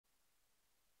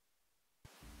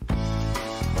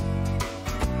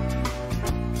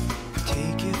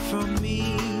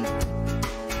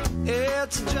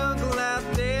it's a jungle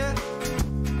out there.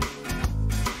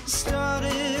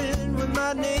 Started when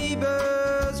my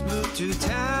neighbors moved to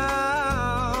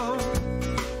town.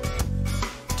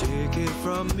 Take it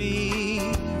from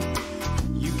me,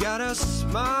 you gotta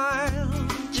smile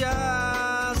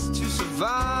just to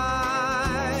survive.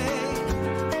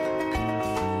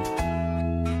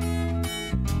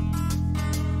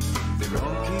 They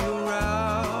monkey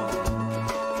around,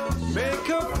 make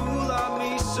a fool of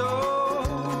me so.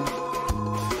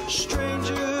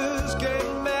 Strangers get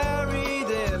married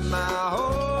in my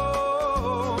home.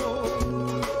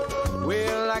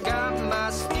 Well, I got my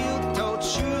steel-toed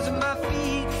shoes on my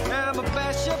feet. I'ma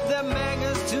bash up them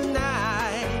hangers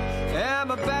tonight.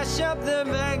 I'ma bash up them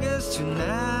hangers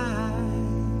tonight.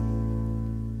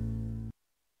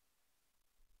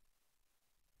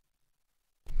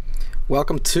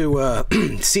 Welcome to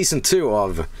Season 2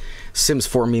 of Sims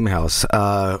 4 Meme House.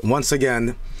 Once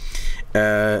again,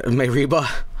 Mayriba,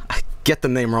 I get the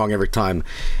name wrong every time.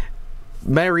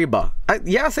 Mayriba,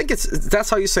 yeah, I think that's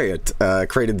how you say it.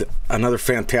 Created another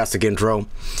fantastic intro.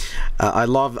 I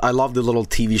love the little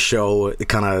TV show,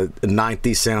 kind of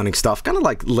 90s sounding stuff, kind of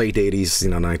like late 80s,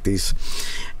 90s,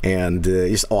 and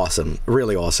it's awesome,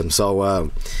 really awesome.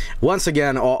 So once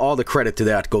again, all the credit to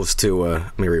that goes to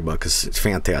Mayriba, because it's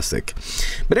fantastic.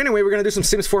 But anyway, we're gonna do some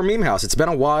Sims 4 Meme House. It's been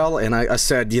a while, and I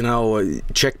said,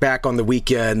 check back on the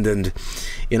weekend, and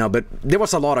but there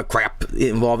was a lot of crap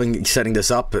involving setting this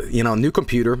up. New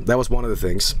computer, that was one of the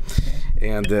things.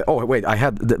 And, oh, wait, I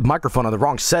had the microphone on the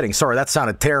wrong setting. Sorry, that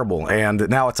sounded terrible. And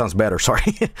now it sounds better,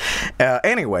 sorry.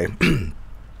 Anyway,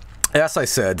 as I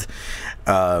said,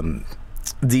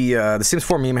 the Sims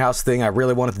 4 Meme House thing, I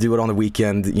really wanted to do it on the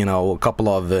weekend, a couple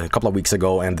of weeks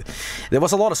ago, and there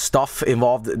was a lot of stuff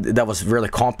involved that was really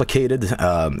complicated.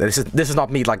 This is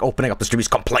not me like opening up the streams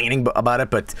complaining about it,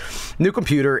 but new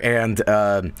computer and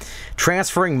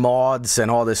transferring mods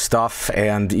and all this stuff,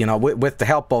 and with the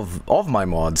help of my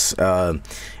mods,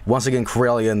 once again,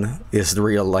 Corellian is the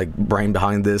real brain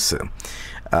behind this.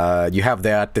 You have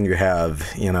that, and you have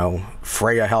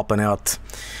Freya helping out.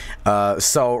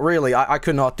 So really, I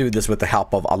could not do this with the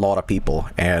help of a lot of people,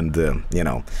 and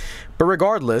but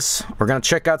regardless, we're gonna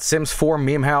check out Sims 4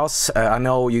 Meme House. I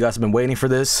know you guys have been waiting for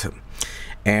this,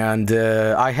 and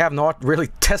I have not really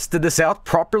tested this out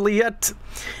properly yet.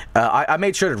 I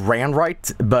made sure it ran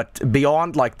right, but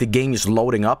beyond the game is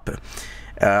loading up,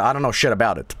 I don't know shit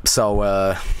about it.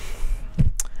 So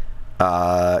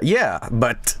yeah,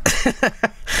 but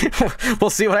we'll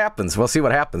see what happens. We'll see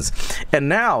what happens. And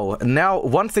now,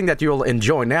 one thing that you'll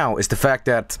enjoy now is the fact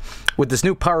that with this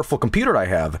new powerful computer I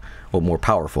have, well, more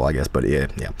powerful, I guess, but yeah.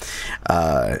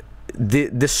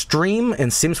 The stream in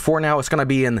Sims 4 now is going to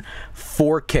be in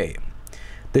 4K.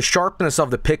 The sharpness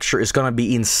of the picture is going to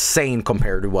be insane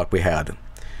compared to what we had.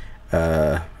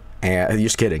 And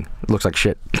just kidding. It looks like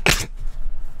shit.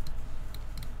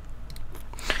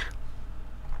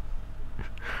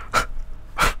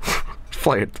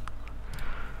 Play it.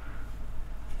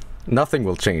 Nothing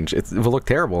will change. It will look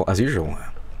terrible as usual.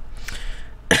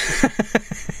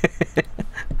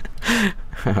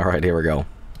 Alright, here we go.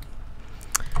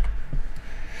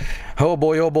 Oh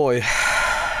boy, oh boy.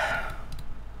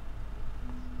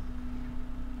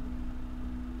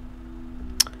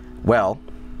 Well,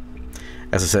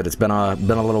 as I said, it's been a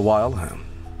little while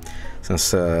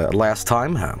since last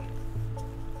time.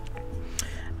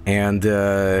 And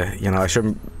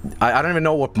I don't even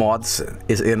know what mods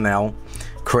is in now.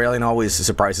 Corellian always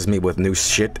surprises me with new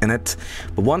shit in it.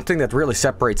 But one thing that really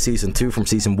separates Season 2 from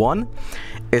Season 1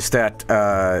 is that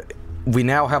we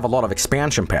now have a lot of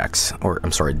expansion packs. Or,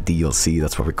 I'm sorry, DLC,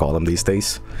 that's what we call them these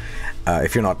days.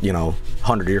 If you're not,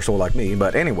 100 years old like me.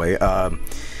 But anyway,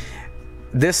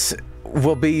 this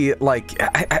will be I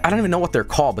don't even know what they're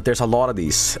called, but there's a lot of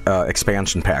these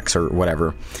expansion packs or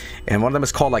whatever, and one of them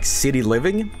is called City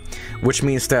Living, which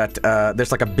means that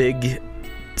there's a big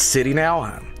city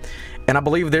now, and I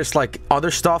believe there's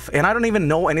other stuff, and I don't even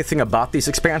know anything about these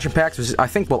expansion packs, which I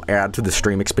think will add to the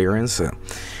stream experience,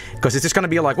 because it's just gonna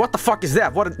be what the fuck is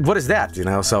that? What is that?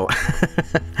 So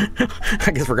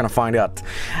I guess we're gonna find out.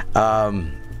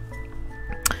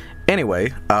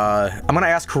 Anyway, I'm gonna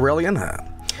ask Corellian.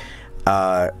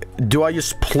 Do I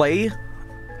just play?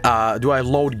 Do I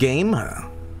load game?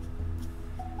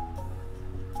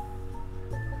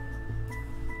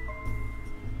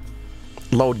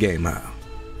 Load game.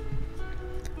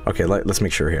 Okay, let's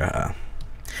make sure here.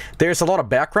 There's a lot of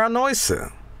background noise.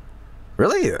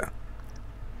 Really? You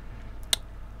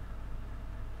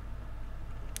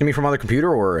mean from other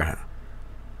computer or?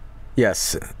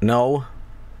 Yes. No.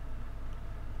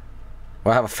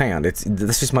 Well, I have a fan.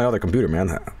 This is my other computer,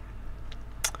 man.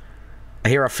 I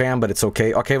hear a fan, but it's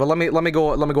okay. Okay, well let me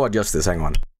go adjust this. Hang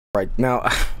on. Right now,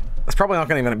 it's probably not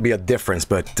going to even be a difference,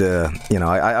 but you know,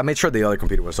 I made sure the other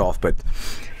computer was off, but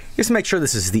just make sure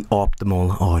this is the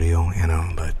optimal audio, you know.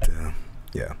 But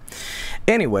yeah.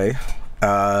 Anyway,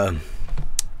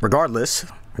 regardless,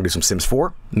 we're gonna do some Sims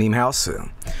 4 Meme House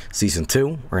Season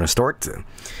 2. We're gonna start,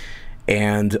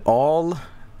 and all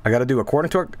I gotta do, according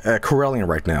to Corellian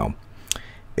right now,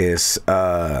 is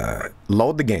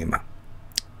load the game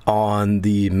on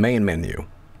the main menu,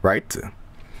 right?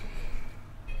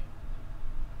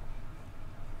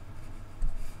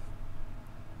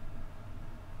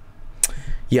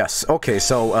 Yes, okay,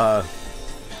 so,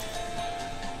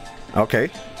 okay,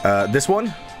 this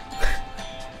one?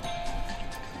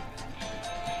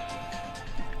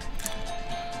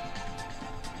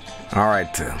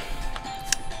 Alright.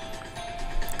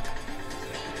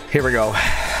 Here we go.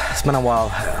 It's been a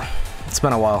while. It's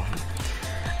been a while.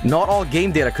 Not all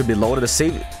game data could be loaded.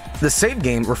 The save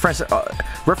game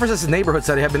references neighborhoods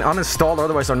that have been uninstalled or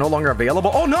otherwise are no longer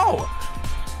available. Oh no!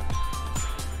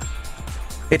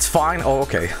 It's fine. Oh,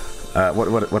 okay.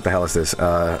 What the hell is this?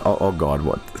 Oh god,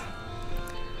 what?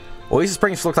 Oasis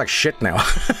Springs looks like shit now.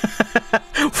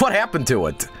 What happened to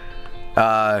it?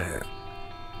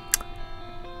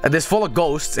 This full of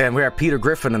ghosts, and we have Peter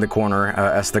Griffin in the corner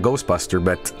as the Ghostbuster,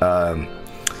 but,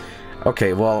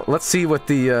 okay, well, let's see what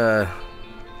the,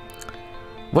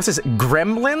 what's this?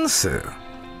 Gremlins?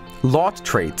 Lot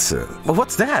traits. Well,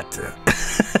 what's that?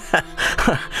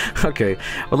 Okay,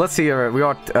 well, let's see, we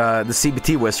got, the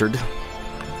CBT Wizard.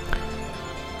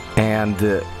 And,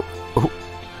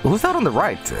 who's that on the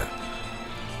right?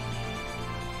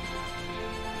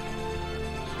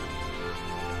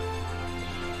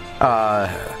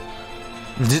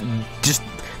 Just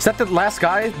is that the last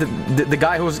guy, the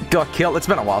guy who got killed? It's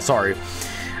been a while. Sorry,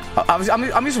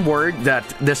 I'm just worried that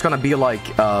there's gonna be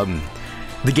like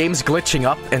the game's glitching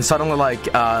up and suddenly like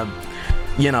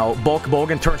you know, Bulk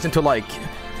Bogan turns into like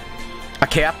a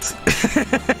cat.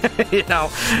 You know,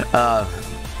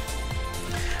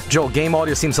 Joe, game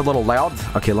audio seems a little loud.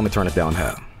 Okay, let me turn it down.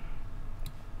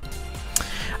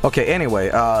 Okay, anyway,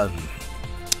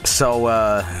 so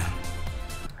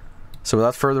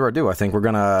without further ado, I think we're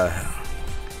gonna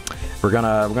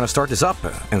start this up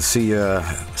and see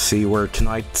where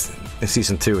tonight in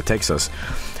Season 2 it takes us.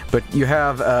 But you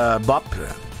have Bop,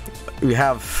 you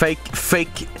have fake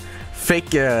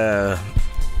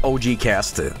OG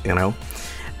cast, you know.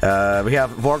 We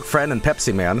have Varg Friend and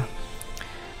Pepsi Man.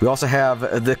 We also have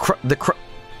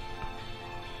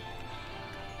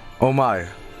oh my.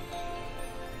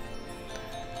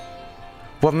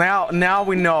 Well, now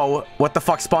we know what the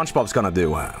fuck SpongeBob's gonna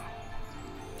do.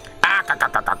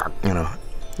 You know,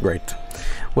 great.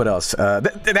 What else?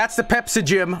 That's the Pepsi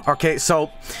Gym. Okay,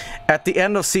 so at the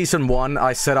end of Season 1,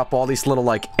 I set up all these little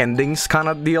like endings kind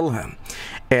of deal,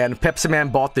 and Pepsi Man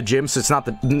bought the gym, so it's not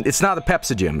the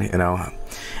Pepsi Gym, you know.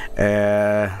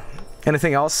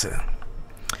 Anything else?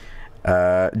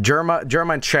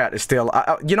 German chat is still,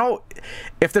 you know,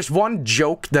 if there's one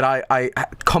joke that I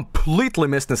completely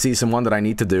missed in Season 1 that I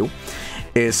need to do,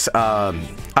 is,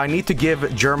 I need to give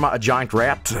Germa a giant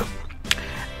rat.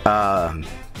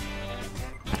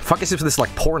 Fuck is this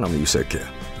like porno music?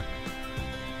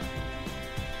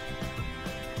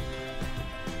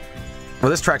 Well,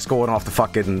 this track's going off the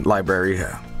fucking library.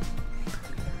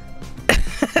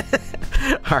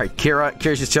 Alright,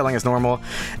 Kira's just chilling as normal.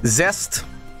 Zest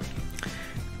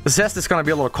is going to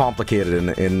be a little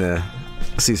complicated in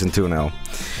Season 2 now.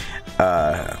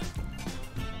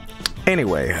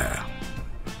 Anyway.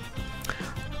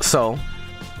 So,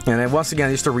 and then once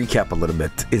again, just to recap a little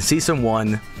bit. In Season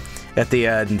 1, at the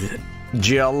end,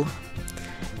 Jill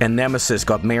and Nemesis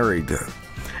got married.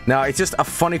 Now, it's just a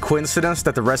funny coincidence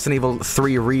that the Resident Evil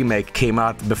 3 remake came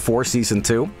out before Season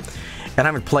 2. And I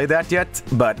haven't played that yet,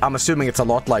 but I'm assuming it's a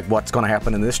lot like what's going to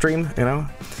happen in this stream, you know?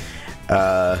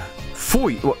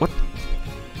 Fui! What?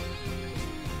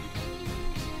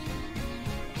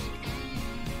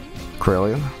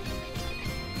 Corellian?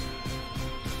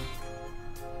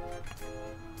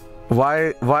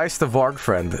 Why is the Varg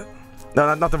friend?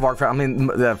 No, not the Varg friend, I mean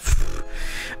the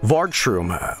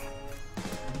Vargshroom.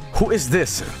 Who is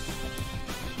this?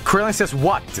 Corellian says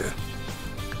what?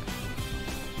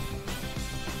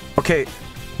 Okay,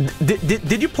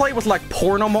 did you play with like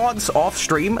porno mods off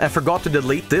stream and forgot to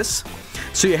delete this?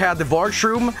 So you had the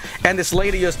Vargshroom and this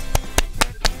lady just...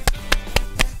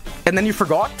 And then you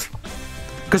forgot?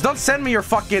 Because don't send me your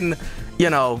fucking, you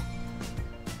know,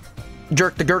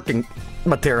 jerk the gherkin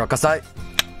material, because I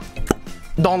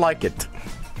don't like it.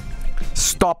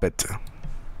 Stop it.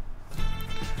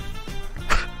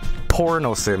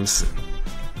 Porno Sims.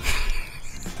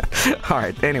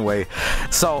 Alright, anyway.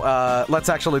 So, let's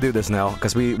actually do this now,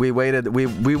 because we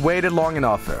waited long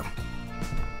enough.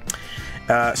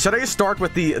 Should I start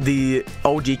with the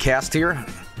OG cast here?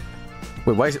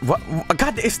 Wait, why is it, what?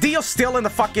 God, is Dio still in the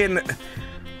fucking...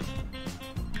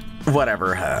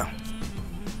 Whatever.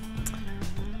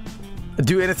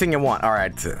 Do anything you want.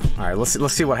 Alright,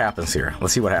 let's see what happens here.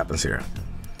 Let's see what happens here.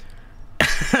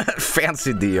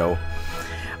 Fancy Dio.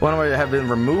 One of them have been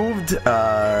removed.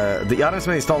 The items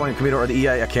been installed on your computer or the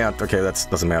EA account. Okay, that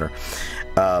doesn't matter.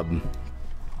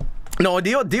 No,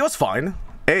 Dio's fine.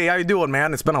 Hey, how you doing,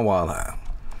 man? It's been a while.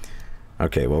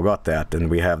 Okay, well, got that,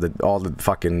 and we have all the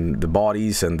fucking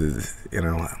bodies and the, you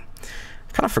know.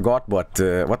 Kind of forgot what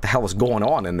the hell was going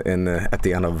on in at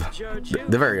the end of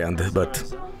the very end, but.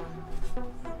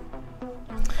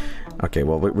 Okay,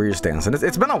 well, we're just dancing.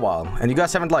 It's been a while, and you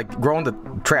guys haven't, like, grown the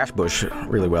trash bush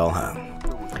really well.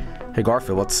 Hey,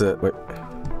 Garfield, what's, wait.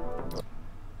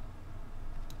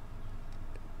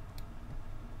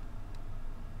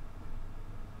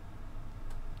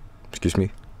 Excuse me?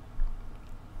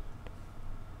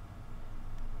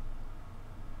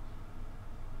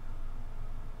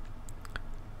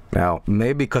 Now,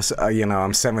 maybe because, you know,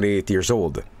 I'm 78 years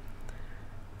old.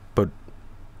 But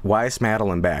why is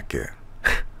Madeline back?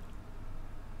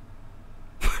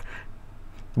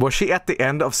 Was she at the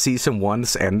end of Season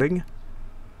 1's ending?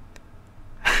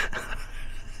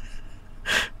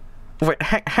 Wait,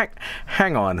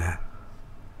 hang on.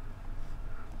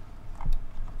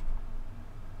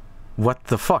 What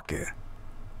the fuck?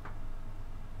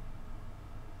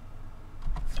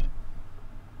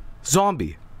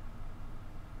 Zombie.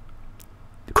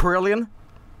 Corellian?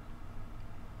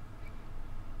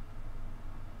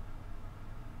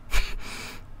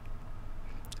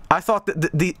 I thought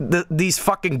that these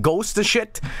fucking ghosts and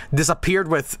shit disappeared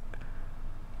with...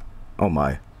 Oh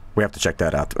my. We have to check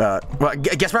that out. Well, I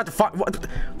guess we have to fuck...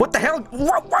 What the hell?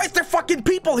 Why is there fucking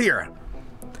people here?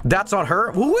 That's not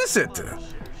her? Who is it?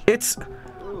 It's...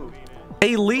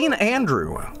 Aileen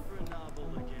Andrew.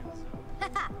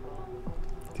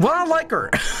 Well, I like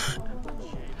her.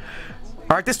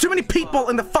 Alright, there's too many people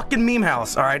in the fucking meme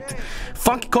house, alright?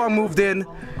 Funky Kong moved in.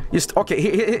 Just, okay,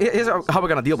 here's how we're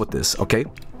gonna deal with this, okay?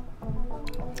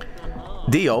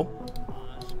 Dio.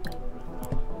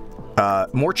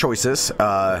 More choices.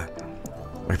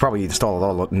 We probably installed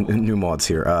all the new mods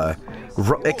here.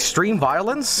 Extreme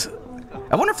violence?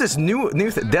 I wonder if there's new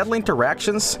deadly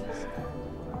interactions.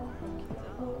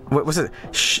 What was it?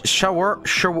 Shoot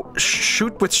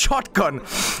with shotgun.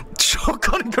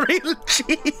 Shotgun grilled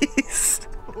cheese.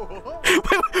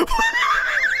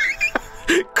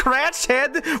 Crash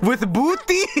head with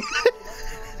booty.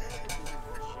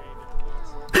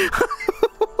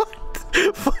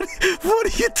 What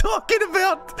are you talking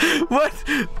about?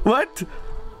 What?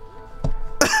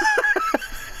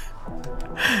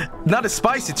 Not to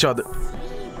spice each other.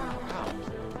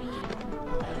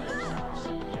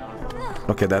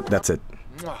 Okay, that's it.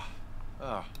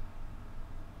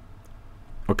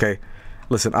 Okay,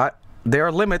 listen, there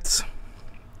are limits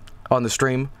on the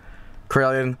stream,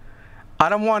 Krallian. I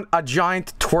don't want a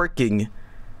giant twerking.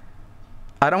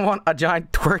 I don't want a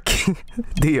giant twerking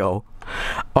Dio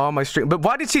on my stream. But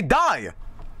why did she die?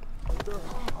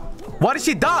 Why did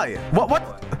she die? What? Why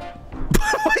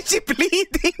is she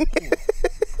bleeding?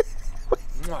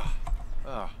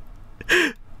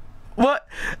 What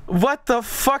the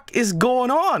fuck is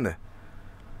going on?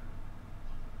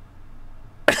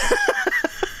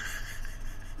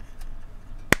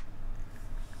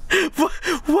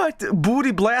 What?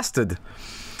 Booty blasted.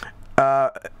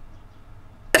 But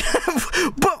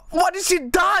why did she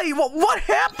die? What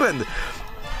happened?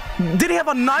 Did he have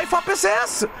a knife up his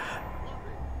ass?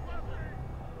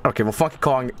 Okay, well, Funky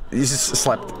Kong, he just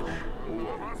slept.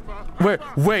 Wait.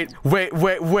 What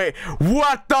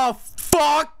the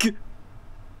fuck?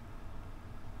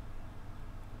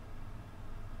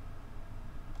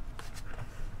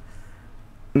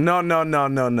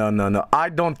 No. I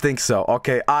don't think so.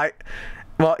 Okay,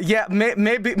 well, yeah,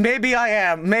 maybe I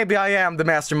am. Maybe I am the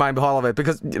mastermind behind all of it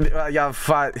because yeah,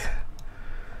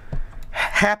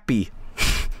 happy.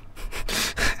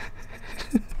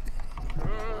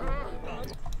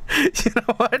 You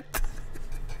know what?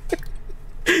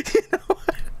 You know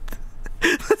what?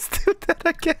 Let's do that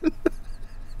again.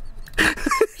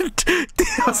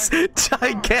 This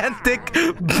gigantic,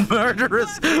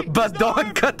 murderous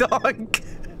badonkadonk.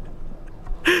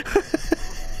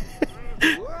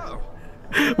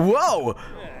 Whoa!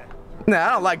 Nah,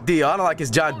 I don't like Dio. I don't like his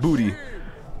giant booty.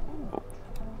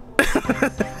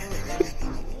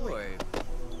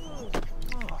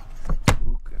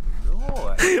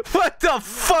 What the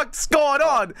fuck's going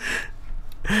on?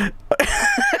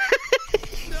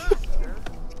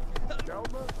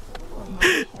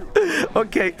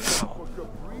 Okay.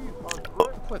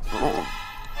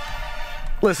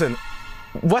 Listen,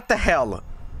 what the hell?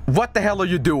 What the hell are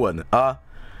you doing? But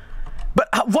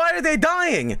why are they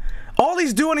dying? All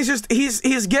he's doing is just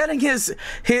he's getting his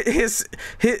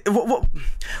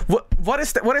what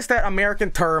is that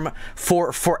American term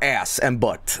for ass and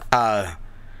butt?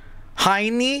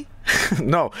 Hiney?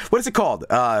 No, what is it called?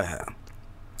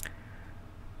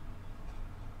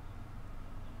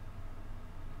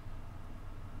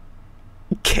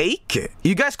 Cake?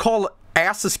 You guys call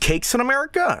asses cakes in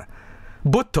America?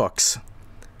 Buttocks.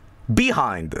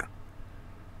 Behind.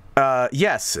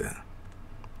 Yes.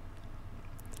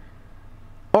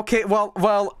 Okay, well,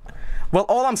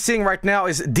 all I'm seeing right now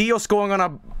is Dio's going on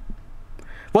a...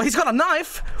 Well, he's got a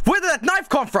knife! Where did that knife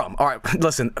come from? Alright,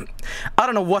 listen. I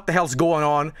don't know what the hell's going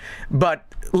on, but...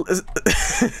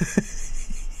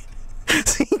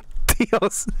 See,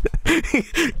 Dio's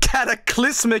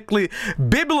cataclysmically,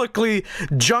 biblically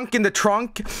junk in the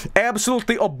trunk,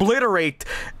 absolutely obliterate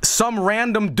some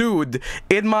random dude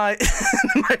in my,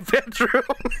 in my bedroom.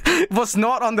 Was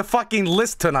not on the fucking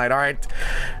list tonight, alright?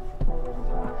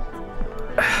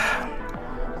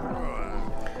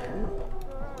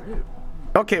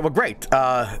 Okay, well, great.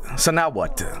 So now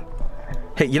what?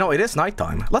 Hey, you know, it is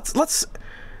nighttime. Let's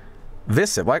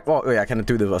visit. Why? Well, yeah, I can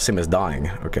do the sim is dying.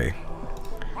 Okay.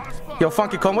 Yo,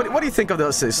 Funky Kong, what do you think of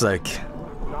this? It's like,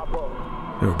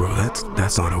 yo, bro,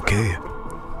 that's not okay.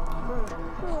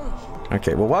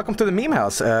 Okay, well, welcome to the meme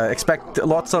house. Expect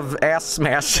lots of ass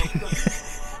smashing.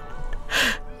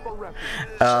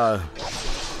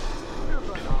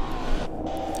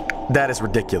 That is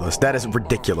ridiculous. That is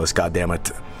ridiculous,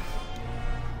 goddammit.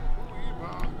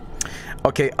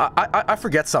 Okay, I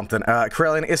forget something.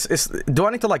 Krillin, do I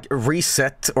need to like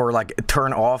reset or like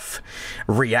turn off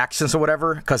reactions or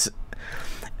whatever? Because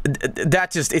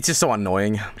it's just so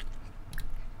annoying.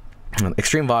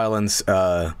 Extreme violence,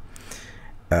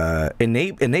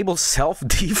 enable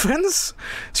self-defense?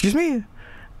 Excuse me?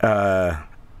 How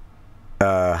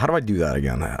do I do that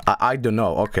again? I don't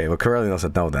know. Okay, well, Krillin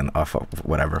doesn't know then. Oh,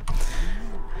 whatever.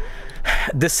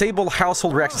 Disable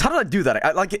household reactions. How did I do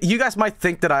that? Like, you guys might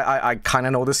think that I kind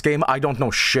of know this game. I don't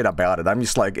know shit about it. I'm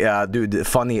just like, yeah, dude,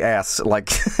 funny ass. Like,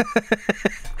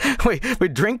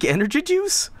 wait, drink energy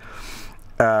juice?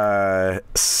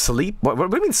 Sleep? What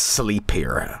do you mean sleep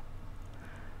here?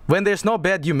 When there's no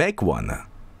bed, you make one.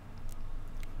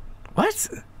 What?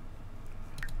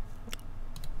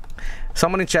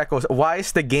 Someone in chat goes, why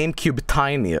is the GameCube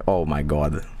tiny? Oh my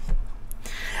god.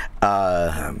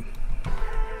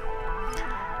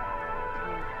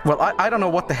 Well, I don't know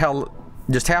what the hell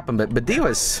just happened, but Dio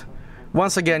is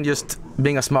once again just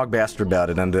being a smug bastard about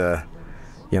it, and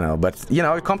you know, but you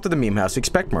know, you come to the meme house, you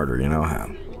expect murder, you know.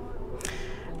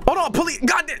 Oh no, police!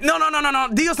 God, no!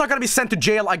 Dio's not gonna be sent to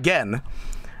jail again.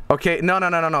 Okay, no.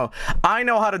 I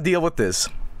know how to deal with this.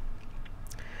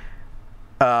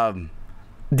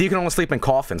 Dio can only sleep in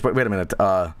coffins. Wait a minute.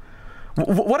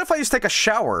 What if I just take a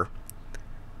shower?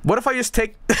 What if I just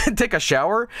take a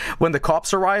shower when the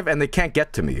cops arrive and they can't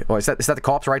get to me? Oh, is that the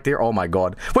cops right there? Oh my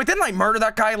god. Wait, didn't I murder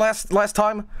that guy last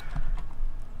time?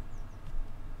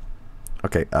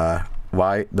 Okay,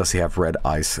 why does he have red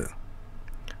eyes?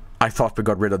 I thought we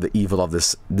got rid of the evil of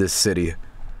this city.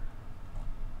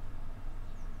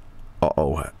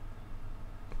 Uh-oh.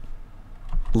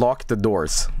 Lock the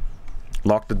doors.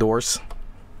 Lock the doors.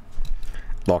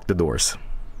 Lock the doors.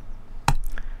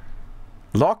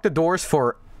 Lock the doors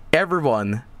for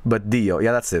everyone but Dio.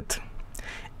 Yeah, that's it.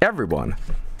 Everyone.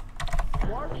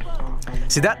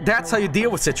 See, that's how you deal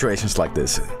with situations like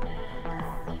this.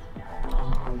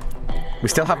 We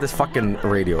still have this fucking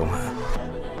radio.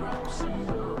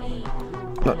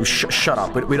 No, shut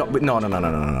up. We don't.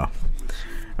 No.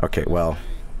 Okay, well.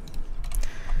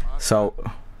 So.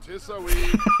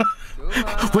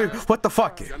 Wait, what the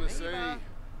fuck? Is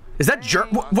that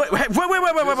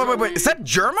wait. Is that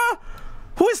Germa?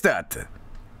 Who is that?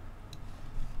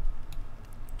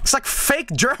 It's like fake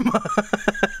Germa.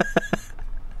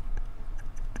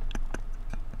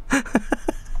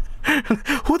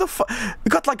 Who the fuck? We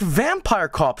got like vampire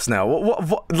cops now.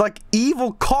 What, like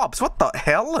evil cops? What the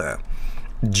hell?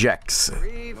 Jex.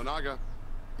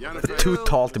 Too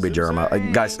tall to be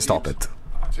Germa. Guys, stop it.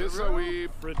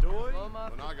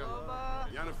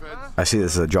 I see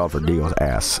this as a job for Dio's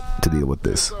ass to deal with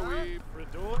this.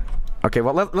 Okay,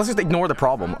 well, let's just ignore the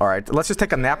problem, alright? Let's just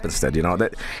take a nap instead, you know?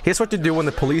 Here's what you do when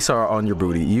the police are on your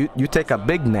booty. You take a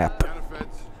big nap.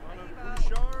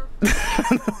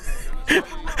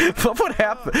 What would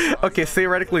happen? Okay,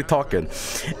 theoretically talking,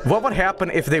 what would happen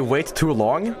if they wait too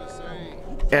long?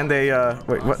 And they,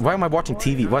 wait, why am I watching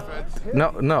TV? What?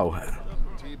 No, no.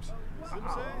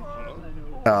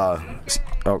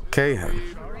 Okay.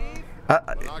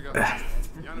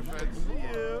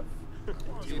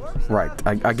 Right,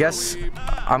 I guess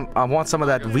I want some of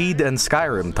that weed and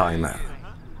Skyrim time.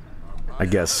 I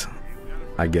guess.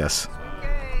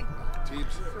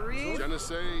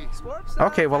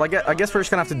 Okay, well, I guess we're just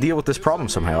gonna have to deal with this problem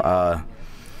somehow.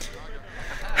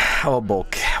 Oh,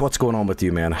 Bulk, what's going on with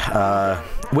you, man?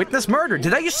 Witness murder.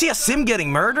 Did I just see a sim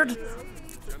getting murdered?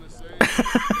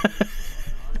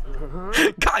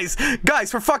 Guys,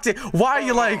 for fuck's sake, why are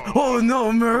you like, oh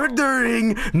no,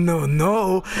 murdering?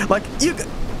 No, like, you...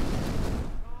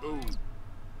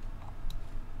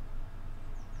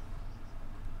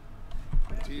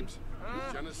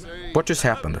 What just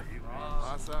happened?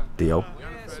 Dio?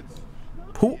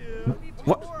 Who?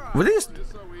 What? Were they just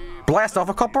blast off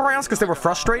a couple rounds because they were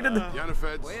frustrated? You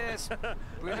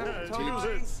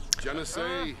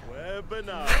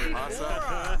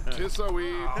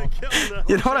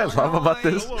know what I love about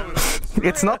this?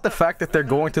 It's not the fact that they're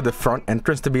going to the front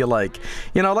entrance to be like,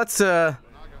 you know, let's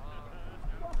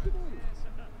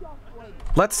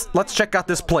check out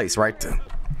this place, right?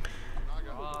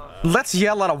 Let's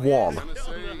yell at a wall.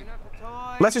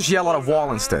 Let's just yell at a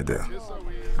wall instead.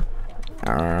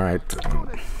 Alright.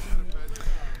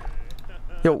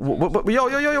 Yo,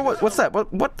 what's that?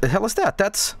 What the hell is that?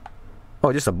 That's...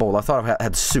 Oh, just a bowl. I thought I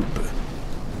had soup.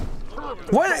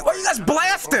 Why are you guys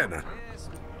blasting?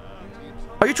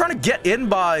 Are you trying to get in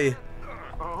by...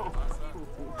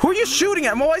 Who are you shooting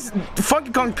at? I'm always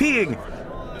Funky Kong peeing.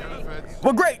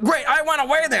 Well, great. I went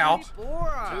away now.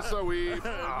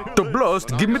 The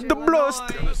blast. Give me the blast.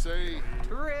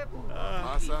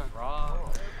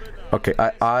 Okay,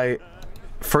 I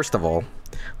first of all,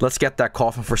 let's get that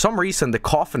coffin. For some reason, the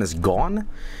coffin is gone.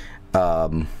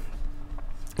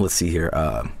 Let's see here.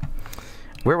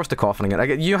 Where was the coffin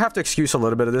again? You have to excuse a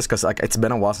little bit of this because like it's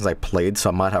been a while since I played, so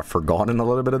I might have forgotten a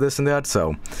little bit of this and that.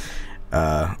 So,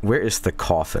 where is the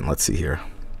coffin? Let's see here.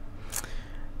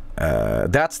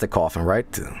 That's the coffin,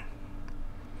 right?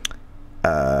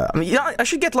 I mean, yeah, I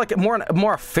should get like a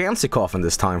more fancy coffin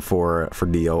this time for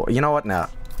Dio. You know what? Nah.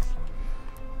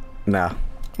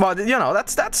 Well, you know,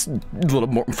 that's a little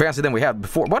more fancy than we had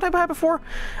before. What did I have before?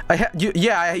 I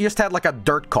just had like a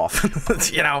dirt coffin.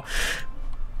 You know.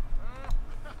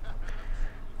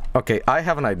 Okay, I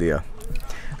have an idea.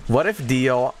 What if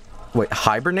Dio... Wait,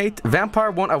 hibernate? Vampire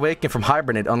won't awaken from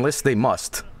hibernate unless they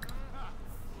must.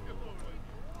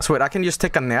 So wait, I can just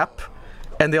take a nap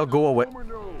and they'll go away.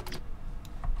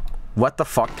 What the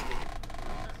fuck?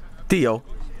 Dio.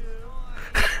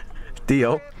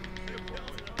 Dio.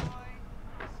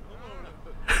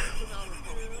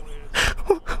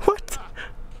 What?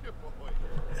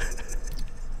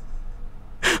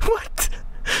 What?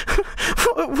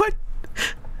 What?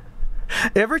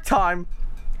 Every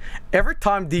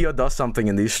time Dio does something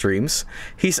in these streams,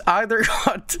 he's either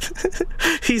got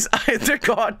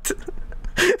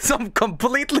some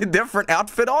completely different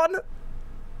outfit on.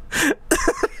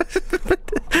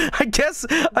 I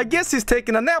guess he's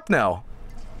taking a nap now.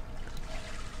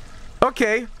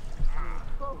 Okay.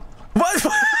 What?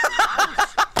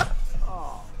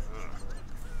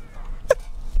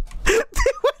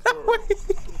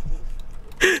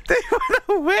 They went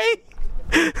away.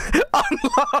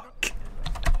 Unlock.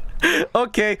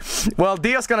 Okay. Well,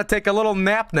 Dio's gonna take a little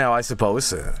nap now, I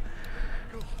suppose.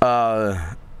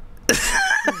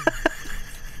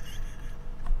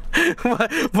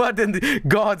 What in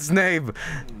God's name?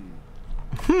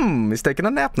 He's taking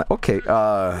a nap now. Okay,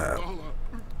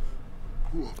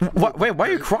 wait, why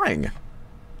are you crying?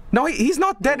 No, he's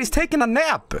not dead, he's taking a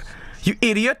nap. You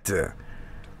idiot.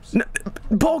 No,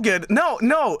 Bogan,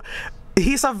 no.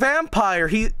 He's a vampire.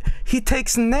 He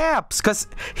takes naps because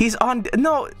he's on...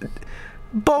 No.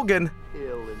 Bogan.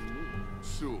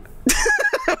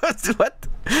 What?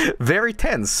 Very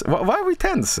tense. Why are we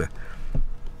tense?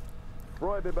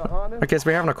 I guess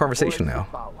we're having a conversation now.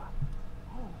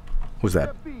 Who's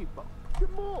that?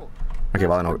 Okay,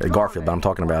 well I know Garfield, but I'm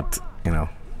talking about, you know.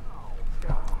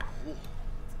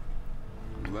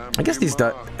 I guess these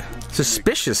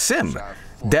suspicious sim.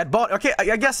 Dead body. Okay,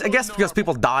 I guess because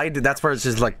people died, that's where it's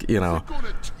just like, you know.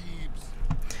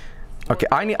 Okay,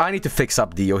 I need to fix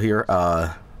up Dio here,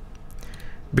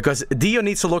 because Dio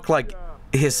needs to look like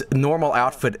his normal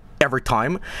outfit every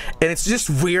time, and it's just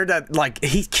weird that like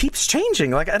he keeps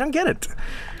changing. Like I don't get it.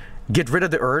 Get rid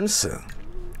of the urns.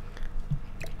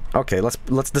 Okay,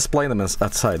 let's display them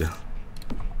outside.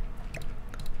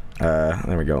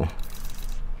 There we go.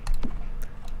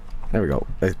 There we go.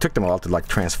 It took them a while to like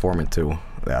transform into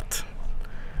that.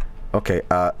 Okay,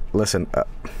 listen.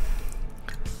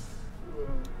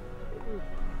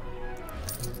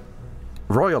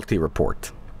 Royalty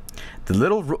report. The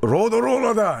little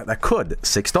that could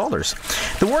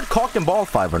 $6. The word cock and ball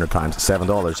 500 times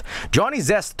 $7. Johnny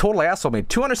Zest total asshole made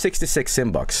 266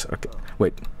 sim bucks. Okay,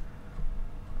 wait.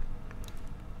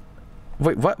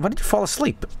 Wait, what? Why did you fall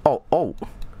asleep? Oh.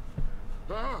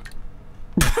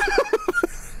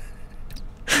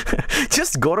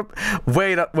 Just go to.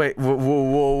 Wait.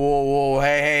 Whoa.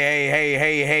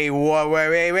 Hey. Whoa,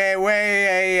 wait.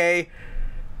 Hey.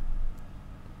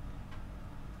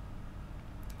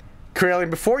 Krillin,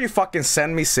 before you fucking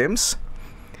send me sims,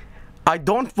 I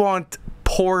don't want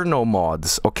porno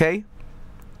mods, okay?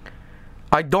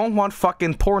 I don't want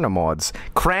fucking porno mods.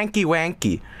 Cranky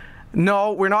wanky.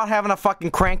 No, we're not having a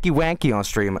fucking cranky wanky on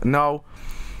stream. No.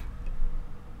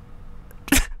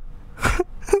 You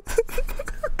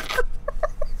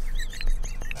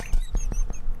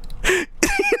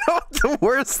know what the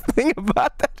worst thing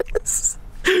about that is?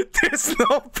 There's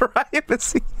no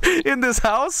privacy in this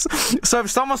house. So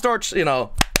if someone starts, you know,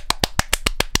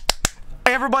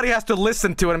 everybody has to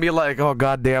listen to it and be like, oh,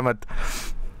 god damn it.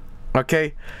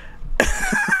 Okay?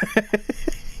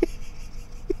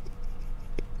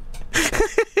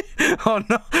 Oh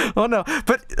no.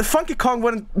 But Funky Kong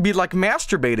wouldn't be like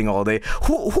masturbating all day.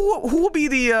 Who will be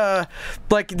the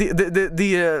like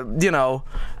the you know,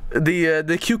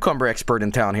 the cucumber expert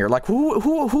in town here? Like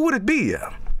who would it be?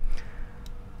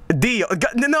 Dio.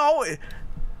 No.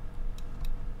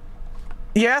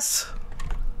 Yes.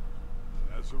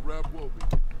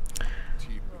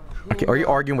 Okay, are you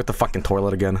arguing with the fucking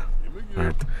toilet again? All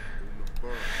right.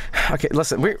 Okay,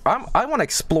 listen. I want to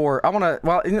explore. I want to.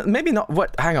 Well, maybe not.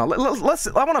 What? Hang on. Let's.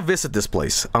 I want to visit this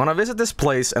place. I want to visit this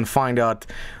place and find out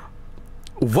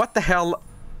what the hell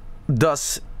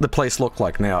does the place look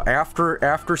like now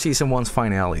after season 1's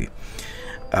finale.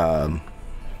 Alright.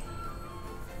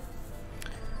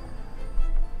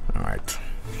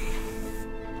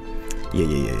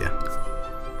 Yeah.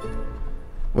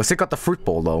 Well, still got the fruit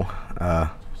bowl, though.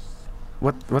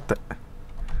 What the...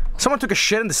 Someone took a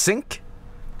shit in the sink?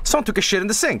 Someone took a shit in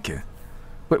the sink.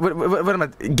 Wait a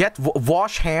minute.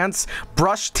 Wash hands,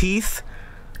 brush teeth.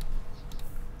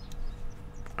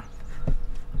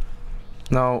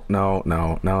 No.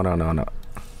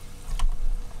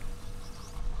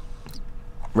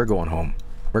 We're going home.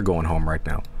 We're going home right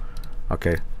now.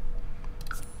 Okay.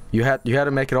 You had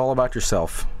to make it all about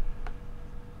yourself.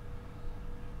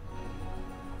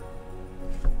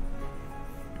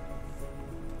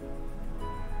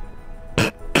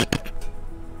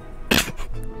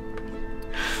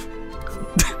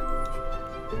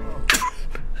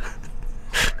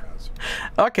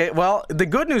 Okay, well, the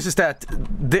good news is that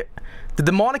the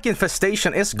demonic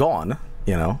infestation is gone,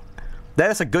 you know.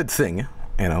 That is a good thing,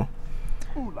 you know.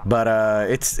 But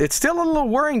it's still a little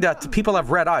worrying that people have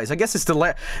red eyes. I guess it's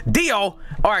the Dio.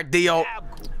 All right, Dio.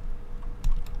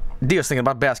 Dio's thinking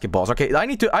about basketballs. Okay, I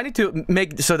need to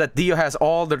make so that Dio has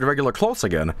all the regular clothes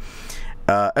again.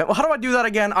 How do I do that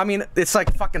again? I mean, it's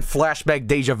like fucking flashback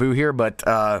deja vu here, but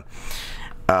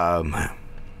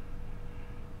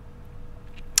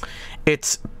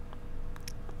it's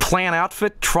plan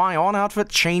outfit, try on outfit,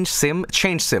 change sim.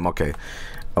 Okay,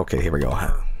 here we go.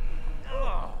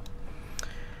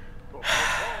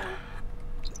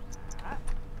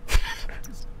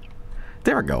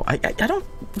 There we go. I don't...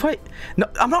 Wait. No,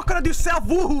 I'm not gonna do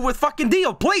self-woohoo with fucking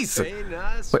Dio, please!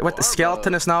 Wait, what? The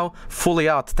skeleton is now fully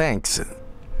out. Thanks.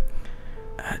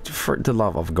 For the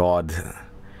love of God.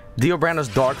 Dio Brando's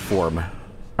dark form.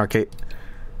 Okay.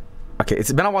 Okay,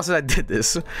 it's been a while since I did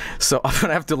this, so I'm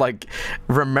gonna have to, like,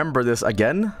 remember this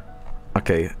again.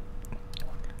 Okay.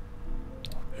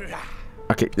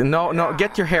 Okay, no,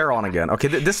 get your hair on again. Okay,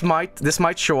 this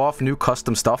might show off new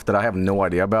custom stuff that I have no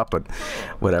idea about, but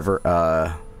whatever.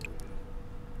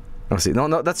 Let's see.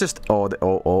 No, that's just oh.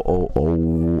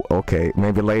 Okay,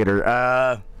 maybe later.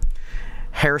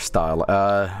 Hairstyle.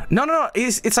 No.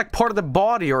 It's like part of the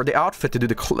body or the outfit to do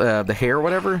the hair or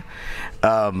whatever.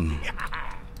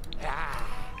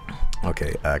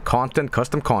 Okay, content,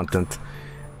 custom content.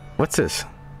 What's this?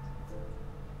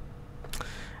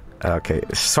 Okay,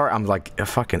 sorry, I'm like a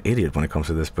fucking idiot when it comes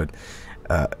to this, but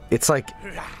it's like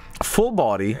full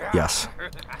body, yes.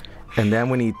 And then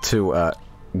we need to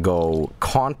go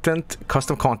content,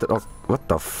 custom content. Oh, what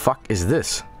the fuck is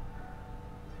this?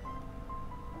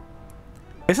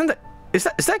 Is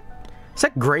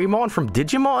that Greymon from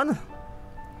Digimon?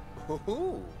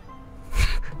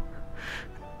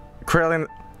 Krillin,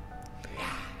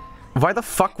 why the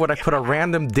fuck would I put a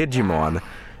random Digimon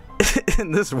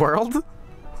in this world?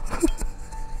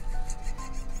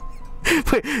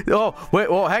 Wait, oh, wait,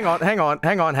 oh, hang on.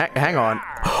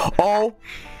 Oh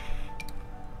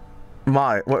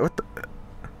my, what the?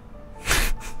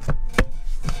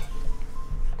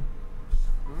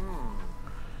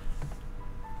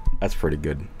 That's pretty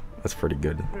good. That's pretty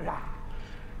good.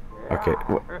 Okay,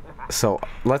 so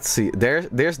let's see.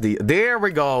 There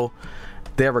we go.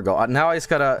 There we go. Now I just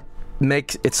gotta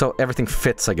make it so everything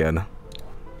fits again.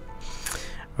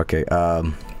 Okay.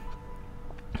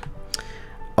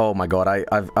 Oh my god,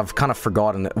 I've kind of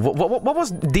forgotten it. What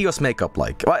was Dio's makeup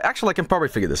like? Well, actually, I can probably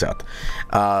figure this out.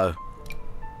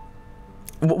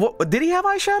 Did he have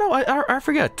eyeshadow? I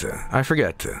forget. I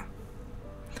forget.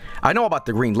 I know about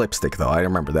the green lipstick though. I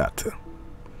remember that. Wait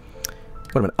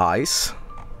a minute, eyes.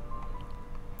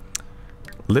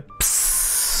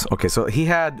 Lips. Okay, so he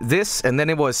had this, and then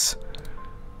it was.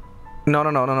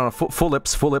 No. Full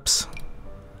lips.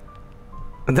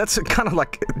 And that's kind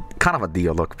of a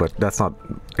Dio look, but that's not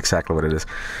exactly what it is.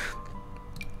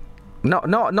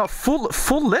 No,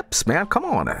 full lips, man. Come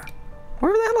on.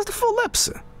 Where the hell is the full lips?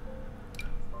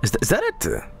 Is that it?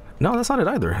 No, that's not it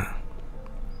either.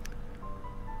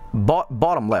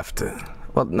 Bottom left.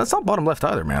 Well, that's not bottom left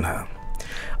either, man.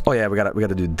 Oh yeah, we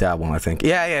gotta do that one, I think.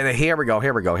 Yeah. Here we go.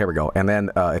 And then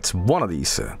it's one of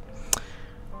these.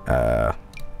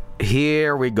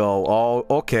 Here we go. Oh,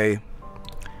 okay.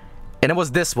 And it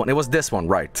was this one,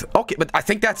 right? Okay, but I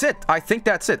think that's it. I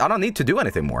don't need to do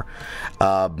anything more.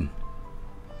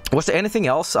 Was there anything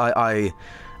else I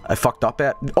fucked up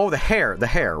at? Oh, the hair,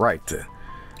 right?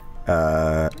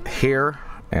 Hair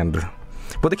and.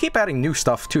 Well, they keep adding new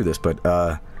stuff to this, but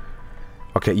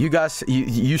okay, you guys,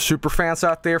 you super fans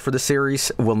out there for the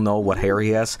series will know what hair he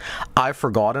has. I've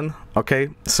forgotten. Okay,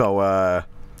 so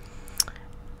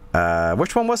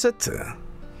which one was it?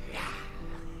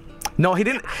 No, he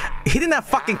didn't have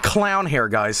fucking clown hair,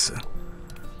 guys.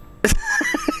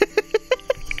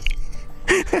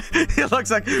 He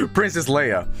looks like Princess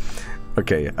Leia.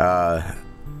 Okay,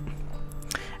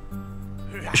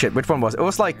 shit, which one was it? It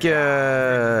was like,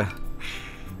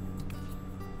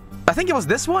 I think it was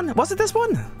this one? Was it this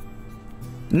one?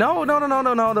 No,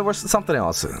 there was something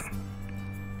else.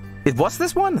 It was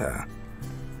this one?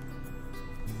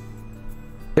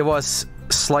 It was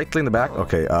slightly in the back?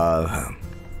 Okay,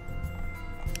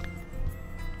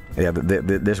 yeah,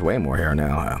 there's way more hair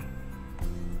now.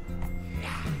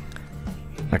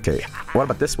 Okay, what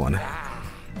about this one?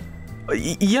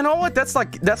 You know what? That's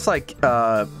like,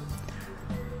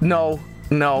 no,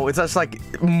 it's just like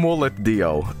mullet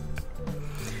Dio.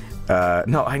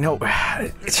 No, I know.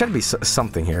 It should be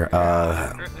something here.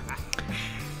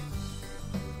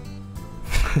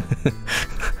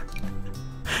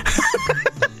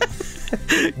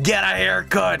 Get a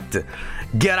haircut!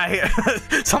 Get a hair.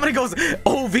 Somebody goes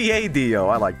OVA Dio.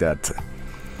 I like that.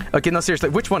 Okay, no, seriously,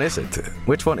 which one is it?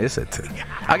 Which one is it?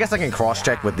 I guess I can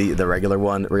cross-check with the regular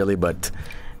one, really, but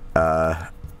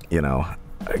you know,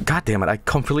 god damn it, I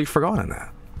completely forgotten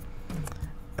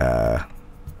that.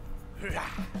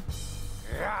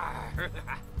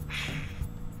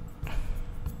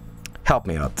 Help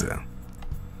me out.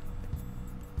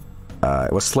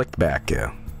 It was slicked back.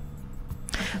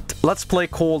 Let's play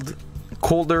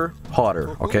colder,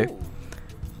 hotter. Okay.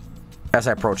 As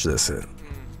I approach this.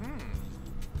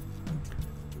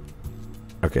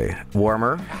 Okay,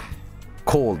 warmer,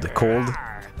 cold.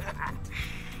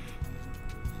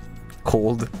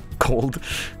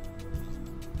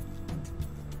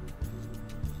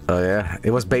 Oh yeah, it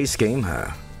was base game.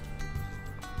 Well,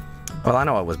 I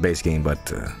know it was base game,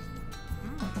 but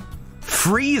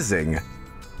freezing.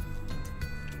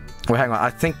 Wait, hang on.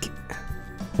 I think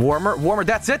warmer.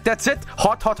 That's it.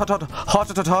 Hot.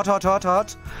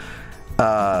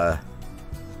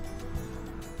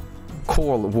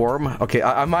 Cold, warm. Okay,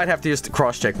 I might have to just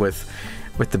cross-check with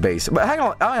the base. But hang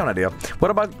on, I have an idea.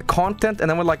 What about content and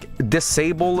then with like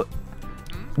disable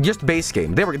just base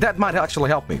game? That might actually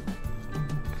help me.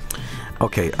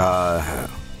 Okay,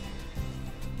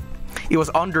 it was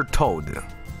undertowed.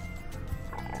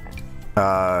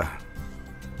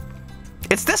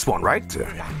 It's this one, right?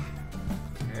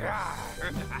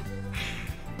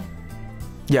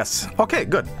 Yes. Okay,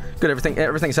 good.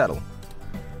 Everything's settled.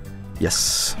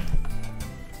 Yes.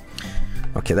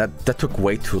 Okay, that took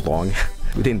way too long.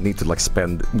 We didn't need to like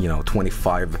spend,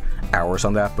 25 hours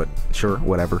on that, but sure,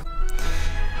 whatever.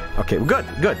 Okay, good.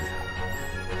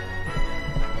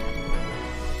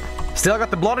 Still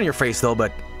got the blood on your face though,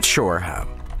 but sure.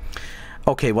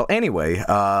 Okay, well anyway,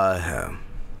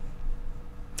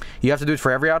 you have to do it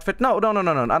for every outfit? No,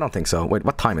 I don't think so. Wait,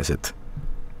 what time is it?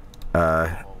 Oh,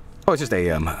 it's just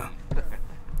AM.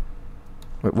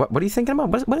 Wait, what are you thinking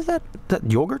about? What is that? That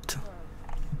yogurt?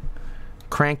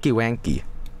 Cranky wanky.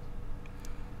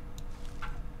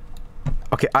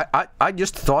 Okay, I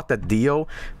just thought that Dio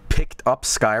picked up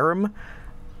Skyrim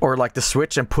or like the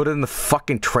Switch and put it in the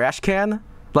fucking trash can.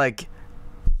 Like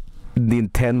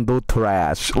Nintendo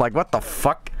trash. Like what the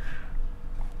fuck?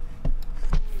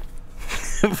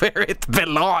 Where it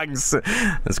belongs.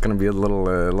 There's gonna be a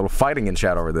little fighting in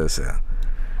chat over this.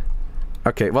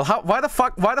 Okay, well, why the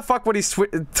fuck would he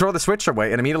throw the Switch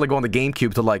away and immediately go on the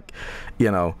GameCube to, like, you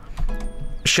know,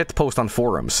 shit post on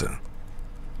forums?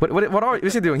 What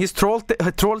is he doing? He's trolled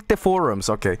the forums.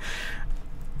 Okay.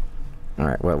 All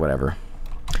right. Well, whatever.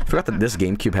 I forgot that this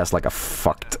GameCube has like a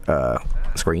fucked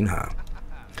screen, huh?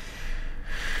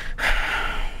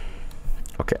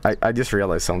 Okay. I just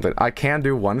realized something. I can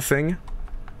do one thing.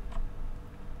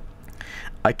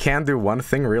 I can do one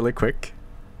thing really quick,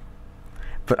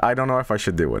 but I don't know if I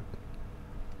should do it.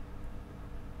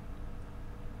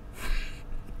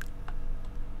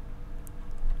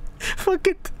 Fuck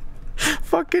it.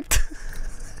 Fuck it.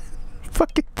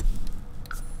 Fuck it.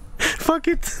 Fuck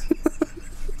it.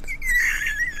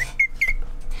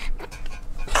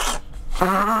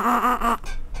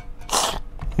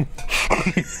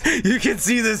 You can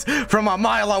see this from a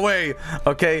mile away,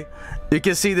 okay? You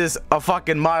can see this a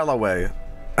fucking mile away,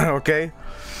 okay?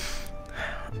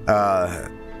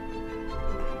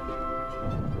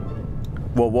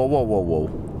 Whoa.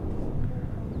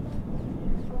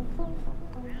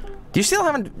 Do you still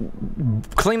haven't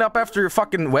cleaned up after your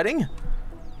fucking wedding?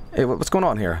 Hey, what's going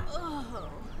on here?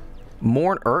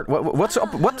 Morn Earth? What's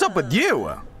up? What's up with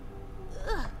you?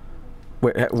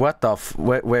 Wait, what the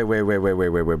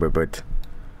wait.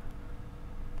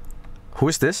 Who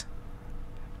is this?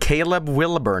 Caleb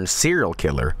Wilburn, serial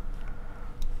killer.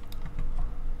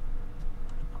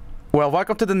 Well,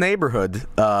 welcome to the neighborhood.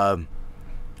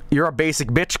 You're a basic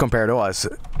bitch compared to us.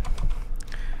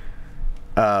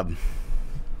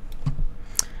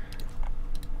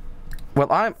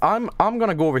 Well, I'm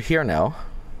gonna go over here now.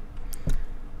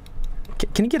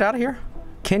 Can you get out of here?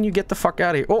 Can you get the fuck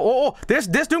out of here? Oh! There's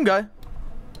this Doom guy.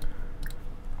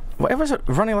 Why was it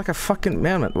running like a fucking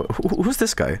man? Who's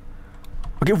this guy?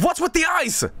 Okay, what's with the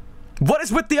eyes? What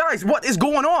is with the eyes? What is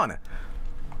going on?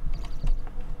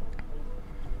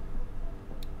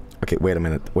 Okay, wait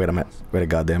a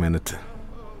goddamn minute.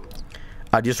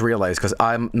 I just realized, because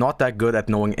I'm not that good at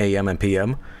knowing AM and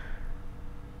PM.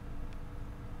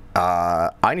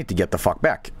 I need to get the fuck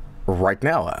back right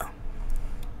now.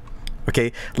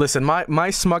 Okay, listen,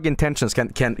 my smug intentions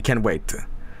can wait.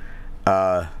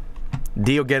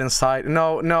 Dio, get inside.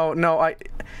 No,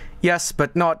 yes,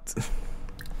 but not.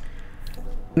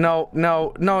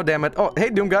 No, damn it. Oh, hey,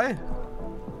 Doom guy.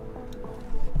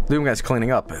 Doom guy's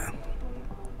cleaning up.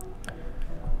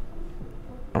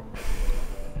 Oh.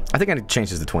 I think I need to change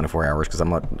this to 24 hours because I'm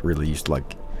not really used to,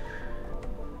 like.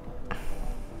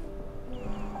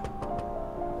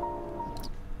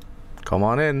 Come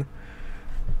on in.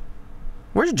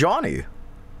 Where's Johnny?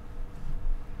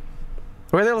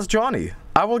 Where the hell is Johnny?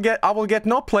 I will get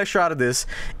no pleasure out of this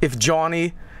if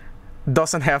Johnny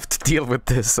doesn't have to deal with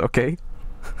this, okay?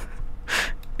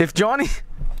 If Johnny's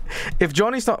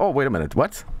not. Oh, wait a minute.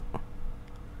 What?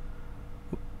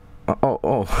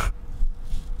 Oh.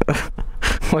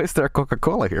 Why is there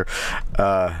Coca-Cola here?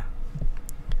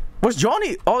 Was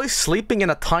Johnny always sleeping in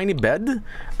a tiny bed?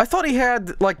 I thought he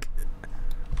had, like.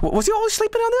 Was he always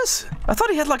sleeping on this? I thought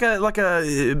he had like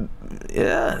a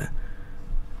yeah,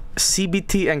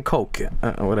 CBT and Coke,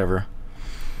 whatever.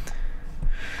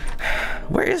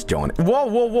 Where is Johnny? Whoa!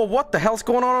 What the hell's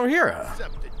going on over here?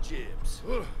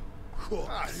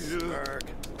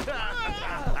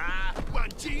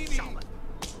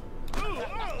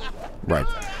 Right.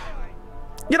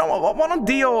 You know, why don't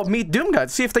Dio meet Doom Guy?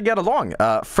 See if they get along.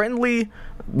 Friendly,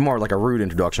 more like a rude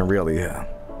introduction, really. Yeah.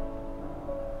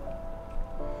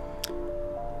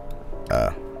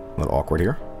 A little awkward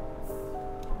here.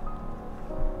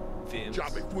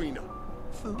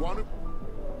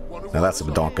 Now that's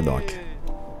a donk. Okay,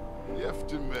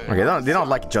 they don't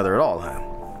like each other at all.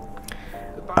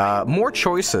 More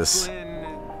choices.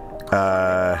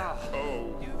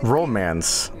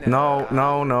 Romance. No.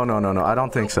 I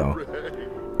don't think so.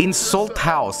 Insult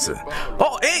house.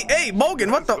 Oh, hey,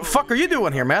 Bogan, what the fuck are you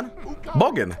doing here, man?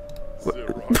 Bogan.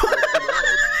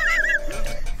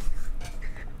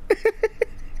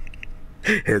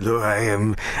 Hello, I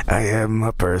am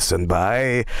a person.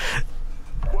 Bye.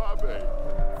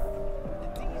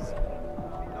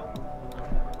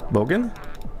 Bogan?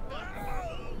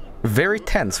 Very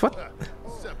tense. What?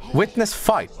 Witness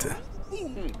fight.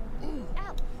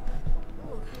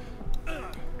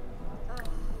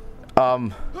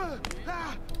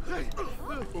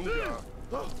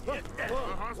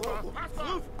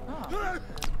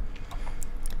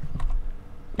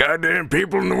 Goddamn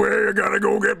people in the way, I gotta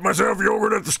go get myself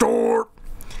yogurt at the store.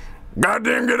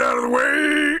 Goddamn, get out of the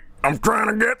way. I'm trying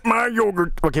to get my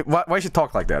yogurt. Okay, why should you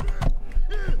talk like that?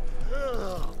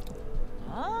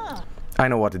 I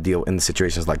know what to deal in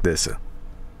situations like this.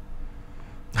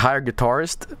 Hire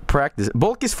guitarist, practice.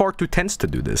 Bulk is far too tense to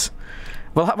do this.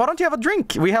 Well, why don't you have a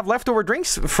drink? We have leftover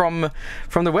drinks from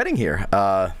the wedding here.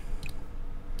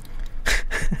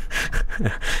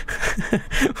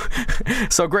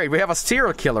 So great, we have a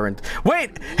serial killer and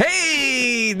wait!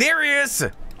 Hey! There he is!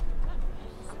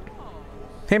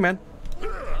 Hey, man.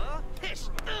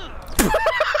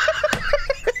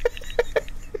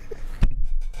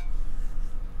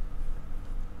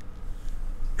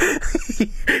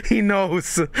 He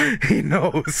knows. He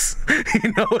knows. He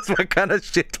knows what kind of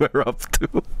shit we're up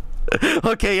to.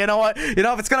 Okay, you know what? You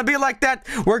know, if it's gonna be like that,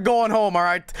 we're going home,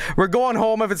 alright? We're going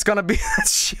home if it's gonna be that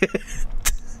shit.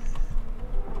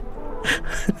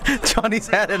 Johnny's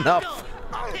had enough.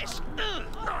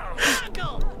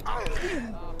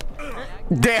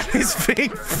 Damn, he's being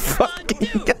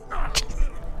fucking...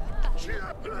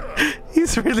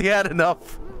 He's really had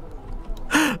enough.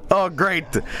 Oh, great.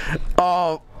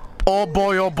 Oh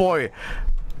boy, oh boy.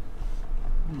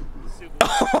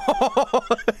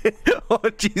 Oh,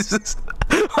 Jesus.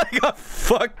 I got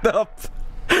fucked up.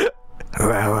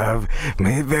 Well,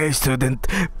 maybe I shouldn't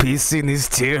piss in his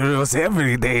Cheerios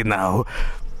every day now.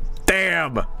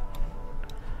 Damn.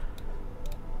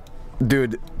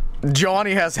 Dude,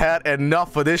 Johnny has had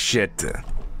enough of this shit.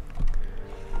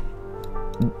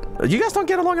 You guys don't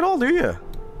get along at all, do you?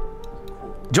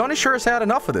 Johnny sure has had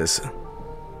enough of this.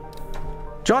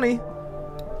 Johnny.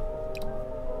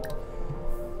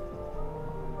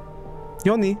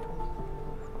 Johnny.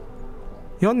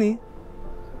 Johnny.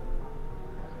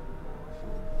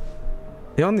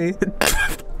 Johnny.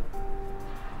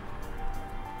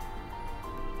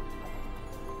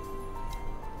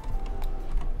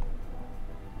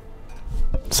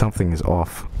 Something is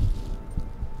off.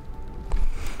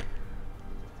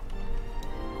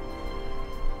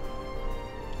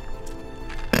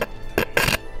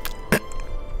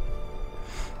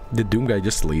 Did Doom Guy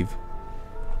just leave?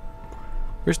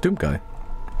 Where's Doom Guy?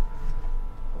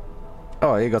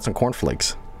 Oh, he got some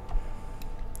cornflakes.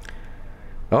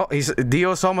 Oh,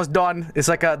 Dio's almost done. It's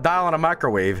like a dial on a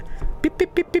microwave. Beep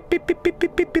beep beep beep beep beep beep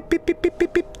beep beep beep beep beep beep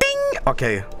beep beep ding.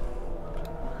 Okay.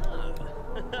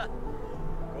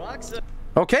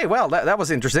 Okay, well, that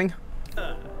was interesting.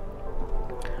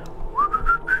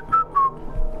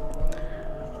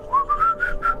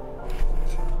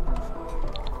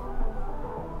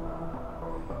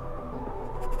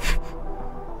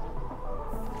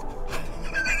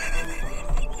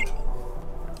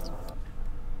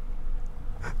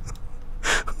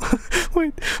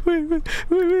 Wait,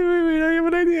 I have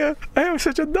an idea. I have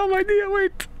such a dumb idea,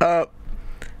 wait.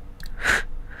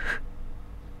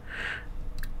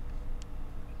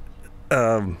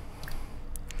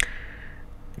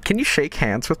 Can you shake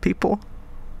hands with people?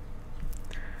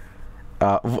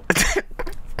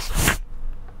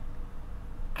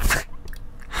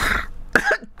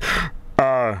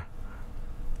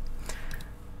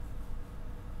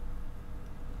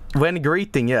 When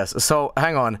greeting, yes. So,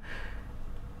 hang on.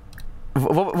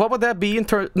 What would that be in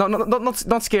turn? No,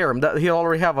 not scare him. That he'll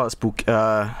already have a spook.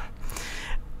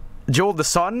 Joel the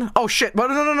Sun. Oh shit!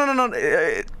 No.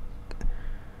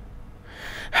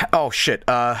 Oh shit.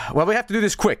 Well, we have to do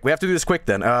this quick. We have to do this quick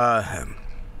then.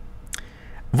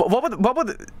 What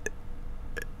would?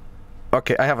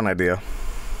 Okay, I have an idea.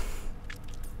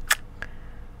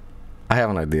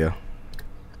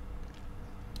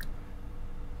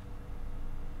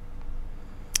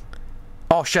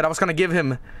 Oh shit! I was gonna give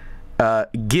him.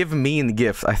 Give mean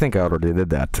gift. I think I already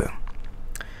did that.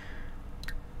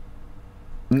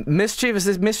 Mischief? Is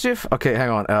this mischief? Okay, hang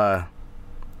on.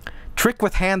 Trick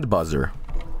with hand buzzer.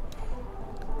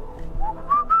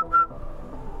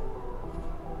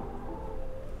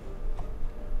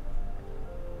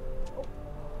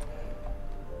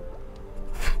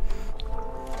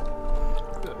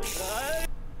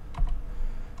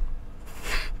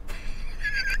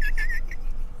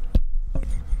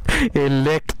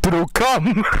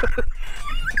 Electrocom.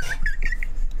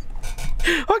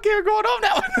 Okay, we're going home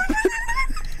now.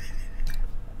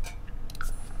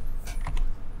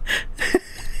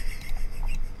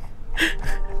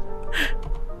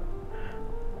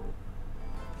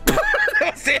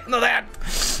 That's the end of that.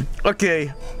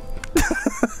 Okay.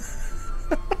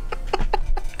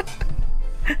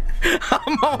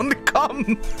 I'm on the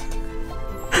come.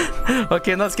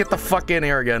 Okay, let's get the fuck in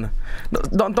here again.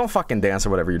 Don't fucking dance or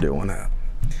whatever you're doing.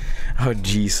 Oh,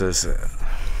 Jesus.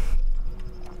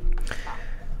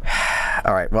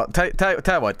 Alright, well, tell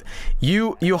you what.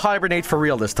 You hibernate for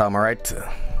real this time, alright?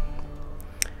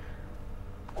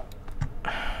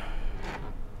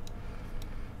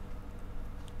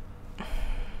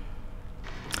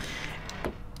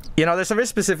 You know, there's a very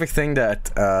specific thing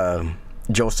that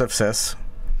Joseph says,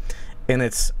 and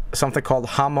it's something called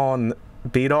Hamon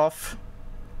Beat Off.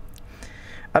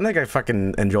 I think I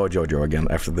fucking enjoy JoJo again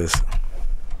after this.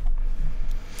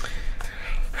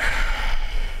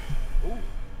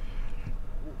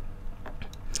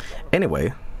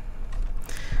 Anyway,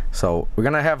 so we're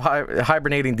gonna have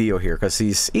hibernating Dio here because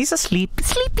he's asleep,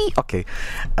 sleepy. Okay,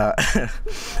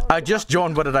 I just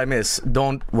joined. What did I miss?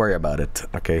 Don't worry about it.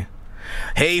 Okay.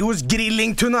 Hey, who's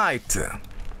grilling tonight?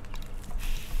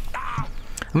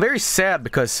 I'm very sad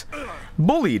because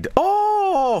bullied.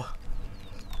 Oh,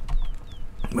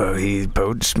 well, he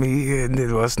poached me and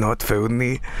it was not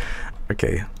funny.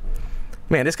 Okay,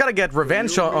 man, this gotta get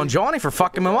revenge on Johnny for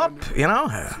fucking him up. You know.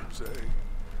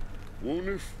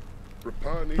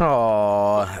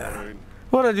 Oh,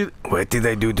 what did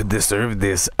I do to deserve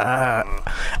this?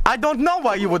 I don't know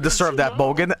why you would deserve that,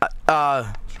 Bogan.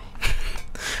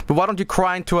 But why don't you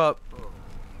cry into a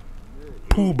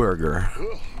poo burger?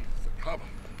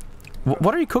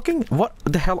 What are you cooking? What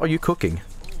the hell are you cooking?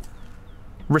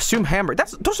 Resume hamburger.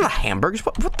 Those are not hamburgers.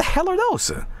 What the hell are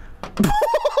those?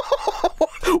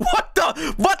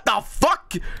 What the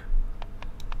fuck?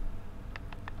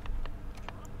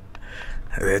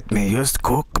 Let me just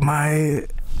cook my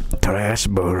trash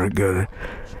burger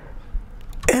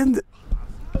and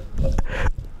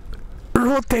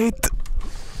rotate.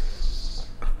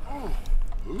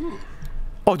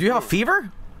 Oh, do you have a fever?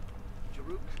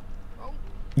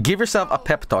 Give yourself a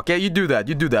pep talk. Yeah, you do that.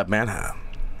 You do that, man.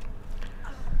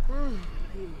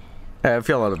 I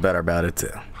feel a little better about it.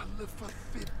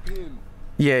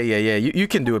 Yeah. You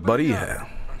can do it, buddy.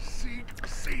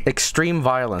 Extreme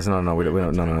violence. No, we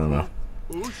don't. No.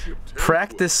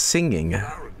 Practice singing.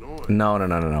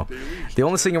 No. The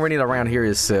only singer we need around here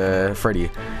is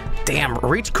Freddy. Damn,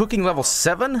 reach cooking level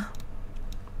 7?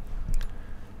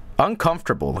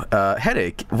 Uncomfortable.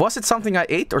 Headache. Was it something I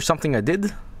ate or something I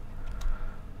did?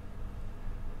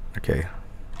 Okay.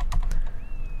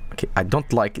 I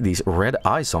don't like these red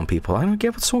eyes on people. I don't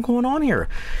get what's going on here.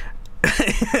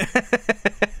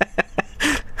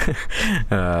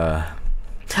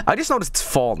 I just noticed it's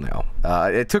fall now.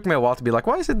 It took me a while to be like,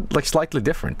 why is it like slightly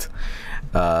different?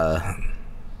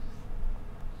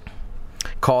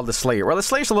 Called the Slayer. Well, the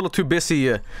Slayer's a little too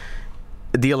busy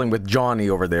dealing with Johnny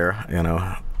over there, you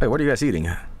know. Hey, what are you guys eating?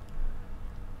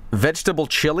 Vegetable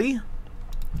chili?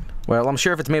 Well, I'm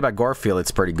sure if it's made by Garfield,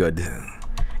 it's pretty good.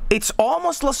 It's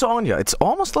almost lasagna. It's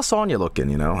almost lasagna looking,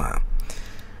 you know.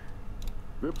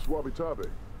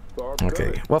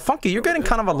 Okay. Well, Funky, you're getting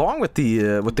kind of along with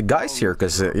the guys here,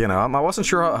 because you know, I wasn't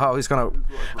sure how he was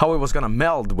gonna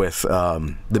meld with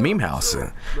the meme house,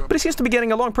 but he seems to be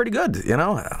getting along pretty good, you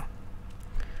know.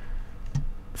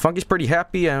 Funky's pretty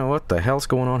happy, and what the hell's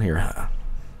going on here?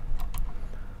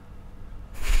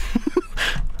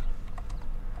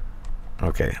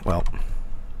 Okay, well,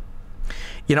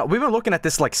 you know, we've been looking at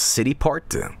this like city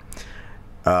part,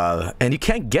 and you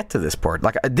can't get to this part.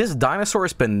 Like this dinosaur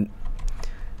has been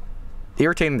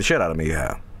irritating the shit out of me.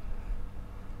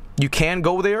 You can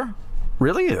go there,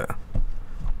 really? Alright,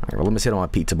 well, let me sit on my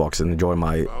pizza box and enjoy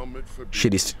my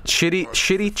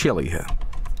shitty chili.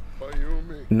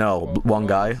 No, one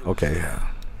guy. Okay.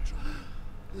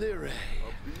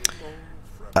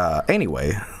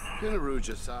 Anyway,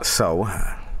 so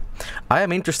I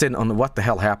am interested in what the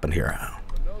hell happened here.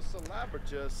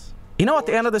 You know, at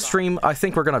the end of the stream, I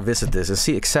think we're gonna visit this and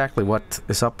see exactly what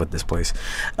is up with this place.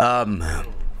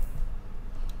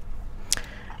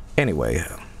 Anyway,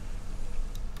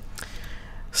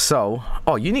 so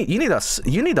you need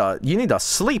a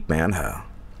sleep, man.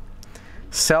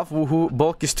 Self woohoo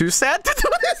bulk is too sad to do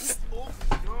this.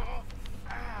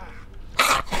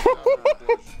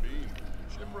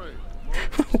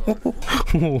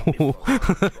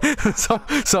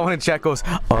 Someone in chat goes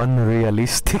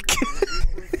unrealistic.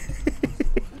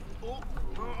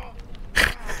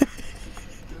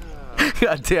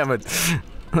 God damn it.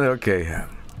 Okay.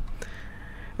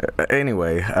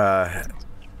 Anyway, all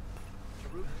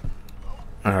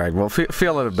right. Well,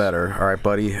 feel a little better. All right,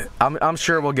 buddy. I'm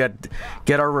sure we'll get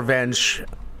our revenge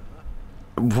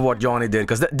for what Johnny did,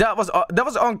 because that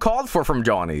was uncalled for from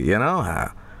Johnny. You know.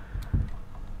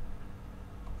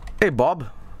 Hey, Bob.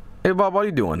 Hey, Bob. What are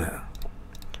you doing?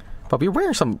 Bob, you're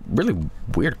wearing some really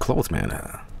weird clothes, man.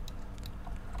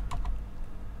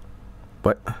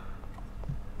 What?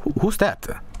 Who's that?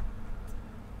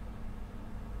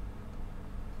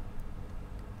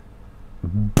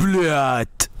 Blood.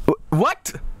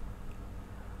 What?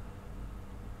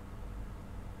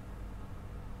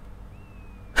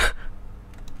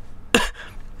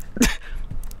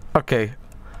 Okay.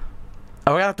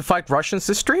 Are we gonna have to fight Russians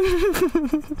this stream?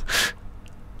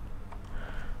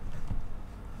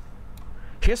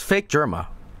 Here's fake Germa.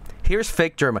 Here's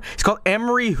fake Germa. He's called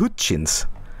Emery Hutchins.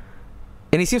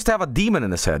 And he seems to have a demon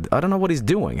in his head. I don't know what he's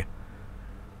doing.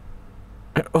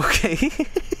 Okay.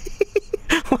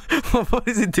 What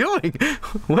is he doing?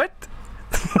 What?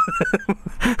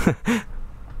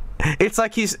 It's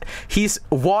like he's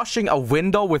washing a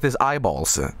window with his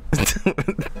eyeballs.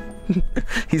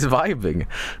 He's vibing.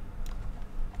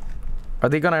 Are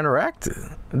they gonna interact?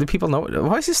 Do people know?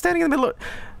 Why is he standing in the middle of...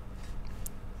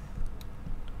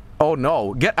 Oh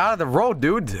no, get out of the road,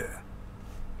 dude.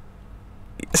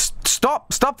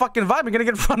 Stop fucking vibing. You're gonna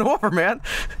get run over, man.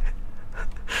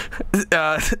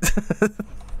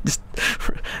 Just,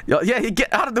 yeah,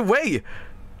 get out of the way.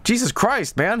 Jesus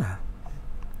Christ, man.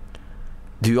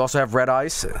 Do you also have red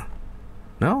eyes?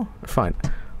 No? Fine.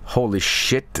 Holy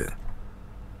shit.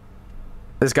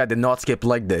 This guy did not skip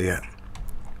leg day.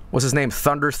 What's his name?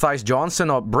 Thunder Thighs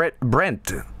Johnson or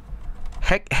Brent?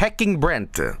 Hecking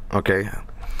Brent. Okay.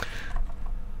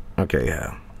 Okay,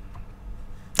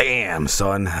 damn,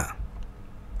 son.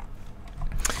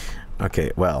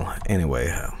 Okay, well,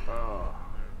 anyway.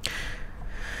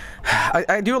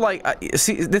 I do like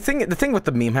see the thing with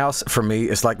the meme house for me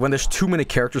is like when there's too many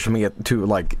characters for me to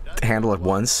like handle at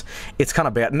once, it's kind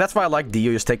of bad, and that's why I like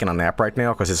Dio is taking a nap right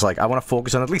now, because it's like I want to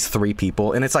focus on at least 3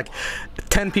 people, and it's like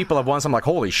 10 people at once. I'm like,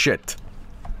 holy shit.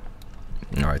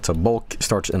 All right, so bulk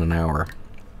starts in an hour.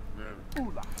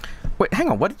 Wait, hang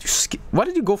on. What did you skip? Why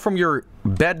did you go from your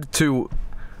bed to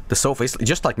the sofa? It's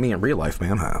just like me in real life,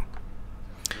 man. Huh?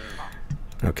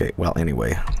 Okay, well,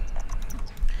 anyway.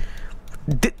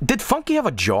 Did Funky have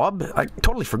a job? I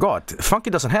totally forgot. Funky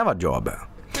doesn't have a job.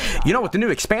 You know, with the new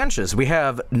expansions, we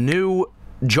have new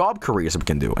job careers that we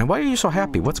can do. And why are you so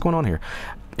happy? What's going on here?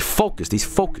 Focused. He's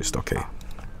focused. Okay.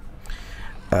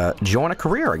 Join a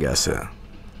career, I guess.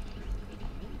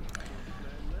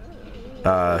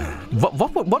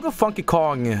 What would Funky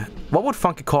Kong? What would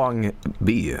Funky Kong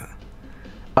be?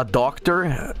 A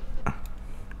doctor?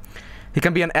 He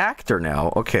can be an actor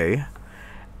now. Okay.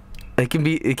 It can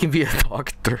be a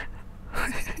doctor.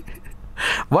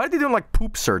 Why are they doing like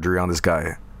poop surgery on this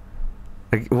guy?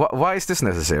 Like, why is this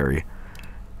necessary?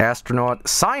 Astronaut,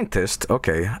 scientist.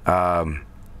 Okay.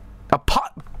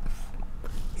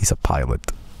 He's a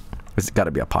pilot. It's got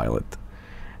to be a pilot.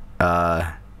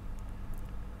 A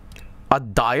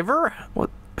diver?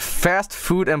 What? Fast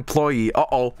food employee.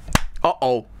 Uh-oh.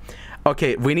 Uh-oh.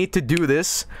 Okay, we need to do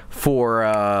this for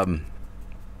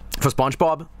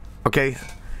SpongeBob. Okay?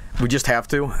 We just have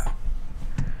to.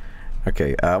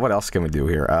 Okay, what else can we do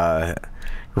here?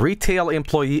 Retail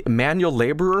employee, manual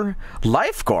laborer,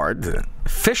 lifeguard,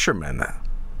 fisherman.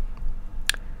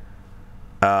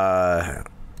 What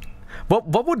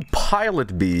would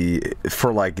pilot be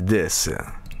for like this?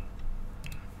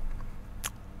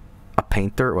 A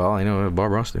painter? Well, I know what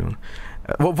Bob Ross doing.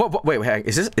 Wait,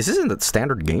 is this in the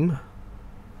standard game?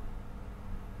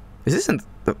 Is this in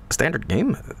the standard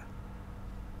game?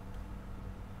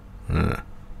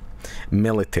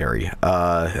 Military.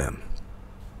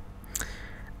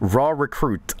 Raw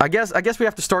recruit. I guess we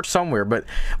have to start somewhere, but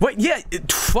yeah,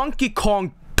 Funky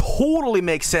Kong totally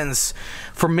makes sense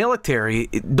for military.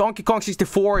 Donkey Kong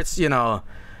 64, it's, you know,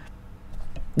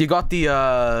 you got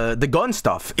the gun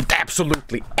stuff. It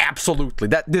absolutely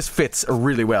this fits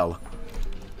really well.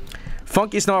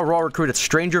 Funky is now a raw recruit at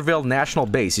Strangerville National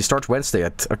Base. He starts Wednesday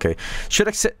at... Okay.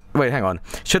 Wait, hang on.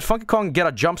 Should Funky Kong get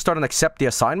a jump start and accept the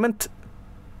assignment?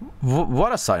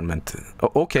 What assignment?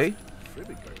 Okay.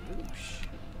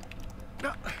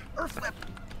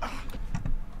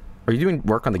 Are you doing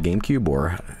work on the GameCube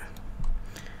or...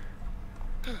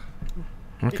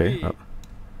 Okay. Oh.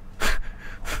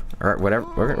 Alright,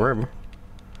 whatever.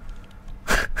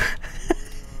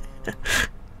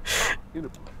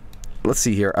 Let's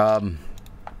see here.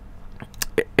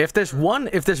 If there's one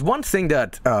thing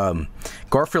that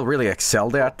Garfield really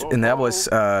excelled at, and that was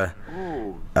the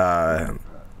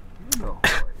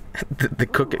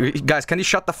cook. Guys, can you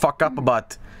shut the fuck up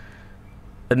about?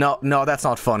 No, that's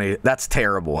not funny. That's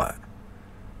terrible.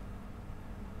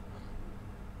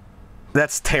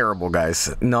 That's terrible, guys.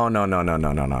 No.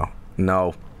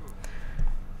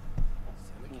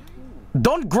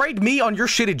 Don't grade me on your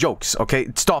shitty jokes, okay?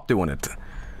 Stop doing it.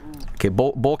 Okay,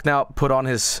 Bulk now put on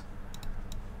his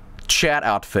chat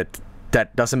outfit.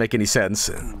 That doesn't make any sense,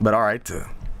 but alright.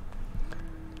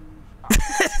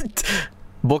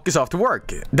 Bulk is off to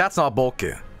work. That's not bulk.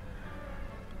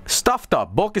 Stuffed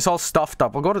up. Bulk is all stuffed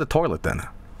up. We'll go to the toilet then.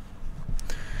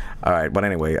 Alright, but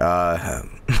anyway,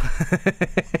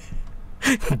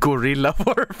 Gorilla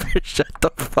warfare, shut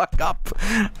the fuck up.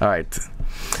 Alright.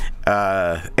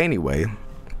 Anyway.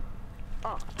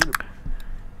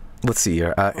 Let's see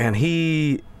here. And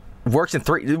he works in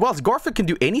 3. Well, Garfield can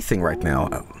do anything right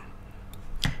now.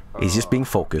 He's just being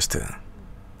focused.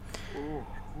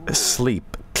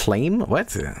 Sleep. Claim?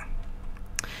 What?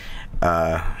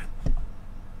 Alright,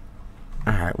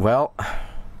 well.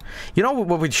 You know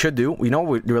what we should do? You know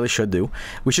what we really should do?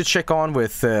 We should check on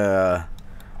with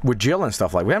Jill and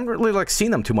stuff like. We haven't really like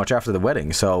seen them too much after the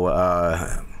wedding, so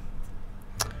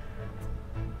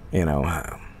you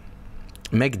know,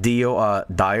 make Dio a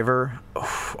diver.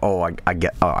 Oh, I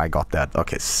got that.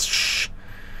 Okay, shh.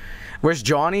 Where's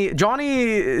Johnny?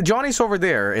 Johnny's over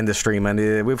there in the stream,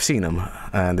 and we've seen him,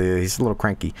 and he's a little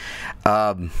cranky.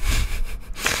 Okay,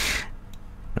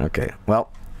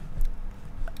 well,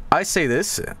 I say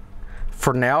this.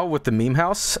 For now, with the meme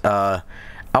house, I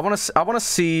wanna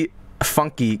see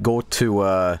Funky go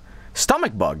to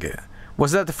stomach bug.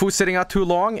 Was that the food sitting out too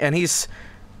long? And he's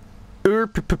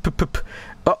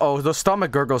uh-oh, those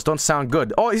stomach gurgles don't sound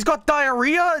good. Oh, he's got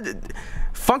diarrhea.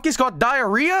 Funky's got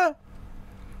diarrhea.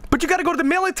 But you gotta go to the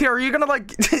military. You're gonna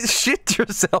like shit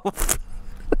yourself.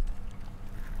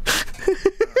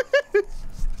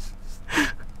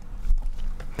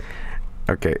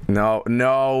 Okay, no.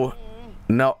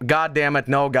 God damn it,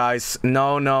 no, guys.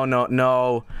 No.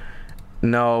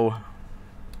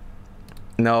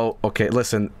 Okay,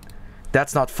 listen.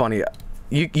 That's not funny.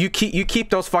 You keep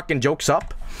those fucking jokes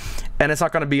up, and it's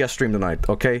not gonna be a stream tonight,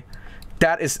 okay?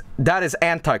 That is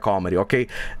anti-comedy, okay?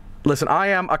 Listen, I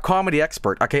am a comedy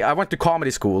expert, okay? I went to comedy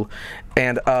school,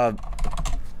 and let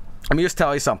me just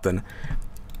tell you something.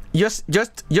 Just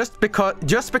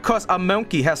because a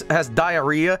monkey has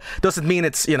diarrhea doesn't mean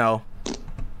it's, you know.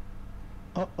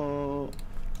 Uh-oh.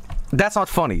 That's not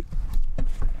funny.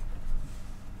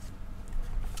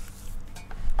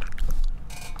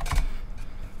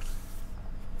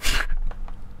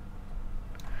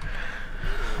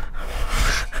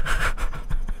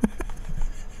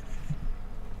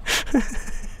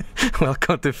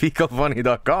 Welcome to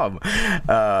fecalfunny.com.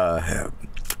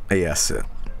 Yes.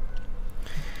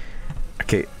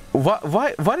 Okay.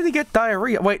 Why did he get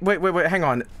diarrhea? Wait, hang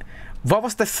on. What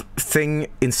was the thing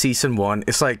in season 1?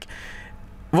 It's like,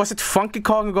 was it Funky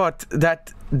Kong who got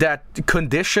that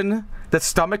condition, that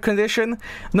stomach condition?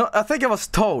 No, I think it was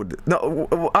Toad. No,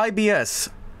 IBS.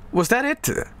 Was that it?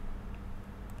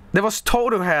 There was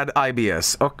Toad who had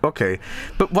IBS. Okay,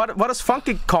 but what does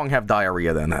Funky Kong have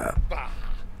diarrhea then?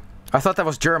 I thought that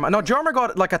was Germa. No, Germa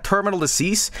got like a terminal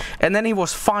disease, and then he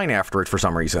was fine after it for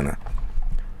some reason.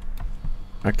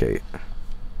 Okay.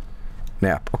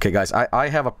 Nap. Okay, guys, I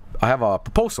have a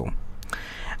proposal.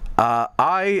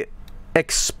 I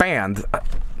expand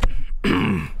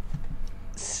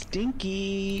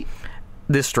Stinky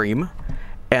this stream,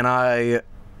 and I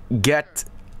get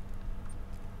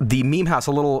the meme house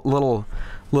a little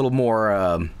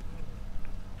more,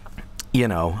 you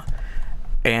know.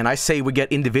 And I say we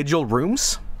get individual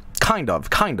rooms, kind of,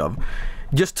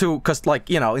 just to, cause like,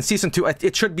 you know, in season 2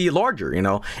 it should be larger, you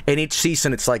know, and each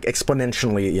season it's like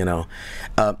exponentially, you know.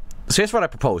 So here's what I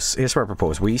propose.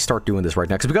 We start doing this right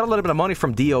now, because we got a little bit of money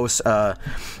from Dio's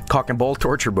cock and ball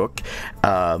torture book,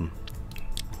 and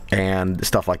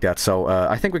stuff like that. So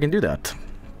I think we can do that.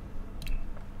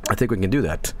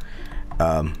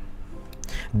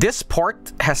 This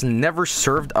part has never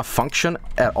served a function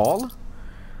at all.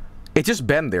 It's just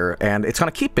been there, and it's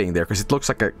gonna keep being there because it looks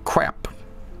like a crap.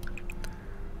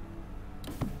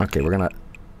 Okay, we're gonna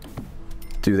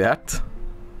do that.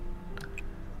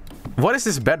 What is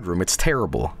this bedroom? It's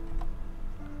terrible.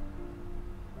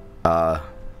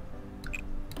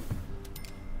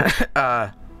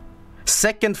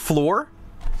 Second floor?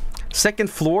 Second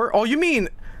floor? Oh, you mean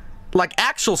like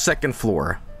actual second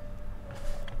floor?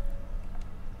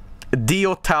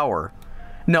 Dio Tower.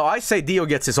 No, I say Dio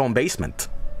gets his own basement.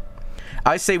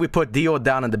 I say we put Dio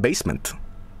down in the basement.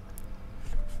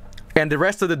 And the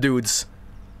rest of the dudes...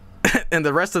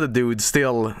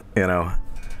 still, you know...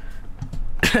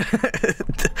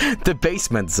 the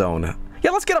basement zone. Yeah,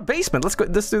 let's get a basement.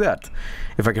 Let's do that.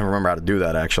 If I can remember how to do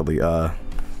that, actually.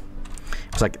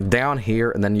 It's like down here,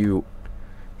 and then you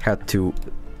had to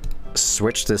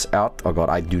switch this out. Oh god,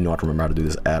 I do not remember how to do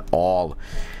this at all.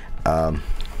 So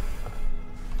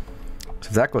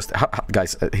that goes to,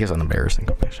 guys, here's an embarrassing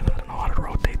confession. I don't know how to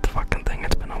rotate the fucking thing.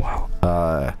 It's been a while.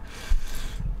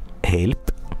 Hey,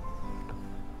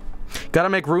 Gotta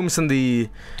make rooms in the...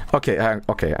 Okay,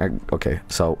 okay.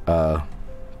 So, let's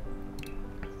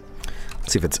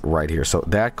see if it's right here. So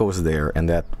that goes there, and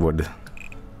that would...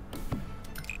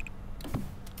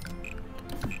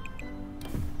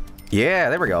 Yeah,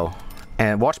 there we go.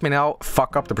 And watch me now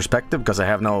fuck up the perspective, because I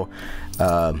have no,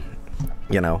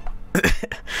 you know...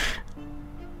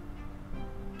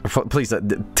 Please,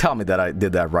 tell me that I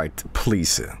did that right,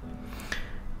 please.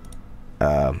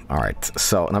 Alright,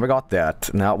 so now we got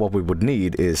that. Now what we would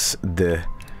need is the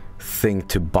thing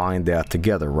to bind that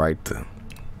together, right?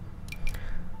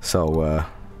 So,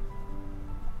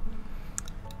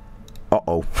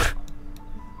 uh-oh.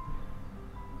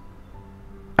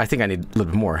 I think I need a little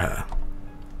bit more.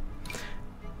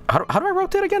 How do I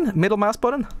rotate again? Middle mouse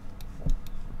button?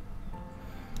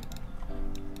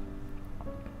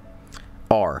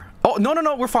 R. Oh,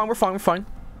 no, we're fine.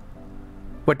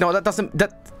 Wait, no, that doesn't...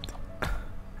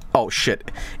 Oh,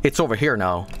 shit. It's over here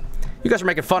now. You guys are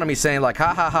making fun of me saying, like,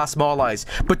 ha ha ha, small eyes.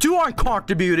 But you aren't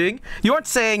contributing. You aren't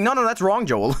saying, no, that's wrong,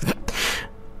 Joel.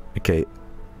 Okay.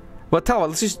 Well, tell me,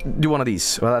 let's just do one of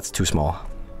these. Well, that's too small.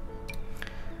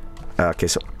 Okay,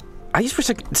 so... I just wish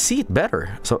I could see it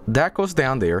better. So, that goes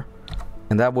down there.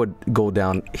 And that would go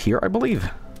down here, I believe.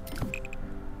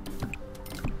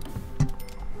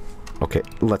 Okay,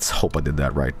 let's hope I did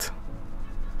that right.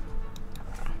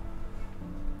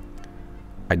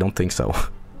 I don't think so.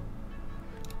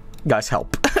 Guys,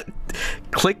 help.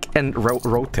 Click and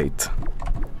rotate.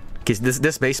 Because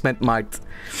this basement might...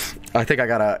 I think I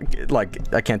gotta...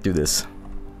 Like, I can't do this.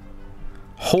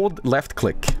 Hold left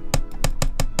click.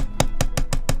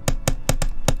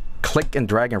 Click and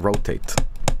drag and rotate.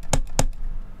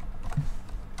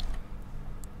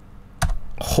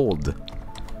 Hold.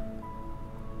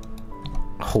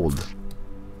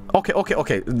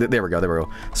 Okay. There we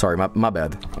go. Sorry, my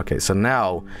bad. Okay, so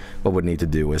now what we need to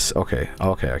do is... Okay.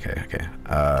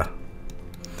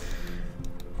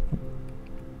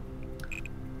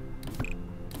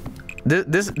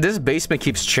 This basement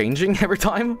keeps changing every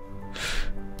time.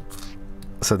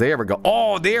 So there we go.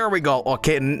 Oh, there we go.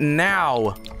 Okay,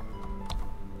 now...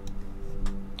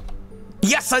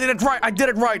 Yes, I did it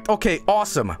right. Okay,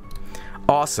 awesome.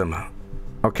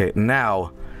 Okay,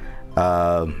 now...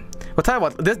 Well, tell you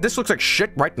what, this looks like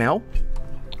shit right now.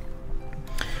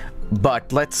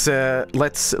 But let's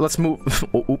move.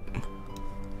 Oh.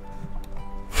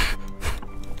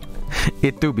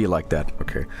 It do be like that.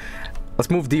 Okay, let's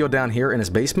move Dio down here in his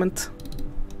basement.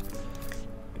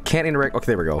 Can't interact. Okay,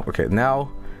 there we go. Okay, now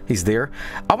he's there.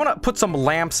 I want to put some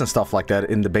lamps and stuff like that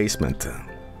in the basement.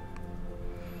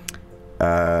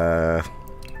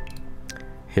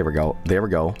 Here we go. There we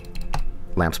go.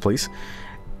 Lamps, please.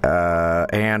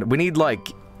 And we need, like,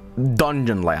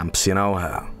 dungeon lamps, you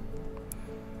know?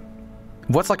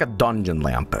 What's like a dungeon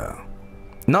lamp?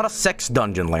 Not a sex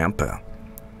dungeon lamp.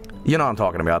 You know what I'm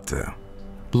talking about.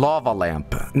 Lava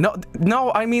lamp.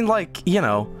 No, I mean, like, you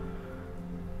know...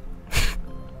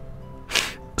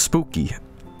 Spooky.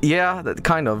 Yeah,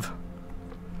 kind of.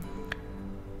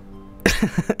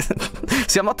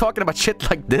 See, I'm not talking about shit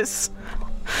like this.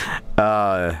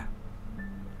 There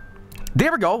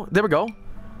we go.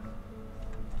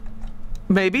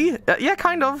 Maybe. Yeah,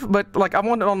 kind of. But, like, I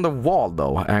want it on the wall,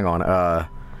 though. Hang on.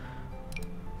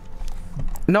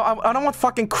 No, I don't want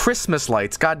fucking Christmas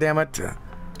lights. God damn it.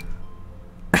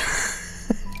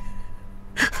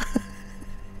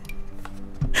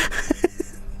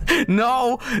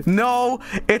 No.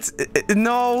 It's...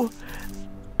 No,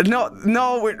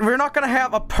 we're not gonna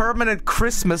have a permanent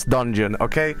Christmas dungeon,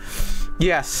 okay?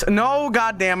 Yes. No,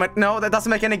 god damn it. No, that doesn't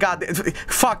make any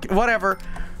fuck, whatever.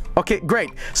 Okay,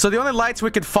 great. So the only lights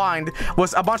we could find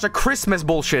was a bunch of Christmas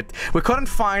bullshit. We couldn't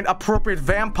find appropriate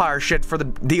vampire shit for the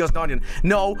Dio's dungeon.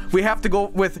 No, we have to go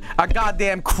with a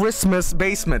goddamn Christmas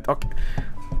basement. Okay.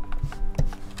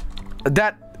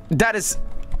 That is...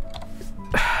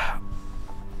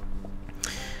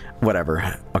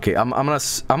 Whatever. Okay, I'm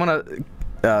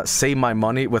gonna save my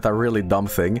money with a really dumb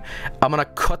thing. I'm gonna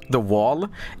cut the wall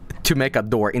to make a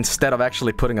door instead of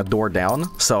actually putting a door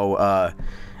down. So,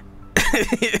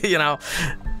 you know.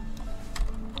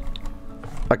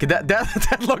 Okay,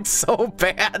 that looks so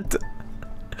bad.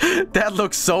 That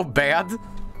looks so bad.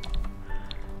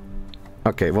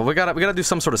 Okay, well we gotta do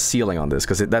some sort of ceiling on this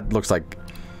because that looks like,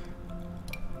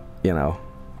 you know.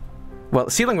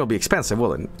 Well, ceiling will be expensive,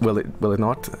 will it? Will it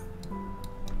not?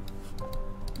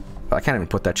 I can't even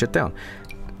put that shit down.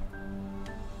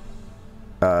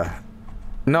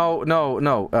 No,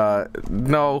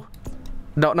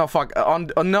 fuck.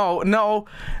 No,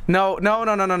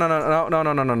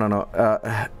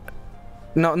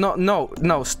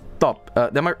 stop.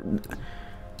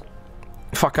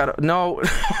 Fuck, I don't... No.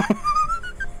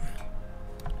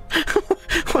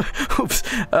 Oops.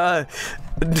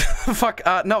 Fuck,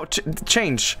 no,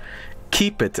 change.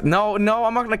 Keep it. No, no,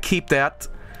 I'm not gonna keep that.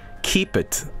 Keep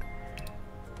it.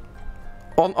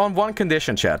 On one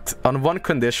condition, chat. On one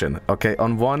condition, okay?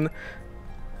 On one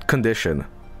condition.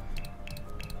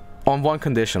 On one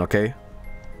condition, okay?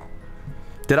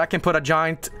 That I can put a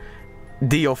giant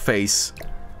Dio face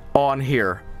on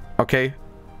here, okay?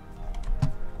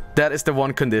 That is the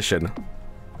one condition.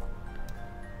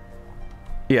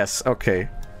 Yes, okay.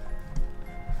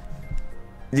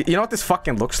 You know what this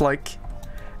fucking looks like?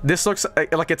 This looks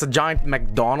like it's a giant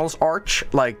McDonald's arch.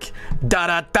 Like,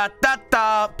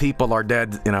 da-da-da-da-da, people are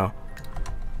dead, you know.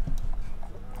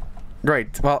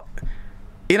 Great, well,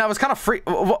 you know, I was kind of free.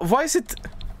 Why is it...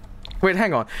 Wait,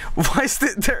 hang on. Why is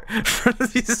it there?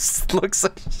 This looks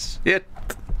like shit.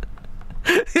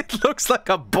 It looks like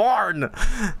a barn.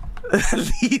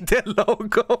 Lead the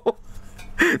logo.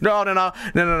 No.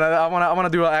 I wanna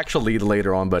do an actual lead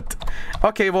later on, but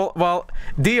okay. Well,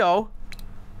 Dio,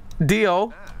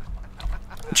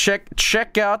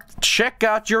 check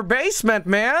out your basement,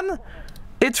 man.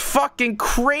 It's fucking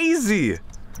crazy.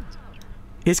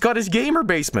 He's got his gamer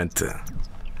basement.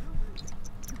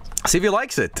 See if he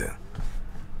likes it.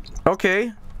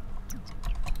 Okay.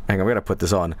 Hang on, we gotta put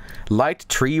this on. Light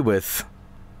tree with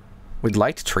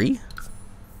light tree?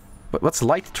 What's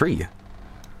light tree?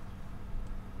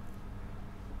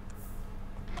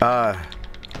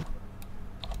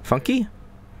 Funky?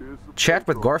 Chat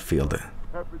with Garfield.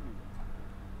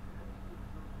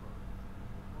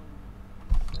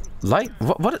 Light?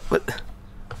 What?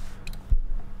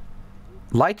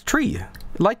 Light tree.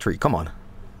 Light tree, come on.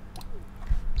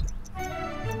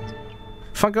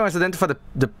 Funky has identified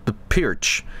the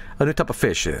perch, a new type of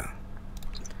fish.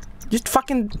 Just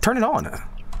fucking turn it on.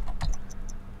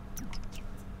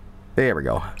 There we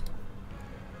go.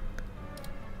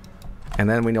 And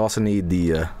then we also need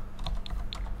the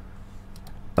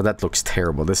oh, that looks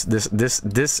terrible. This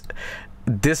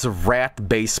rat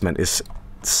basement is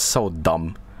so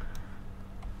dumb.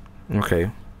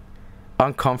 Okay.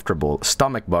 Uncomfortable.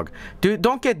 Stomach bug. Dude,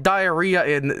 don't get diarrhea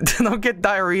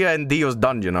in Dio's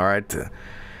dungeon, alright?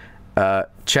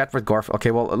 Chat with Garf. Okay,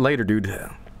 well, later, dude.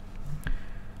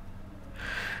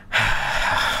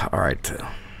 Alright.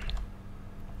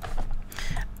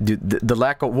 Dude, the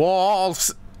lack of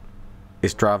walls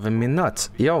is driving me nuts.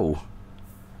 Yo.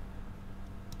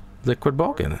 Liquid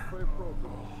Balkan.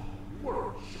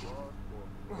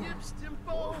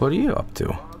 What are you up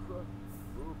to?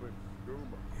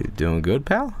 You doing good,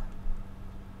 pal?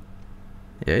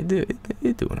 Yeah,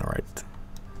 you're doing alright.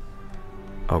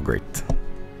 Oh, great.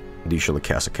 The usual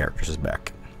cast of characters is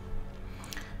back.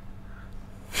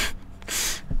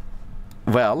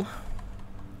 Well,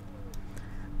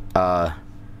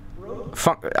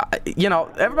 you know,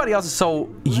 everybody else is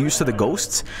so used to the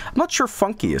ghosts. I'm not sure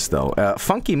Funky is, though.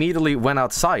 Funky immediately went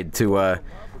outside to,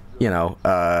 you know,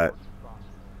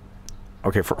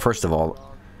 okay, first of all,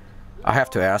 I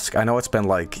have to ask, I know it's been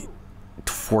like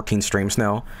 14 streams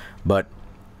now, but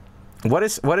what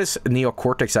is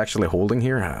Neocortex actually holding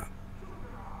here?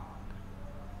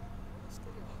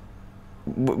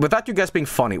 Without you guys being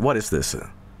funny, what is this?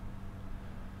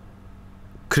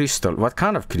 Crystal. What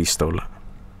kind of crystal?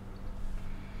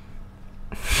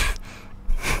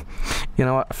 You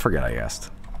know what? I forget I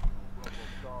asked.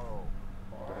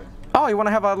 Oh, you want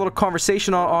to have a little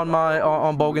conversation on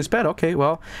Bogan's bed? Okay,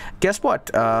 well, guess what?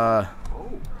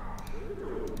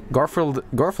 Garfield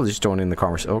just joined in the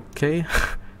conversation. Okay.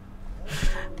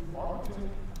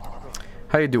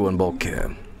 How you doing, Bulk?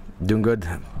 Doing good?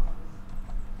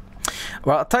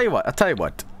 Well, I'll tell you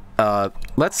what.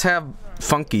 Let's have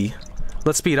Funky.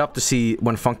 Let's speed up to see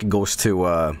when Funky goes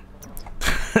to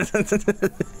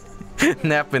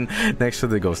napping next to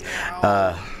the ghost.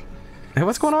 Hey,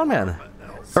 what's going on, man?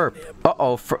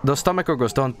 Uh-oh, those stomach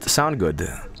gurgles don't sound good.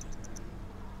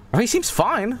 Oh, he seems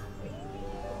fine.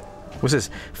 What's this?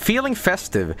 Feeling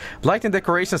festive. Lighting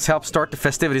decorations help start the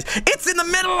festivities. It's in the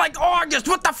middle of, like, August!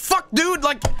 What the fuck, dude?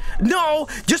 Like, no!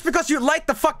 Just because you light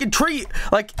the fucking tree,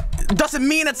 like, doesn't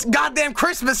mean it's goddamn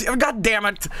Christmas! God damn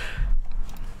it!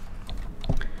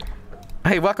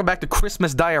 Hey, welcome back to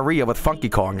Christmas Diarrhea with Funky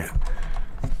Kong.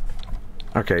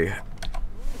 Okay.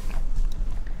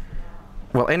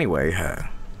 Well, anyway,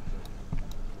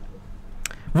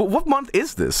 what month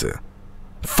is this?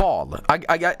 Fall.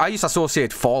 I used to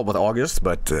associate fall with August,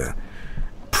 but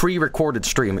pre-recorded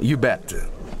stream, you bet.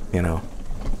 You know.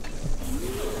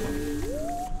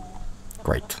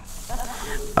 Great.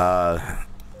 I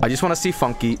just want to see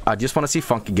Funky. I just want to see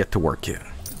Funky get to work here.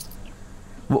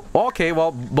 Well, okay,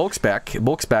 well, Bulk's back.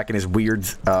 Bulk's back in his weird,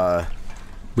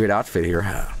 weird outfit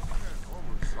here.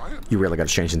 You really gotta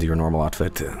change into your normal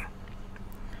outfit.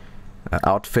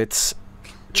 Outfits.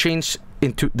 Change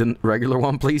into the regular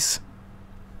one, please.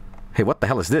 Hey, what the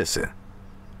hell is this?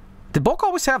 Did Bulk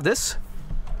always have this?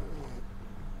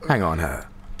 Hang on.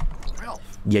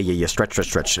 Yeah.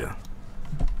 Stretch.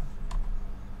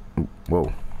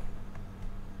 Whoa.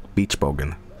 Beach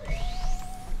bogan.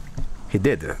 He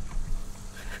did.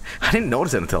 I didn't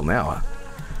notice it until now.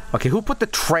 Okay, who put the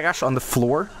trash on the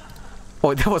floor?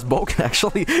 Oh, that was Bogan,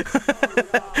 actually.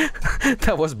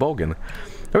 That was Bogan.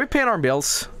 Are we paying our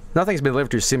bills? Nothing's been delivered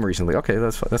to your sim recently. Okay,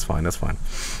 that's fine.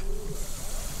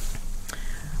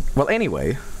 Well,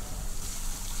 anyway.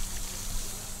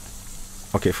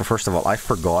 Okay, first of all, I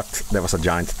forgot there was a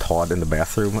giant Todd in the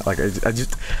bathroom. Like, I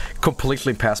just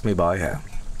completely passed me by. Yeah.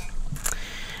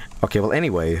 Okay, well,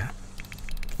 anyway.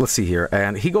 Let's see here.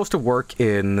 And he goes to work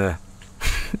in...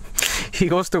 he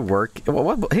goes to work...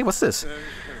 What? Hey, what's this?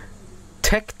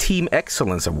 Tech Team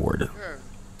Excellence Award.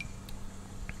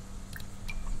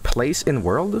 Place in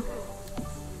world?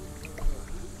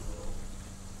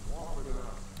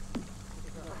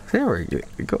 There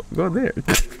we go. Go there.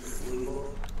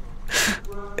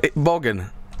 Hey, Bogan,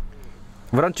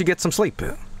 why don't you get some sleep?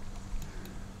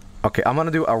 Okay, I'm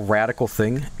gonna do a radical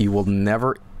thing. You will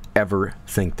never, ever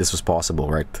think this was possible,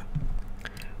 right?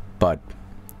 But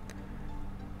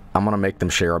I'm gonna make them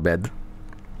share a bed.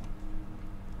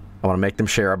 I wanna make them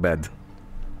share a bed.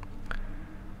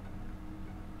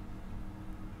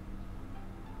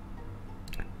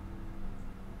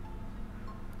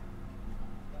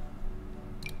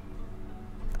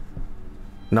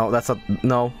 No, that's a...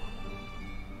 No.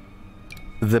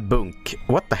 The bunk.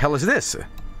 What the hell is this?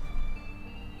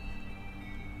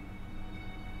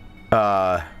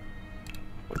 What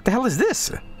the hell is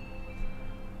this?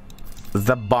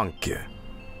 The bunk.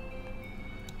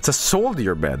 It's a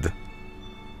soldier bed.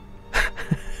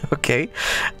 Okay.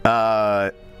 No,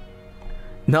 I'm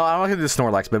not gonna do the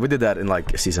Snorlax bed. We did that in,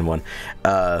 like, Season 1.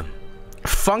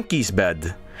 Funky's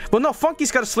bed. Well, no,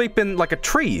 Funky's gotta sleep in, like, a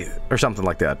tree or something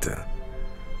like that.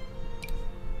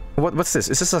 What's this?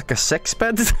 Is this like a sex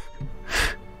bed?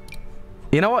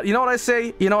 You know what? You know what I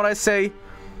say? You know what I say?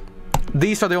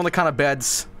 These are the only kind of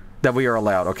beds that we are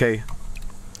allowed, okay?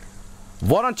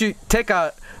 Why don't you take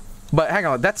a... But hang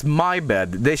on, that's my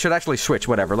bed. They should actually switch,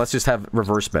 whatever. Let's just have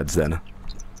reverse beds then.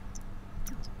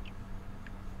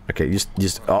 Okay,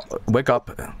 just wake up.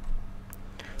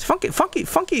 It's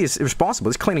Funky is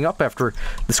responsible. He's cleaning up after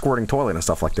the squirting toilet and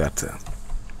stuff like that.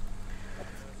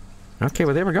 Okay,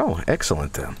 well there we go.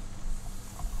 Excellent.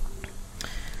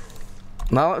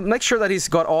 Now, make sure that he's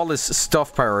got all his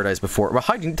stuff prioritized before... Well,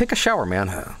 hygiene, take a shower,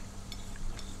 man.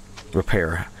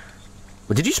 Repair.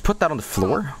 Well, did you just put that on the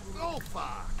floor?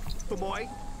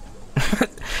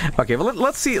 Okay, well,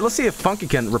 let's see if Funky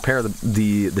can repair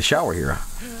the shower here.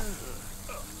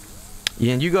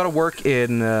 Yeah, and you gotta work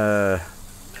in...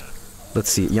 let's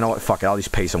see. You know what? Fuck it. I'll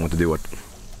just pay someone to do it.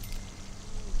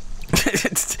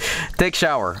 Take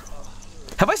shower.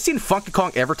 Have I seen Funky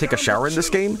Kong ever take a shower in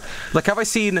this game? Like, have I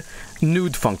seen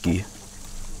nude Funky?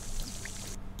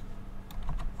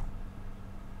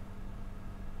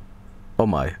 Oh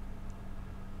my.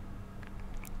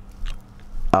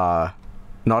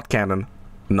 Not canon.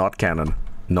 Not canon.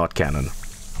 Not canon.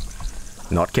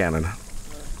 Not canon.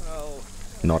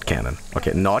 Not canon.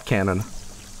 Okay, not canon.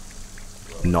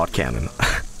 Not canon.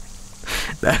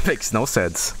 That makes no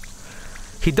sense.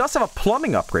 He does have a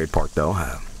plumbing upgrade part, though.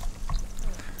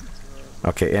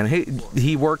 Okay, and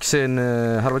he works in...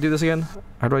 how do I do this again?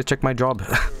 How do I check my job?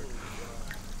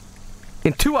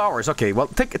 In 2 hours. Okay, well,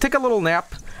 take a little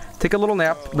nap. Take a little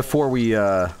nap before we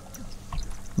gotta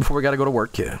go to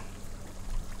work. Yeah.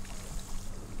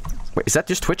 Wait, is that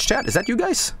just Twitch chat? Is that you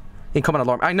guys? Incoming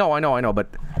alarm. I know, but...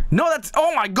 No, that's...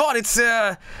 Oh my god, it's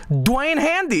Dwayne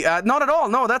Handy. Not at all.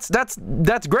 No,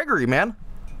 that's Gregory, man.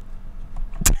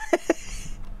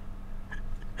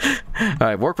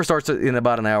 Alright, work starts in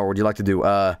about an hour. What would you like to do?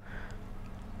 Go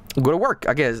to work.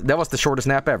 I guess that was the shortest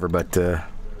nap ever, but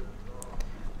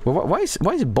well, why is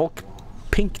Bulk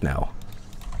pink now?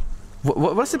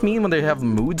 What does it mean when they have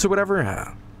moods or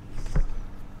whatever?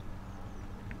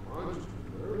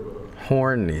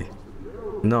 Horny.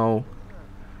 No.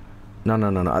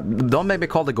 No. Don't make me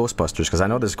call the Ghostbusters, because I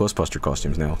know there's Ghostbuster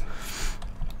costumes now.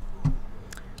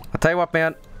 I'll tell you what,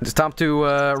 man. It's time to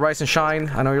rise and shine.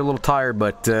 I know you're a little tired,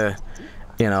 but,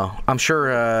 you know, I'm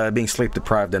sure being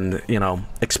sleep-deprived and, you know,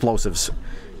 explosives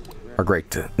are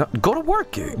great. No, go to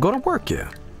work. Go to work.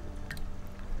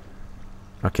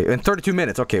 Okay, in 32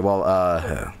 minutes. Okay, well,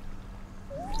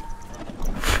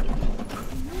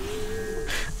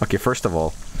 Okay, first of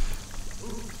all,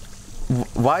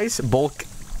 why is Bulk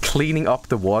cleaning up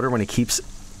the water when he keeps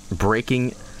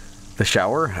breaking the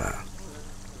shower?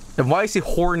 And why is he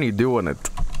horny doing it?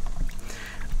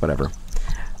 Whatever.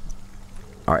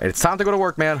 Alright, it's time to go to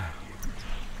work, man.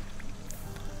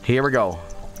 Here we go.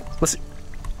 Listen.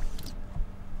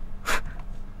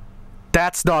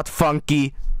 That's not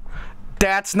funky.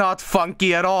 That's not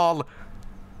funky at all.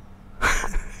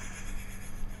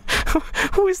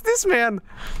 Who is this man?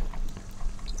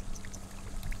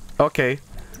 Okay.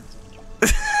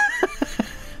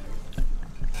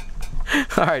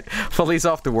 Alright, Felice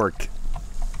off to work.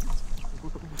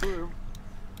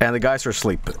 And the guys are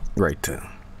asleep. Great.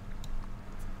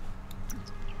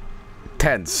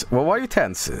 Tense. Well, why are you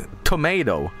tense?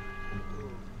 Tomato.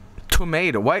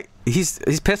 Tomato. Why? He's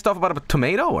pissed off about a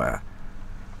tomato?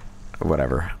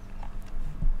 Whatever.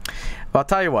 Well, I'll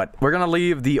tell you what. We're gonna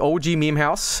leave the OG meme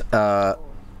house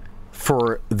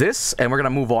for this, and we're gonna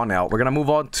move on now. We're gonna move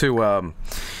on to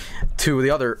the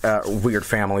other weird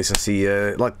families and see,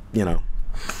 like, you know.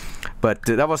 But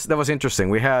that was interesting.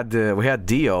 We had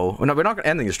Dio. No, we're not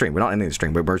ending the stream. We're not ending the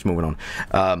stream. But we're just moving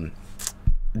on.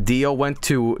 Dio went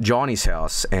to Johnny's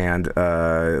house and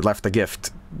left a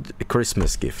gift, a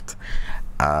Christmas gift.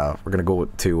 We're gonna go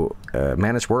to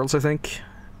Managed Worlds, I think.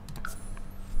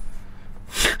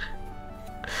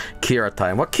 Kira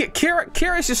time. Well,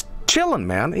 Kira is just chilling,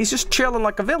 man. He's just chilling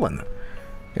like a villain.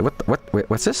 Hey,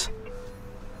 what's this?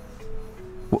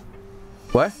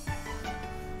 What?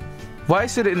 Why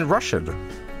is it in Russian?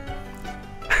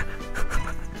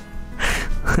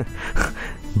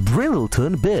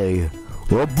 Brittleton Bay.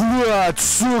 Oh, blood,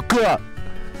 suka!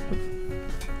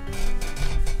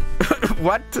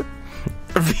 What?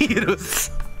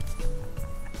 Virus.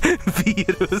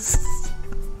 Virus.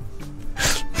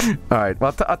 Alright,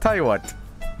 well, I'll tell you what.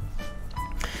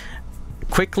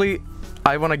 Quickly,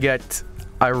 I want to get...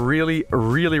 I really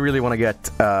want to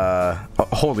get...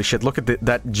 holy shit, look at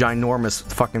that ginormous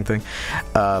fucking thing.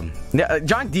 Yeah, a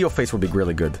giant Dio face would be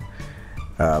really good.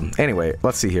 Anyway,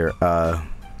 let's see here.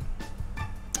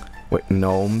 Wait,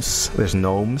 gnomes. There's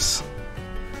gnomes.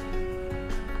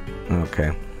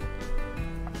 Okay.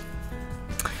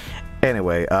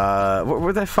 Anyway,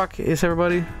 where the fuck is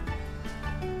everybody?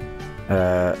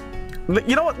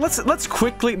 You know what? Let's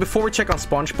quickly, before we check on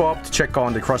SpongeBob, to check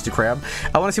on the Krusty Krab.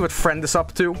 I want to see what Friend is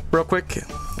up to, real quick.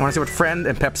 I want to see what Friend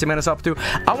and Pepsi Man is up to.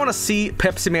 I want to see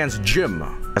Pepsi Man's gym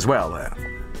as well.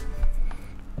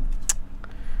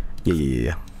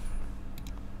 Yeah.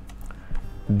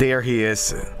 There he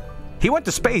is. He went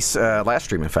to space last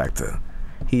stream, in fact.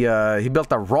 He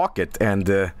built a rocket and,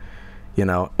 you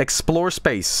know, explore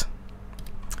space.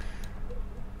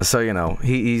 So, you know,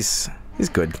 he's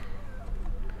good.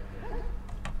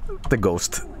 The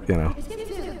ghost, you know.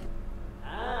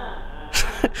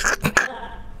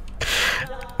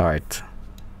 Alright.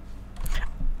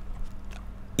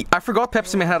 I forgot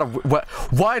Pepsi Man had a...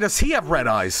 Why does he have red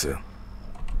eyes?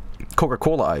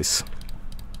 Coca-Cola eyes.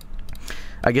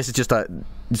 I guess it's just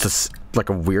like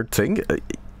a weird thing.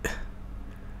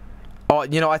 Oh,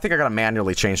 you know, I think I gotta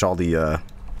manually change all the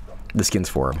skins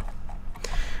for him.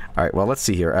 All right, well, let's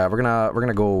see here. We're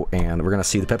gonna go and we're gonna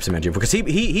see the Pepsi Man gym because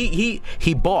he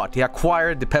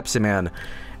acquired the Pepsi Man,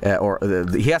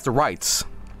 he has the rights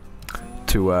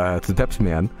to the Pepsi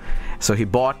Man, so he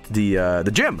bought the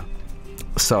gym.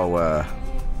 So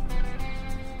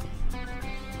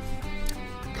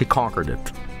he conquered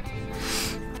it.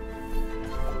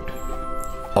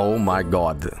 Oh my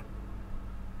God!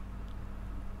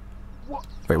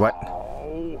 Wait, what?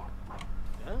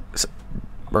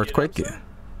 Earthquake?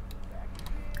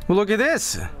 Well, look at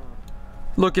this!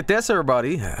 Look at this,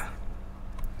 everybody!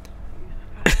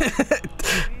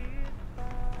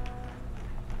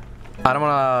 I don't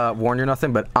wanna warn you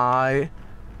nothing, but I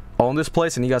own this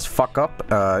place, and you guys fuck up,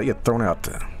 you get thrown out.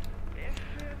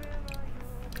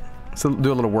 So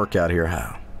do a little workout here,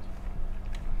 huh?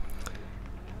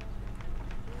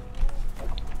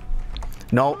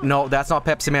 No, that's not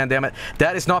Pepsi Man, damn it.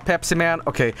 That is not Pepsi Man.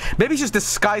 Okay, maybe he's just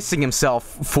disguising himself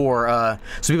for,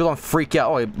 so people don't freak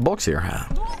out. Oh, hey, Bulk's here, huh?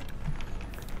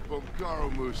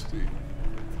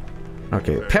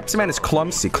 Okay, Pepsi Man is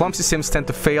clumsy. Clumsy Sims tend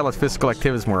to fail at physical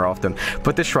activities more often,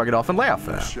 but they shrug it off and laugh.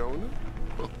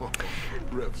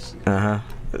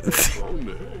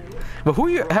 Well, who are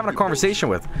you having a conversation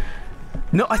with?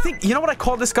 No, I think, you know what I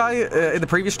called this guy in the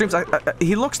previous streams?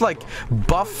 He looks like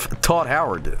buff Todd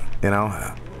Howard, you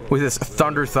know, with his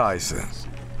thunder thighs.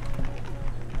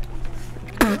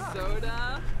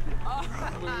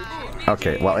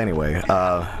 Okay, well, anyway,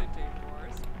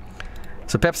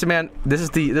 so Pepsi Man, this is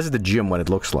the gym what it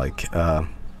looks like.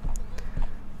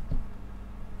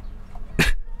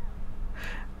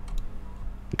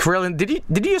 Krillin, did you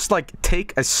just like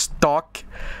take a stock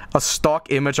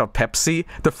image of Pepsi,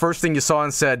 the first thing you saw,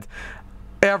 and said,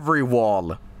 every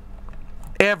wall,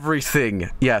 everything?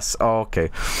 Yes,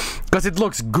 okay, because it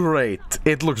looks great.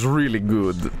 It looks really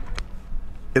good.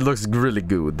 It looks really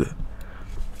good.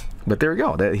 But there we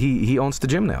go. He owns the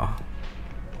gym now.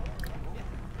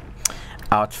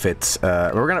 Outfits.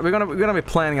 We're gonna be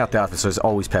planning out the outfits. So it's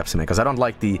always Pepsi Man, because I don't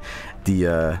like the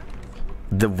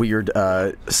weird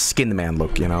skin man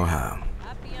look, you know.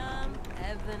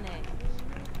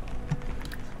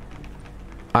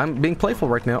 I'm being playful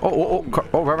right now. Oh,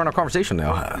 we're having a conversation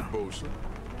now.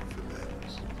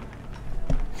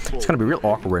 It's gonna be real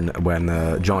awkward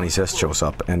when Johnny Zest shows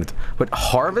up. And but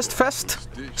Harvest Fest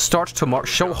starts tomorrow.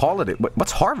 Show holiday.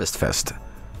 What's Harvest Fest?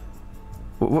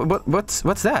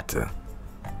 What's that?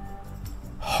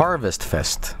 Harvest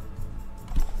Fest.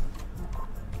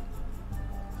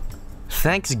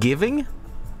 Thanksgiving?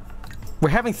 We're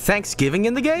having Thanksgiving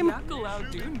in the game? I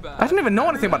didn't even know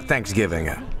anything about Thanksgiving.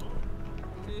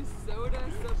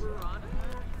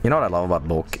 You know what I love about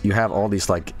bulk? You have all these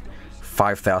like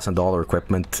 $5,000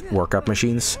 equipment workout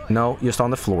machines. No, just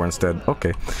on the floor instead.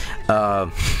 Okay.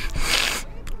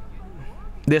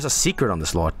 There's a secret on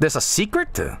this lot. There's a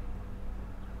secret? A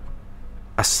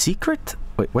secret?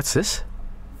 Wait, what's this?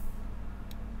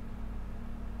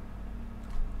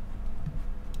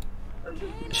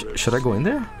 Should I go in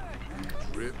there?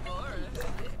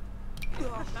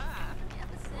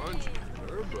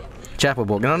 Chapel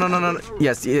book. No.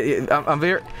 Yes, I'm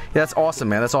very. Yeah, that's awesome,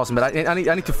 man. That's awesome. But I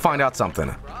need to find out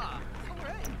something.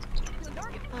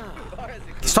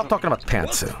 Stop talking about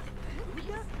pants. There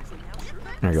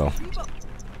you go.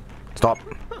 Stop.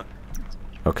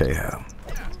 Okay.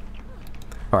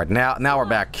 All right. Now we're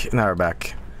back. Now we're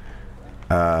back.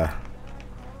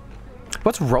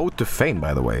 What's Road to Fame,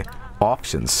 by the way?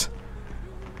 Options.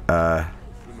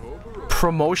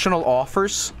 Promotional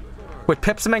offers. Wait,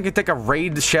 Pepsi Man can take a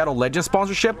Raid Shadow Legend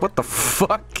sponsorship? What the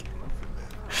fuck?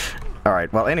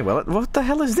 Alright, well, anyway, what the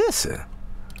hell is this?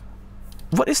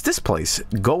 What is this place?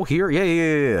 Go here?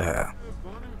 Yeah.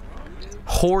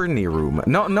 Horny room.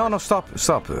 No, stop.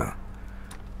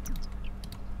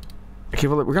 Okay,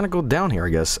 well, we're gonna go down here, I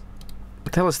guess.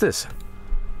 What the hell is this?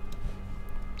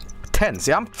 Tense.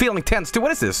 Yeah, I'm feeling tense, too.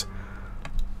 What is this?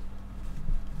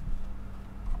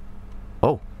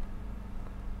 Oh.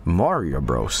 Mario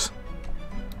Bros.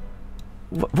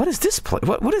 What is this place?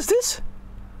 What is this?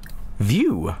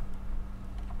 View.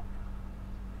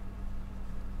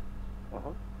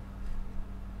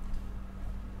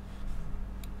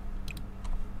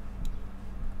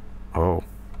 Oh.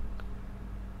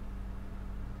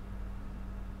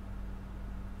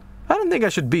 I don't think I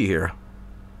should be here.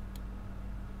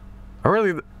 I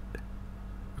really...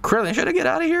 Krillin, should I get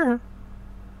out of here?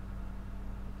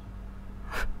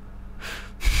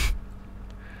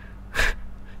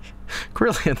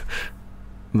 Krillin.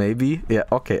 Maybe. Yeah,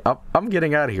 okay. I'm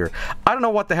getting out of here. I don't know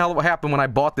what the hell happened when I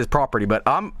bought this property, but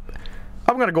I'm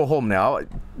gonna go home now.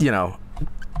 You know.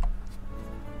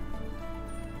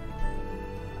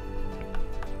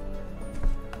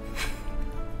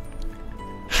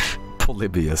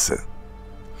 Polybius.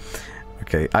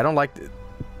 Okay, I don't like...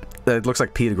 It looks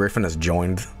like Peter Griffin has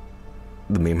joined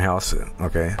the meme house.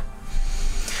 Okay.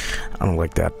 I don't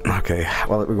like that. Okay,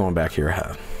 well, we're going back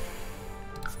here.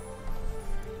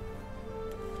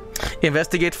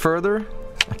 Investigate further.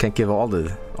 I can't give all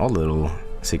the little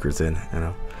secrets in, you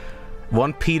know.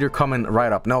 One Peter coming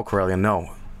right up. No, Corellian, no.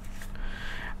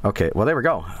 Okay, well, there we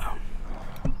go.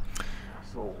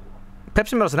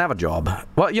 Pepsi doesn't have a job.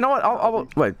 Well, you know what? I'll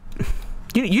wait.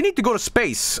 You need to go to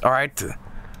space, all right?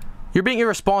 You're being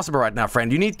irresponsible right now,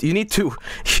 friend. You need to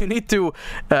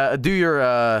do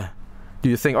your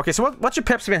thing. Okay, so what should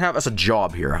Pepsi Man have as a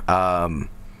job here?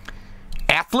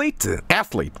 Athlete,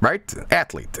 right?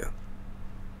 Athlete.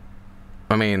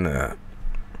 I mean,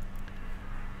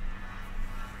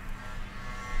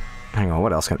 hang on.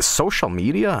 What else? Social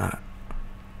media.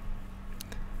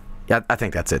 Yeah, I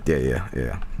think that's it.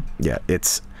 Yeah.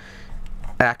 It's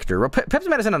actor. Well, Pepsi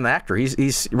Man isn't an actor.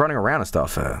 He's running around and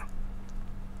stuff.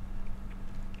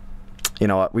 You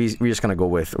know what? We're just gonna go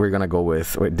with. We're gonna go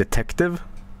with detective.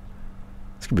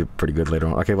 This could be pretty good later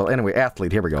on. Okay. Well, anyway,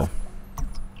 athlete. Here we go.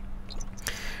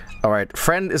 All right.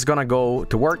 Friend is gonna go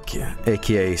to work,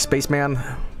 aka Spaceman.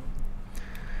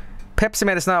 Pepsi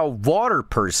Man is now a water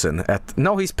person.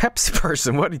 No, he's Pepsi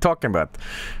person. What are you talking about?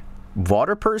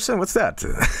 Water person? What's that?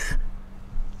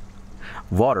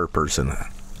 Water person.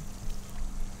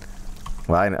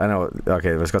 Well, I know.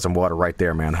 Okay, let's got some water right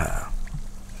there, man.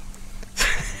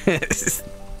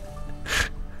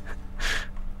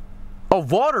 Oh,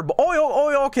 water.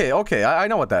 Okay. I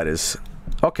know what that is.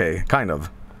 Okay, kind of.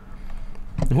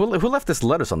 Who left this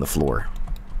lettuce on the floor?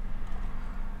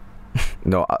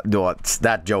 No,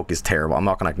 that joke is terrible. I'm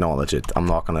not gonna acknowledge it. I'm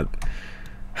not gonna...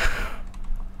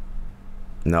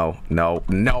 No,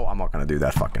 I'm not gonna do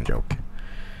that fucking joke.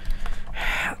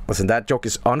 Listen, that joke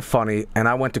is unfunny, and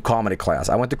I went to comedy class.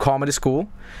 I went to comedy school,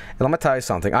 and let me tell you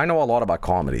something. I know a lot about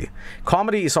comedy.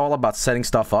 Comedy is all about setting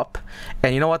stuff up,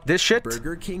 and you know what? This shit...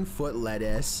 Burger King foot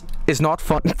lettuce. ...is not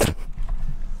fun.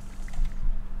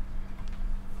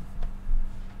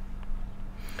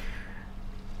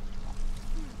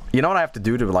 You know what I have to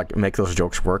do to, like, make those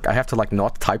jokes work? I have to, like,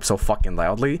 not type so fucking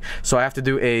loudly. So I have to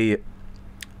do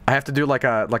like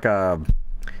a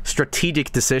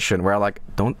strategic decision where I, like,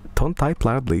 don't type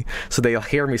loudly, so they'll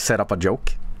hear me set up a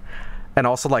joke. And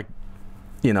also, like,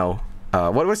 you know,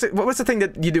 what was the thing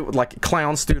that you do, like,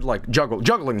 clowns do, like,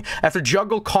 juggling. After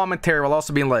juggle commentary while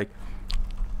also being like,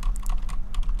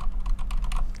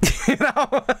 you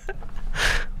know?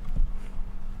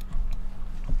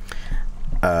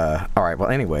 Alright, well,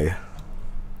 anyway.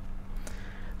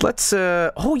 Let's,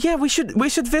 oh yeah, we should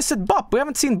visit Bop. We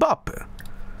haven't seen Bop.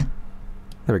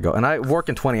 There we go. And I work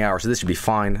in 20 hours, so this should be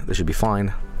fine. This should be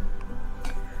fine.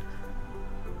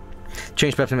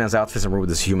 Change Pepsi Man's outfits and remove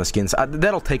his human skins.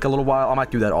 That'll take a little while. I might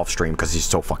do that off stream, because he's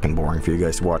so fucking boring for you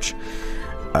guys to watch.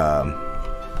 But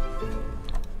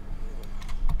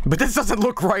this doesn't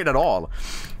look right at all.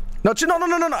 No.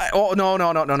 Oh,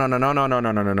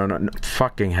 no.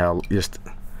 Fucking hell. Just...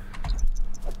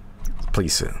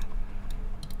 Please.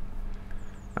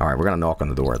 Alright, we're gonna knock on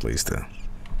the door at least.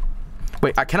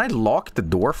 Wait, can I lock the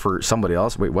door for somebody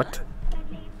else? Wait, what?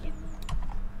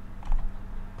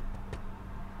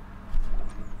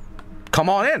 Come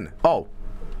on in! Oh.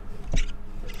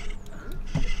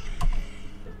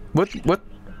 What?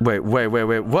 Wait,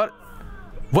 what?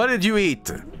 What did you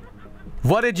eat?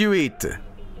 What did you eat?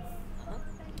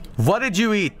 What did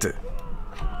you eat?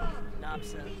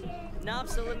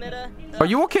 Are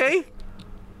you okay?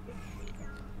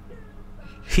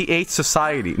 He ate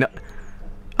society. No,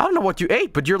 I don't know what you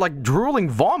ate, but you're like drooling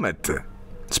vomit.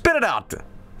 Spit it out.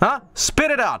 Huh?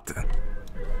 Spit it out.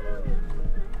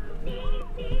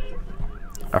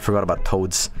 I forgot about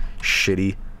Toad's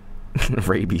shitty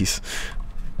rabies.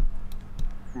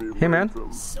 Hey, man.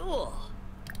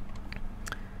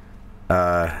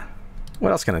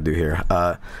 What else can I do here?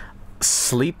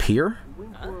 Sleep here?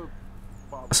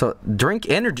 So drink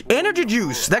energy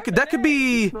juice. That could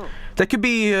be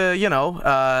you know,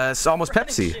 it's almost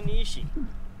Pepsi.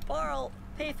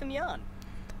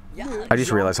 I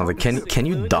just realized something. Can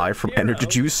you die from energy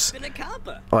juice?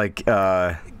 Like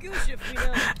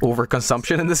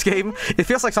overconsumption in this game? It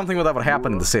feels like something that would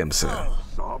happen in The Sims.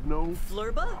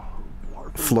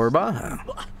 Florba?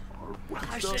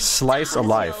 Slice of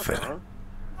life.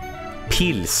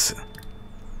 Pills.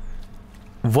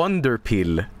 Wonder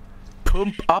pill.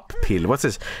 Pump up pill. What's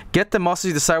this? Get the muscles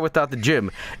you desire without the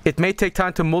gym. It may take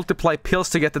time to multiply pills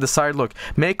to get the desired look.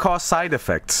 May cause side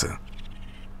effects.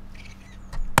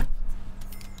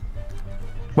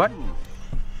 What?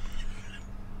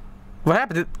 What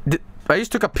happened? I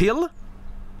just took a pill?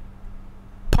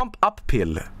 Pump up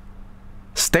pill.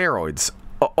 Steroids.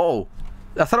 Oh.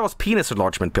 I thought it was penis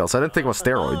enlargement pills. I didn't think it was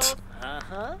steroids.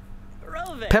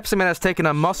 Pepsi Man has taken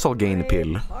a muscle gain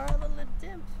pill.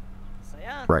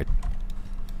 Right.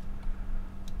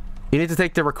 You need to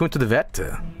take the raccoon to the vet.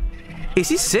 Is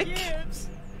he sick?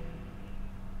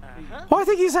 Oh, I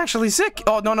think he's actually sick.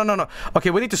 Oh, no. Okay,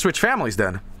 we need to switch families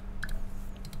then.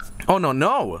 Oh,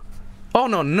 no. Oh,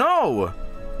 no.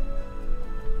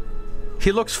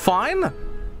 He looks fine?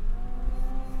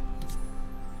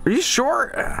 Are you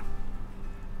sure?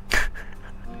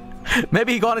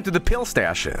 Maybe he got into the pill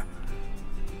stash.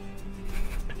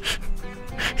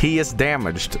 He is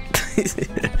damaged.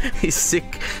 He's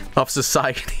sick of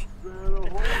society.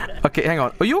 Okay, hang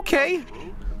on. Are you okay?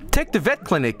 Take the vet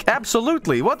clinic.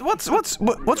 Absolutely. What's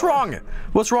wrong?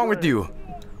 What's wrong with you?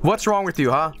 What's wrong with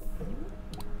you, huh?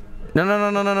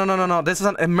 No. This is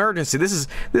an emergency. This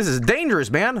is dangerous,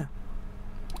 man.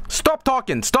 Stop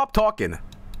talking.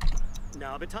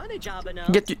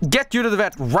 Get you to the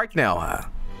vet right now.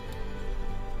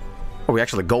 Oh, we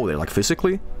actually go there, like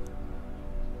physically?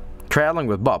 Traveling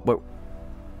with Bob. But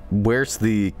where's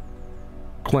the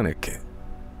clinic?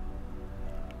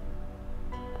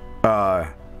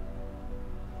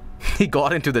 He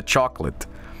got into the chocolate.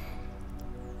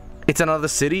 It's another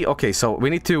city? Okay, so we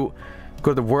need to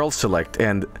go to the world select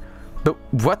and...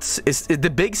 But is the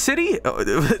big city?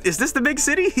 Is this the big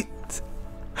city?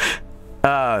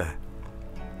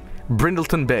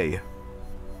 Brindleton Bay.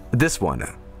 This one.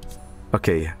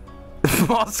 Okay.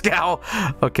 Moscow.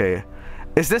 Okay.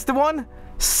 Is this the one?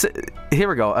 Here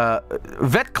we go.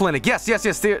 Vet clinic. Yes.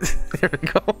 There we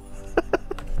go.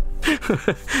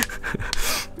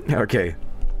 Okay.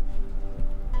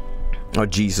 Oh,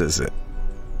 Jesus.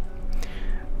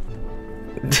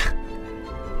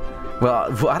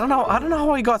 Well, I don't know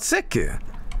how he got sick.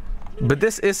 But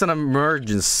this is an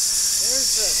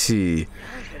emergency.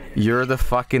 You're the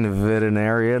fucking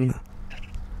veterinarian.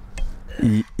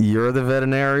 You're the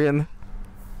veterinarian.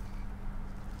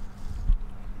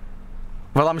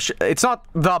 Well, I'm sure it's not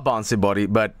the bouncy body,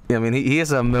 but I mean he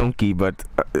is a monkey. But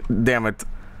damn it.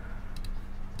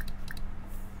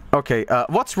 Okay,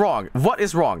 what's wrong? What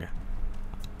is wrong?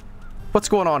 What's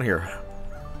going on here?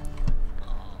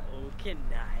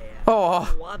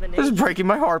 Oh, this is breaking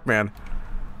my heart, man.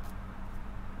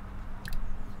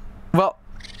 Well,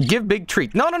 give big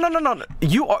treat. No.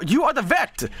 You are the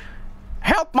vet.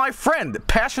 Help my friend.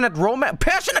 Passionate romance.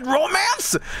 Passionate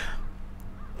romance?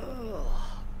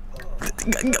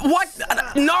 What?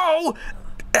 No!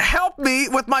 Help me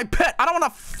with my pet. I don't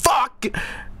want to fuck.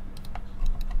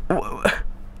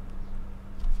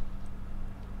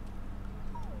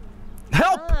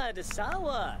 Help!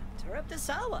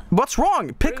 What's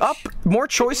wrong? Pick up more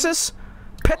choices.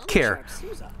 Pet care.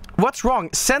 What's wrong?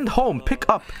 Send home. Pick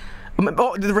up.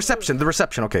 Oh, the reception.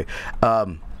 Okay.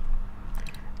 And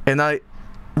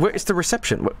where is the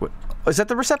reception? What, is that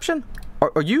the reception?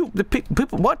 Are you the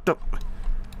people? What the?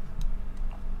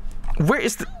 Where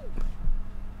is the?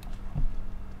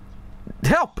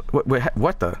 Help! Wait,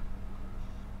 what the?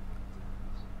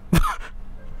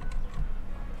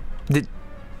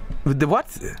 The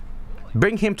what?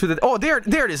 Bring him to the. Oh, there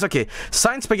it is. Okay,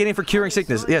 sign spaghetti for curing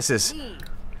sickness. Yes.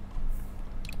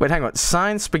 Wait, hang on.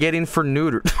 Sign spaghetti for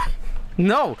neuter.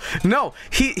 No.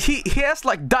 He has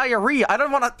like diarrhea. I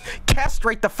don't want to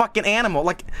castrate the fucking animal.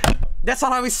 Like, that's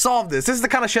not how we solve this. This is the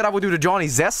kind of shit I would do to Johnny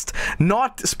Zest,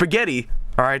 not spaghetti.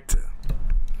 All right.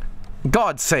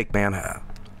 God's sake, man. I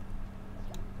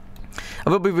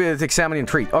will be with examining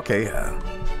treat. Okay.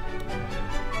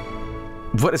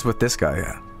 What is with this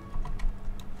guy?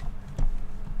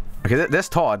 Okay, that's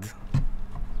Todd.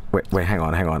 Wait, hang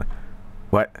on.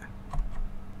 What?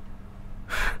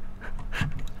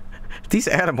 These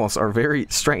animals are very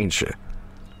strange.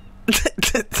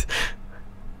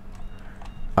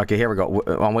 Okay, here we go.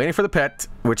 I'm waiting for the pet,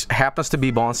 which happens to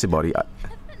be Bouncy Buddy.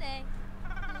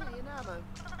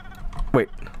 Wait.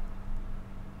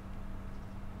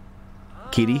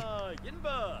 Kitty?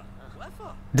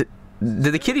 Did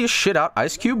the kitty just shit out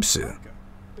ice cubes?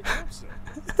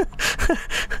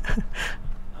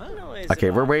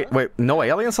 Okay, wait, no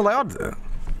aliens allowed?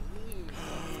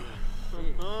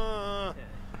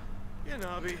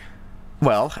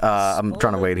 Well, I'm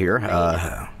trying to wait here.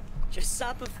 Are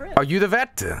you the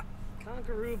vet?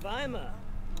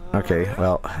 Okay,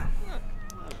 well.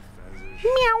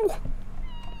 Meow.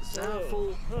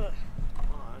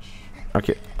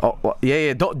 Okay. Oh, well,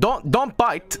 yeah. Don't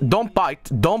bite. Don't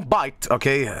bite.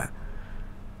 Okay.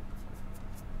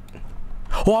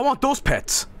 Oh, I want those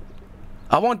pets.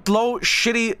 I want low,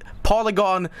 shitty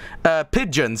polygon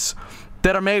pigeons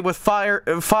that are made with 5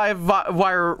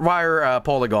 wire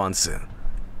polygons.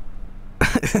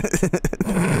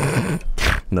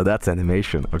 No, that's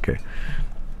animation. Okay.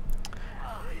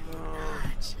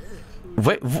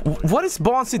 Wait, what is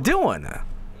Bouncy doing?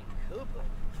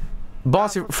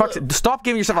 Bouncy, fuck! Stop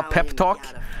giving yourself a pep talk.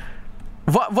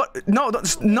 What? No,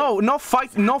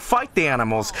 fight the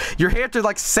animals. You're here to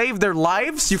like save their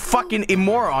lives. You fucking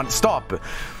moron! Stop.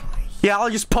 Yeah, I'll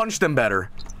just punch them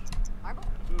better.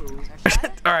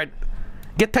 All right,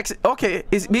 get Pex. Okay,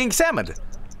 is being examined.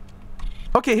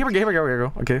 Okay, here we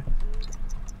go. Okay.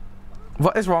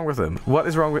 What is wrong with him? What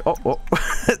is wrong with? Oh.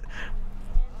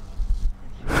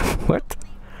 What?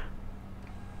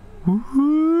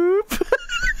 Whoop.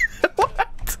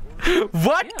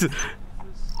 What?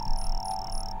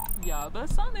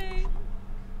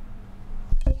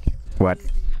 What?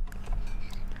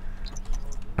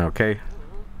 Okay.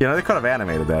 You know, they could have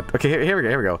animated that. Okay,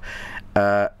 here we go.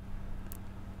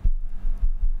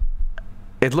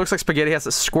 It looks like Spaghetti has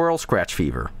a squirrel scratch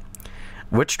fever.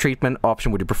 Which treatment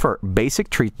option would you prefer? Basic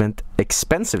treatment,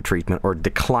 expensive treatment, or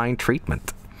decline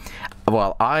treatment?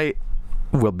 Well, I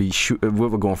will be we'll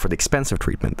go going for the expensive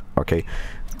treatment, okay?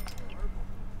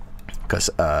 Because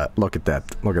look at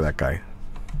that guy.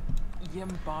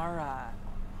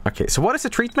 Okay, so what is the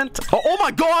treatment? Oh my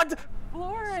God!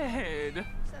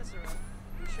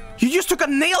 You just took a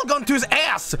nail gun to his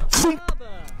ass.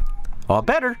 Oh,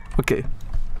 better. Okay.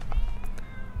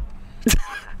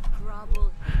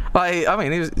 I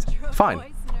mean, it's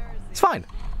fine. It's fine.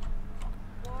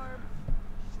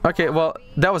 Okay, well,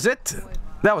 that was it.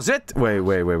 That was it. Wait.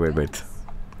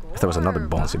 There was another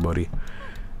bossy buddy.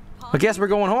 I guess we're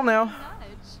going home now.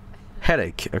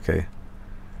 Headache. Okay.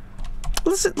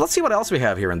 Let's see what else we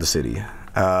have here in the city.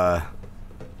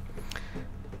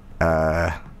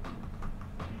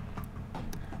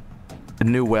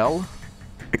 New well.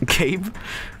 Cave.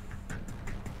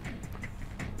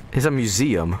 It's a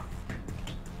museum.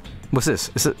 What's this?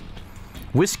 Is it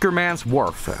Wesker Man's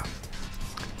Wharf?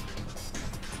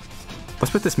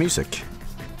 Let's put this music.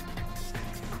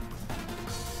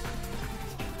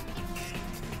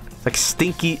 Like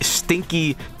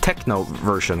stinky techno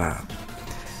version.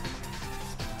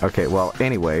 Okay, well,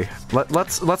 anyway,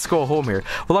 let's go home here.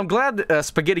 Well, I'm glad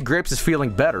Spaghetti Grapes is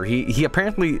feeling better. He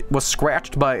apparently was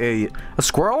scratched by a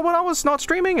squirrel when I was not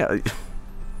streaming.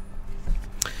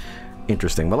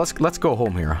 Interesting. Well, let's go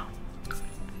home here.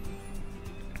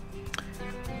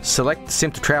 Select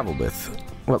sim to travel with.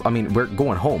 Well, I mean, we're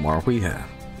going home, aren't we?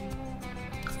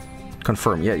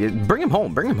 Confirm. Yeah, bring him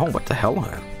home. Bring him home. What the hell?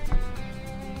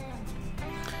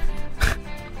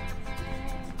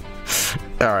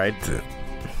 All right.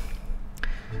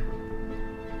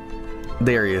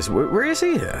 There he is. Where is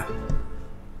he?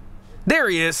 There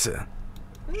he is.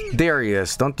 There he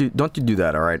is. Don't you do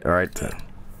that. All right. All right.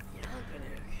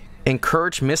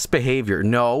 Encourage misbehavior.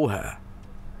 No.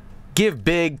 Give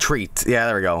big treat. Yeah,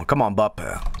 there we go. Come on, Bup.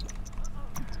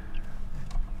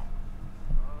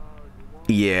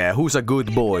 Yeah, who's a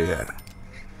good boy?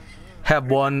 Have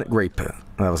one grape. That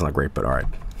was not grape, but all right.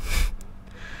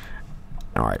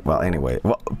 All right. Well, anyway.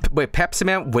 Well, wait, Pepsi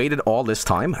Man waited all this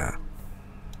time?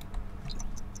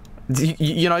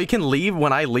 You know, you can leave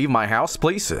when I leave my house,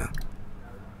 please.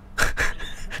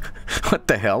 What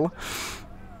the hell?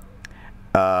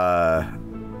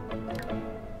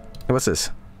 What's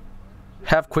this?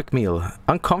 Have quick meal.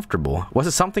 Uncomfortable. Was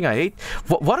it something I ate?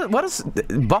 What does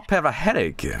Bop have a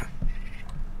headache?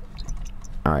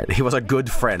 Alright, he was a good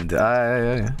friend. Wait,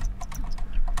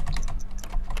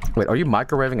 are you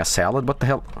microwaving a salad? What the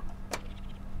hell?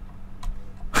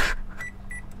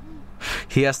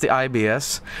 He has the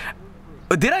IBS.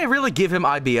 Did I really give him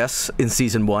IBS in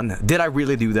season 1? Did I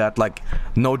really do that? Like,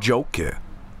 no joke.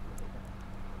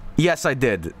 Yes, I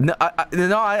did. No,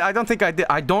 I don't think I did.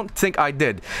 I don't think I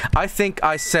did. I think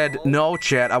I said, no,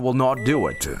 chat, I will not do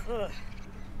it. I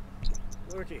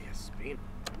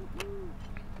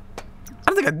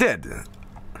don't think I did.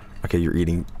 Okay, you're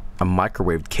eating a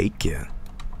microwaved cake, yeah.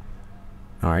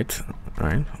 Alright,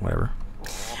 whatever.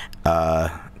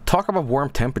 Talk about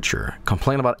warm temperature.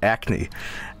 Complain about acne.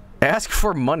 Ask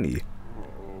for money.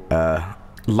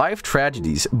 Life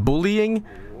tragedies. Bullying.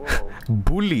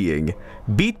 Bullying.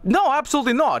 Beat. No,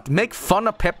 absolutely not. Make fun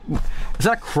of Pep. Is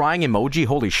that a crying emoji?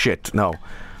 Holy shit. No.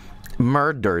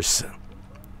 Murders.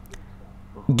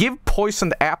 Give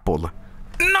poisoned apple.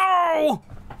 No!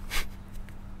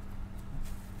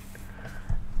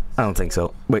 I don't think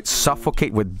so. Wait,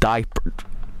 suffocate with diaper.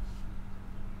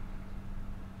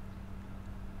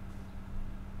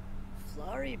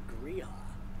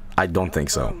 I don't think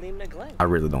so. I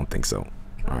really don't think so.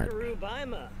 Alright.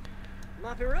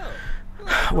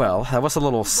 Well, that was a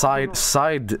little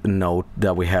side note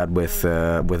that we had with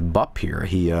Bup here.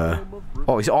 He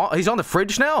oh, he's on the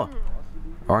fridge now?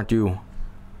 Aren't you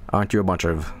a bunch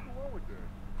of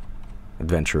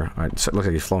adventure? Alright, so it looks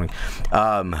like he's floating.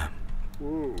 A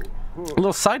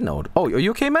little side note. Oh, are you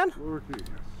okay, man? Are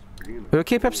you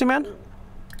okay, Pepsi Man?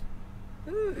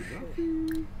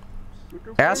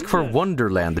 Ask for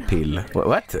Wonderland pill.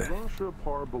 What?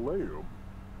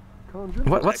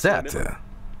 What's that?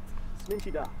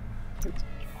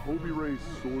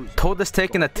 Todd has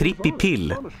taken a trippy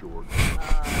pill.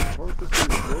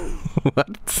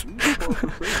 What?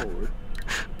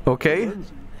 Okay.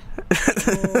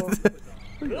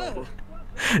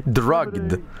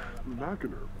 Drugged.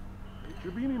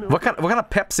 What kind of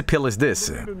Pepsi pill is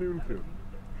this?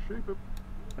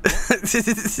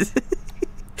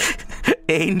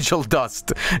 Angel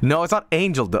dust. No, it's not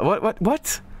angel dust.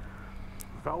 What?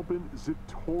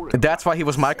 That's why he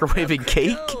was microwaving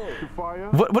cake?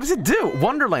 What does it do?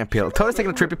 Wonderland pill. Toad's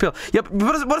taking a trippy pill. Yep,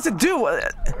 what does it do?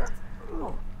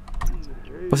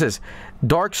 What's this?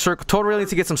 Dark circle. Toad really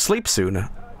needs to get some sleep soon.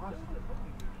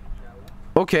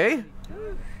 Okay.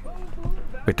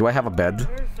 Wait, do I have a bed?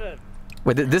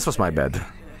 Wait, this was my bed.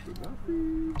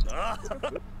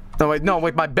 No,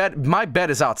 wait, my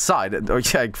bed is outside. Oh,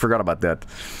 yeah, I forgot about that.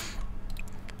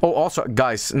 Oh, also,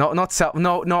 guys, no, I'm not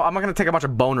gonna take a bunch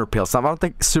of boner pills. I'm gonna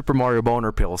take Super Mario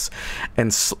boner pills.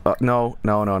 And, no.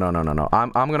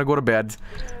 I'm gonna go to bed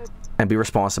and be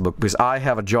responsible, because I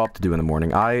have a job to do in the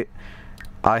morning. I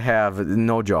have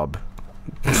no job.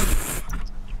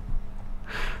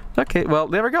 Okay, well,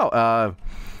 there we go.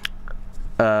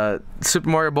 Super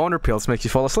Mario Boner Pills makes you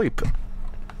fall asleep.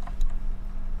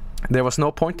 There was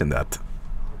no point in that.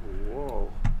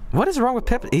 Whoa. What is wrong with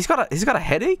Pep? He's got a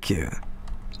headache.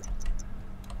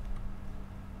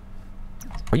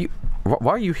 Are you?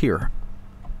 Why are you here?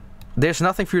 There's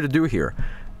nothing for you to do here.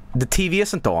 The TV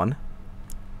isn't on.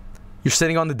 You're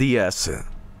sitting on the DS.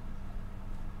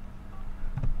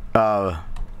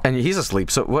 And he's asleep.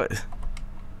 So what?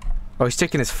 Oh, he's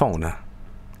taking his phone.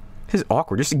 This is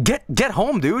awkward. Just get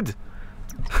home, dude.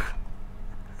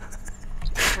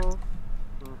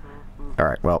 All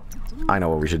right. Well, I know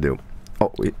what we should do.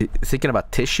 Oh, thinking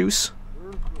about tissues.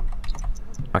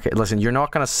 Okay, listen. You're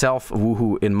not gonna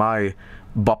self-woohoo in my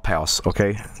bop house,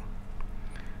 okay?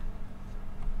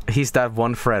 He's that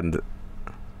one friend.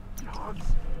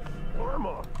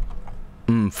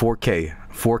 4K.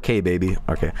 4K, baby.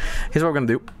 Okay. Here's what we're gonna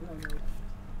do.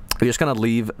 We're just gonna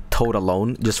leave Toad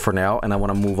alone just for now, and I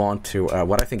want to move on to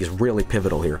what I think is really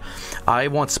pivotal here. I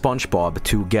want SpongeBob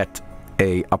to get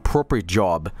a appropriate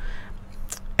job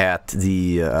at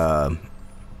the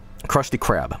Krusty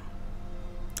Krab.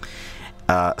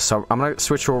 So I'm gonna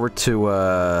switch over to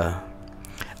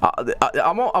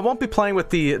I won't be playing with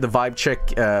the Vibe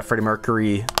Check, Freddie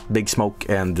Mercury, Big Smoke,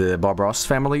 and Bob Ross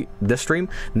family this stream.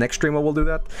 Next stream I will do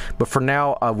that. But for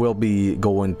now, I will be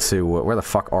going to where the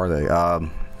fuck are they?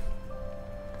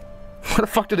 Where the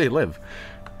fuck do they live?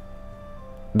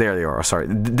 There they are. Sorry,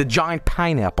 the giant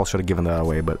pineapple should have given that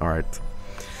away. But all right.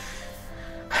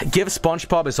 Give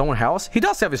SpongeBob his own house. He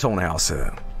does have his own house.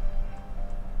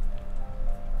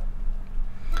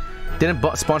 Didn't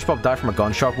SpongeBob die from a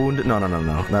gunshot wound? No.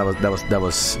 That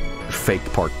was fake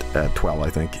part 12, I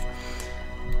think.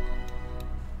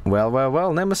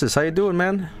 Well, Nemesis, how you doing,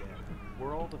 man?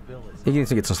 You need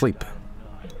to get some sleep.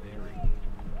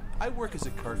 I work as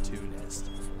a cartoonist,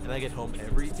 and I get home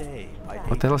every day by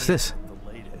What the hell is this?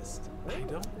 the latest. I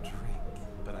don't drink,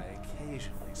 but I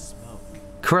occasionally smoke.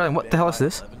 Correct. What the hell is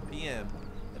this? 11 p.m.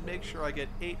 and make sure I get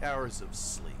 8 hours of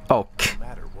sleep. Oh, No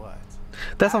matter what.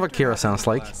 that's not what Kira sounds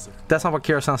like. That's not what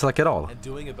Kira sounds like at all. And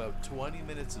doing about 20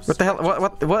 minutes of What the hell?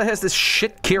 What is this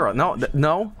shit, Kira? No, no.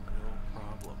 No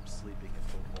problem sleeping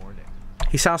until morning.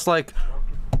 He sounds like.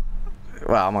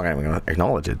 Well, I'm not even gonna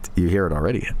acknowledge it. You hear it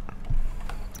already.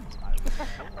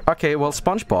 Okay, well,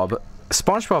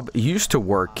 SpongeBob used to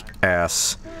work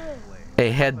as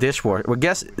a head dishwasher. Well,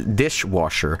 guess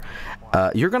dishwasher.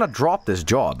 You're gonna drop this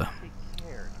job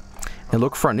and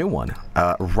look for a new one.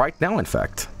 Right now, in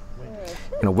fact.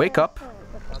 You're gonna wake up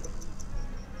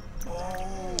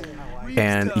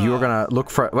and you're gonna look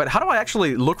for. Wait, how do I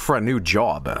actually look for a new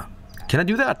job? Can I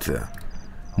do that?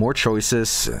 More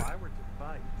choices.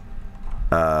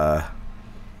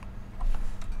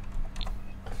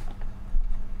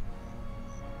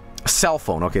 Cell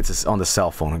phone. Okay, it's on the cell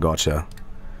phone. I gotcha.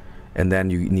 And then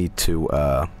you need to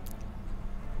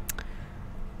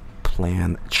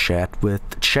plan chat with.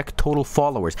 Check total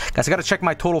followers. Guys, I gotta check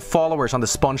my total followers on the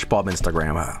SpongeBob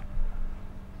Instagram.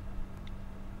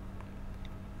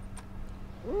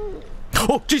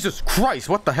 Oh, Jesus Christ!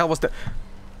 What the hell was that?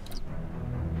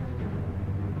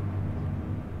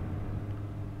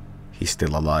 He's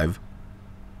still alive.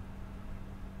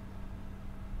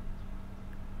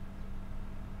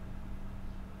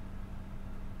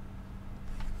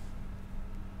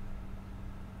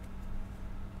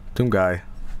 Doom guy,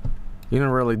 you didn't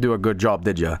really do a good job,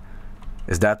 did ya?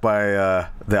 Is that why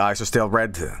the eyes are still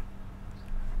red?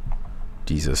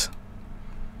 Jesus.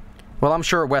 Well, I'm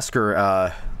sure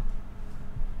Wesker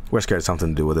had something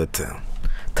to do with it.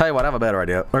 Tell you what, I have a better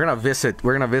idea. We're gonna visit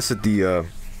the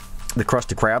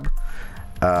Krusty Krab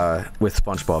with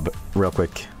SpongeBob real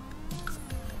quick.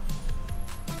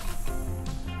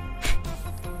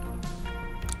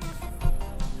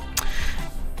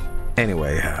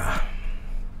 Anyway,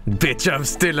 bitch, I'm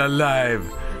still alive.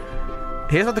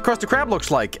 Here's what the Krusty Krab looks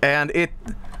like, and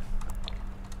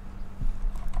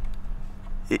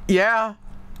yeah.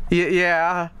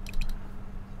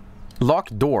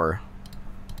 Locked door.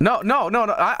 No.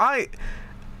 I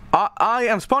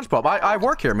am SpongeBob. I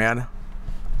work here, man.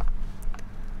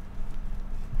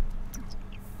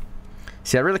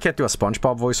 See, I really can't do a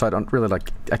SpongeBob voice, so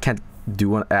I can't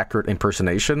do an accurate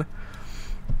impersonation.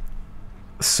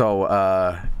 So,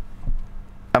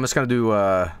 I'm just gonna do,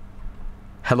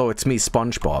 hello, it's me,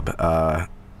 SpongeBob.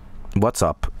 What's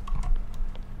up?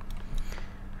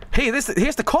 Hey,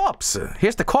 here's the cops!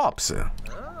 Here's the cops!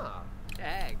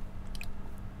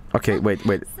 Okay, wait.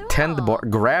 Tend the bar.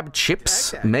 Grab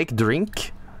chips. Make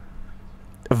drink.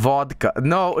 Vodka.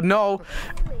 No,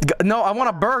 I want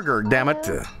a burger, damn it.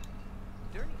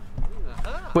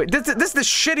 Wait, this is the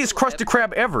shittiest Krusty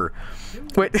Krab ever.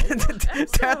 Wait,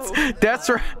 that's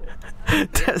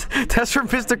from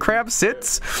Mr. Krab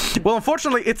Sits? Well,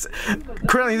 unfortunately, it's...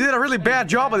 Krillin, you did a really bad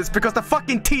job of this because the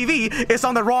fucking TV is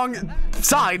on the wrong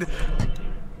side.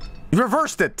 You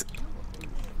reversed it.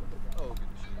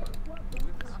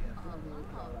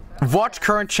 Watch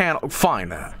current channel.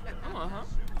 Fine.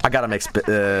 I gotta make...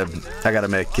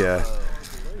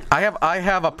 I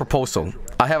have a proposal.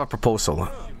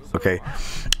 Okay.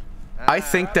 I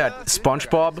think that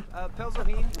SpongeBob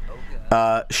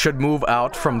should move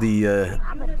out from the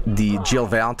Jill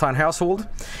Valentine household,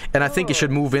 and I think he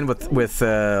should move in with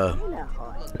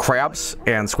Krabs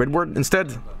and Squidward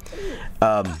instead.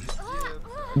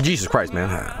 Jesus Christ,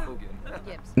 man.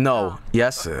 No.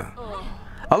 Yes.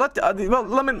 I'll let well,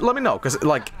 let me know, cause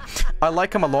like I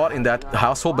like him a lot in that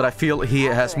household, but I feel he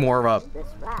has more of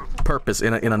a purpose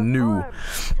in a new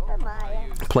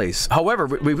place. However,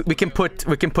 we can put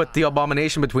the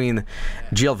abomination between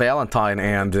Jill Valentine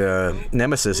and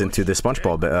Nemesis into the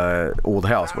SpongeBob old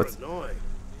house. With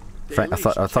I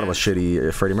thought it was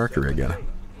shitty Freddie Mercury again.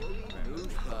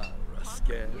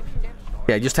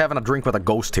 Yeah, just having a drink with a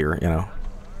ghost here, you know.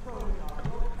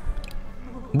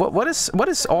 What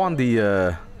is on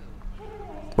the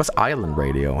what's Island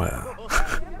Radio?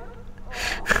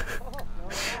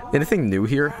 Anything new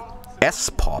here?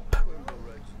 S-pop.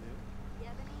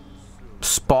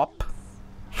 Spop.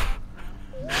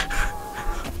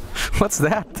 What's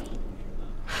that?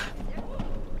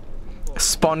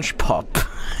 Sponge pop.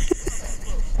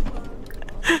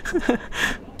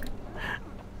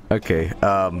 Okay.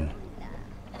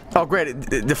 Oh great!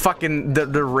 The fucking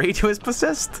the radio is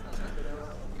possessed.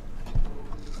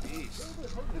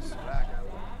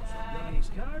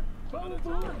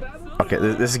 Okay,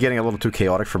 this is getting a little too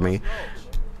chaotic for me.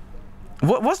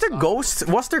 What was there ghosts?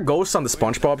 Was there ghosts on the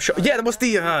SpongeBob show? Yeah, that was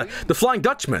the Flying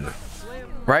Dutchman,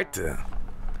 right?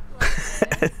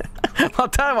 I'll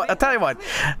tell you what.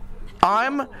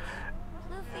 I'm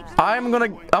gonna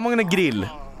grill.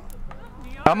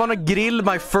 I'm gonna grill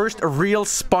my first real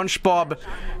SpongeBob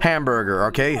hamburger.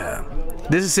 Okay,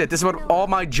 this is it. This is what all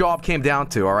my job came down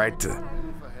to. All right.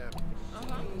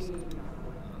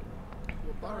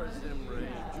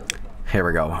 Here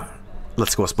we go.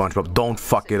 Let's go, SpongeBob. Don't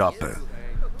fuck it up.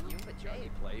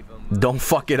 Don't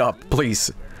fuck it up, please.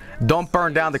 Don't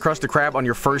burn down the Krusty Krab on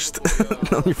your first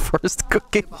on your first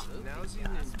cooking.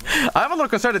 I'm a little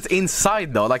concerned it's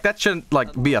inside though. Like that shouldn't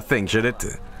like be a thing, should it?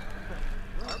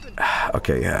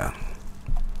 Okay, yeah.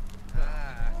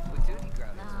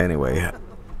 Anyway.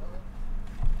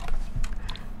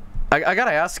 I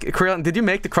gotta ask, Krillin, did you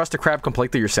make the Krusty Krab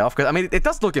completely yourself? Because I mean, it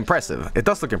does look impressive. It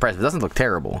does look impressive. It doesn't look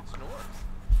terrible.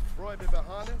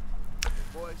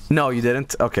 No, you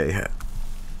didn't? Okay.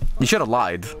 You should have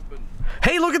lied.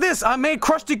 Hey, look at this! I made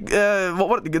Krusty,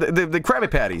 the Krabby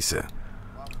Patties.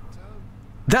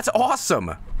 That's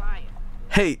awesome!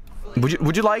 Hey,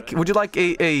 would you like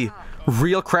a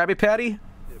real Krabby Patty?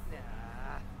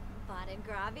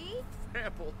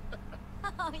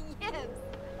 Oh, yes.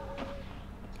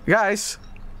 Guys,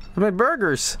 I made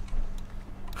burgers.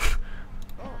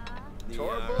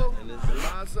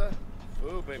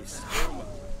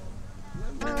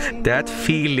 That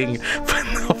feeling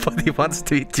when nobody wants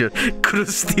to eat your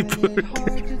crusty burger.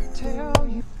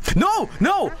 No!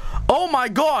 No! Oh my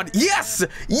god! Yes!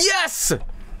 Yes!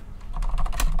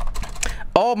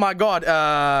 Oh my god,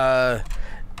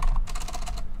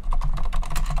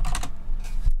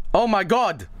 oh my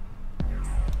god!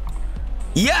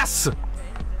 Yes!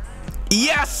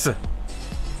 Yes!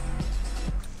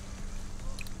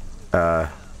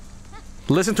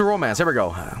 Listen to romance, here we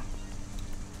go.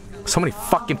 So many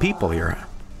fucking people here.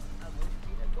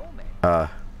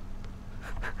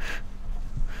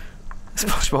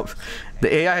 SpongeBob.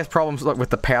 The AI has problems with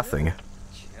the pathing.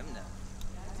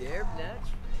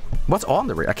 What's on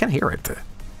the radio? I can't hear it.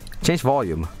 Change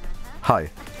volume.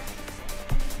 Hi.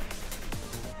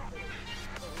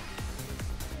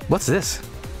 What's this?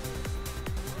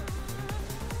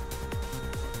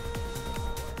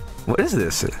 What is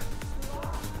this?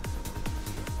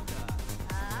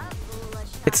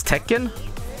 It's Tekken?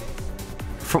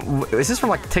 Is this from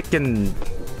like Tekken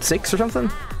 6 or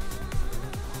something?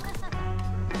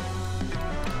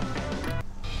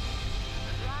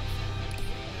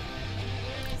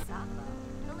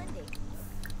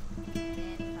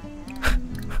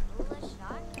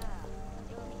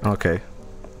 Okay.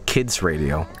 Kids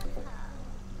radio.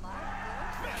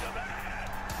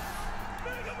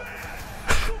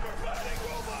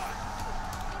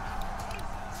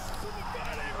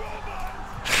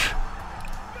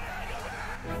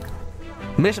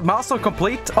 Milestone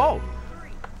complete? Oh!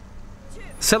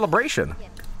 Celebration.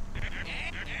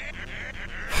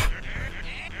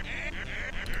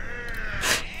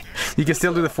 You can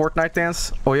still do the Fortnite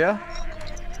dance? Oh yeah?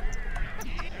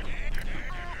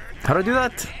 How do I do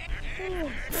that?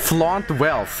 Flaunt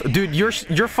wealth. Dude, you're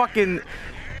fucking...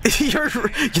 you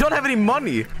don't have any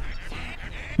money.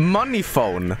 Money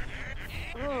phone.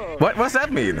 What's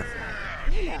that mean?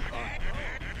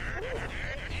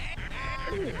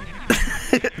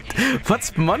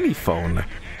 What's money phone?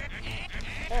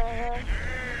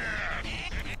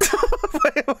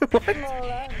 Wait, what?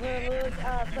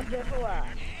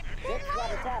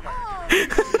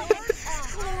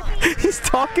 He's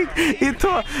talking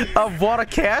into a water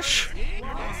cache?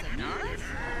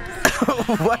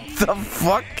 What the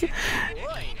fuck?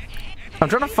 I'm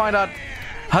trying to find out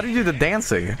how do you do the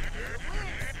dancing?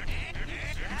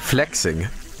 Flexing.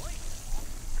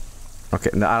 Okay,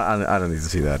 no, I don't need to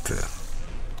see that.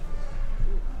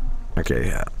 Okay,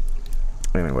 yeah.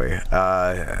 Anyway,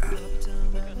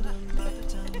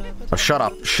 oh, shut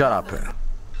up, shut up.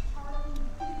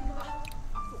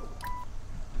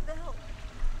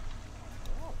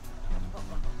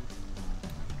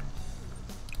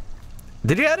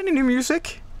 Did you add any new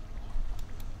music?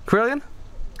 Quillian?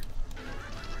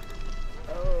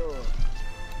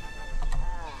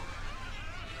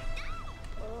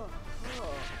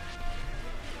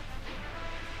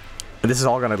 This is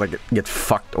all gonna like get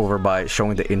fucked over by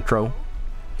showing the intro.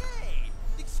 Hey,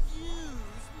 excuse me,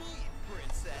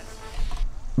 princess.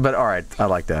 But alright, I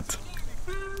like that.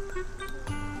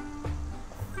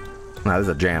 Nah, this is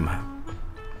a jam.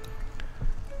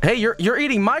 Hey, you're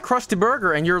eating my Krusty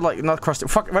Burger and you're like, not Krusty,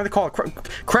 fuck, what do they call it?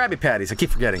 Krabby Patties, I keep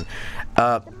forgetting.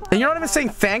 And you're not even saying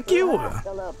thank you?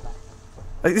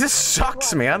 Like, this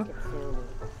sucks, man.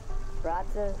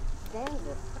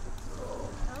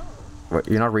 What,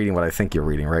 you're not reading what I think you're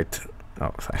reading, right?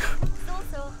 Oh, sorry.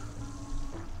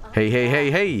 Hey, hey,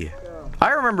 hey, hey!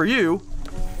 I remember you!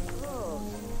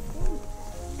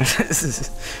 This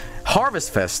is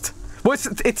Harvest Fest. Well,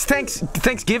 it's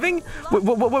Thanksgiving?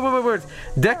 Wait.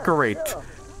 Decorate.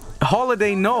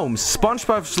 Holiday gnomes.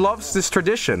 SpongeBob loves this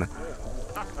tradition.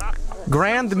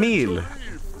 Grand meal.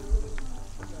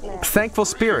 Thankful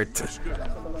spirit.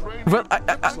 Well,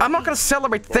 I'm not gonna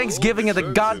celebrate Thanksgiving at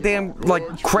the goddamn, like,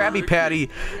 Krabby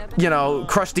Patty, you know,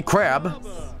 Krusty Krab.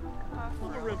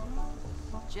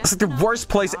 It's like the worst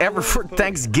place ever for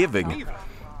Thanksgiving.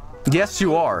 Yes,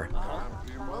 you are.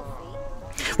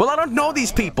 Well, I don't know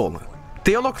these people.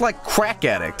 They all look like crack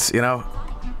addicts, you know?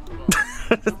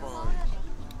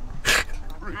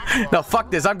 No, fuck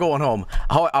this. I'm going home.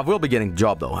 I will be getting a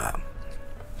job, though.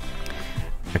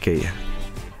 Okay.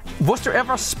 Was there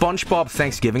ever a SpongeBob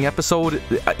Thanksgiving episode?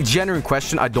 Genuine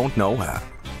question, I don't know. I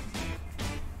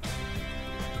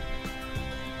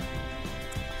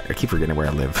keep forgetting where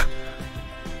I live.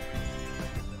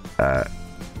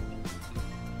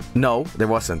 No, there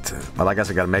wasn't. Well, I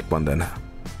guess I gotta make one then.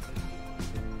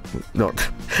 No,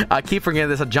 I keep forgetting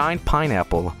there's a giant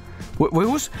pineapple.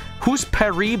 Who's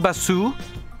Vinesauce?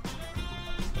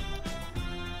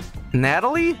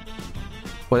 Natalie?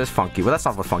 Well, that's Funky. Well, that's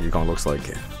not what Funky Kong looks like.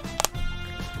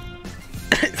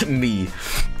 Me.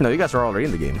 No, you guys are already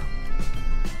in the game.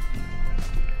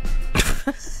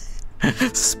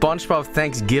 SpongeBob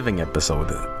Thanksgiving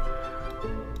episode.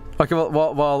 Okay,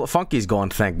 well, Funky's gone,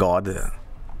 thank God.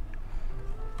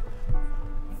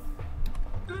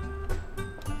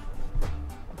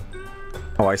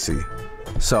 Oh, I see.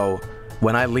 So,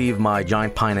 when I leave my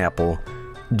giant pineapple,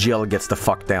 Jill gets the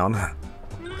fuck down.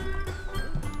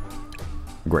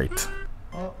 Great.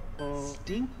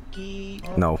 Stinky.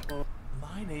 No.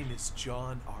 My name is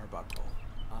John Arbuckle.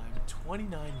 I'm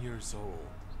 29 years old.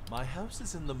 My house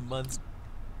is in the Munster.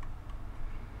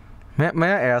 May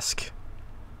I ask?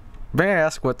 May I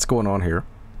ask what's going on here?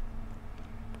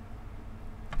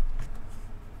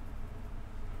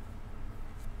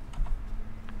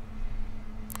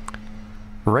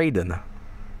 Raiden.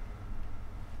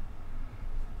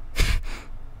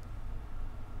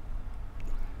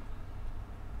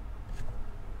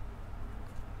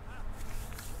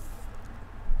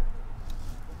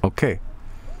 Okay.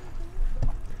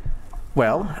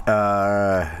 Well,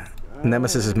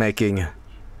 Nemesis is making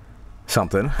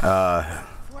something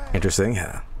interesting.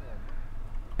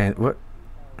 And what?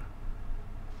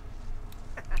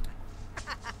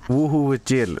 Woohoo with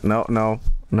Jill. No.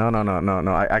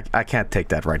 I can't take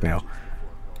that right now.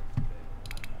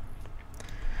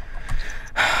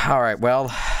 Alright,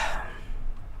 well.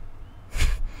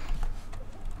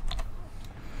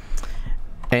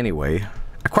 Anyway.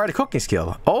 Acquired a cooking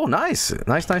skill. Oh, nice.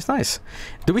 Nice.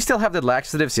 Do we still have the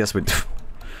laxatives? Yes, we do.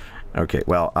 Okay,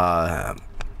 well,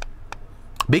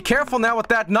 Be careful now with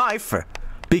that knife.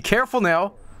 Be careful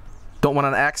now. Don't want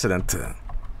an accident.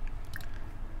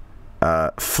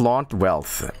 Flaunt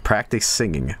wealth. Practice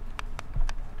singing.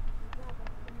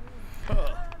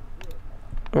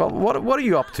 Well, what are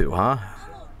you up to, huh?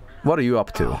 What are you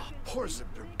up to?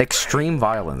 Extreme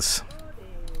violence.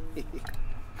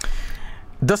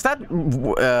 Does that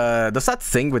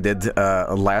thing we did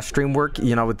last stream work?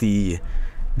 You know, with the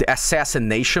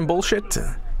assassination bullshit?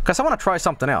 Because I want to try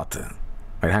something out.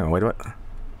 Wait, hang on, wait, what?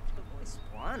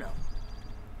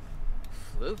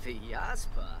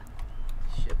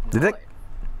 Did it?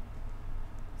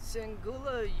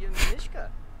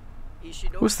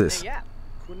 Who's this?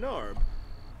 Quinarb,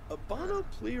 Abano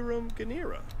Plerum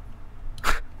Ganira,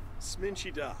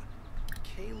 Sminchida,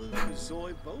 Kalu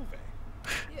Zoi Bove.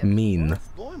 Mean.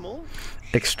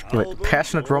 Wait,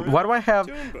 passionate role. Why do I have...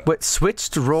 Wait,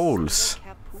 switched roles.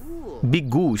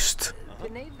 Begoost.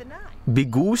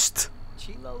 Begoost?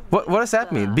 What does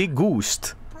that mean?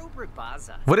 Begoost.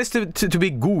 What is to be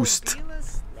goosed?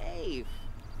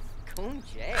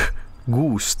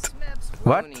 Goosed.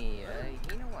 What?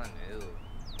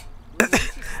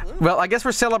 Well, I guess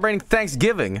we're celebrating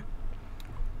Thanksgiving.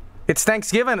 It's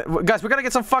Thanksgiving. Guys, we gotta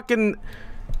get some fucking...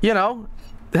 You know...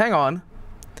 Hang on.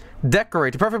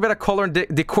 Decorate. The perfect bit of color and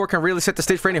decor can really set the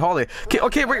stage for any holiday.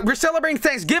 Okay, we're celebrating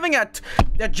Thanksgiving at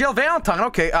Jill Valentine.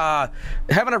 Okay,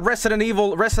 having a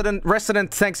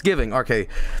resident Thanksgiving. Okay.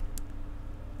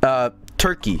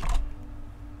 Turkey.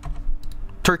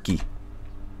 Turkey.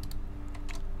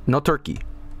 No turkey.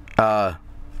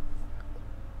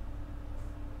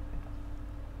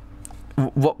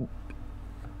 What?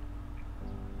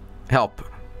 Help.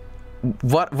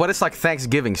 What is like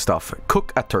Thanksgiving stuff?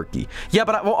 Cook a turkey. Yeah,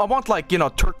 but I want like, you know,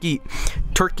 turkey,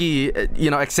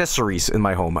 you know, accessories in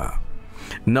my home.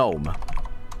 Gnome.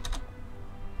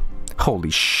 Holy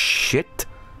shit.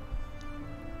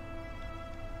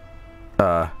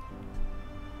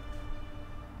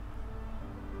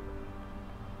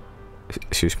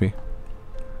 Excuse me.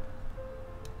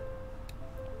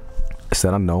 Is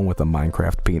that a gnome with a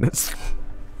Minecraft penis?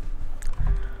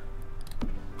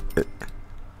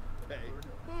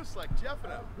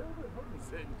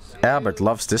 Albert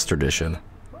loves this tradition.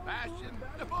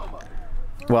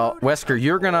 Well, Wesker,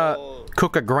 you're gonna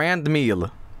cook a grand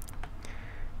meal.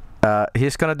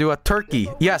 He's gonna do a turkey.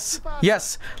 Yes,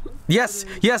 yes, yes,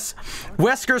 yes.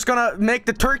 Wesker's gonna make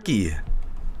the turkey.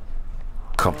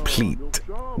 Complete.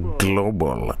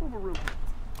 Global.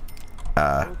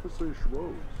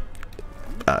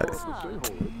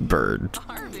 Bird.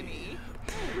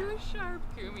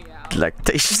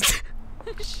 Lactation.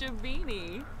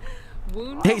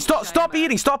 Hey, stop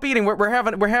eating! Stop eating! We're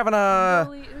having a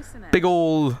big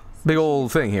old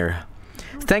thing here.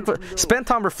 Thankful. Spend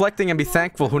time reflecting and be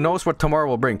thankful. Who knows what tomorrow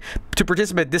will bring? To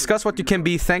participate, discuss what you can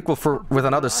be thankful for with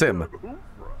another sim.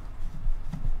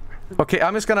 Okay,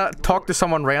 I'm just gonna talk to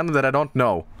someone random that I don't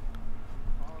know.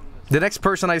 The next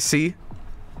person I see,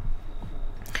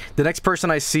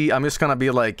 I'm just gonna be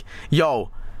like, "Yo,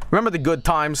 remember the good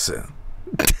times?"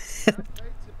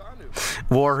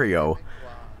 Wario.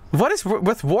 What is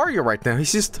with Wario right now?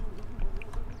 He's just...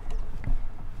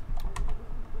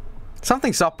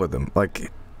 Something's up with him.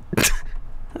 Like...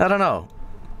 I don't know.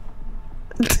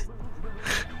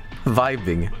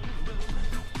 Vibing.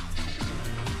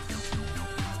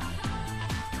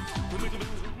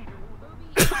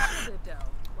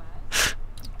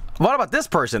 What about this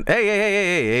person?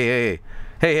 Hey.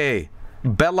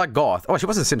 Bella Goth. Oh, she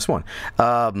was in Sims 1.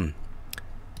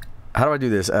 How do I do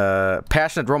this?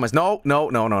 Passionate romance. No.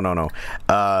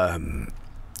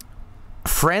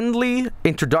 Friendly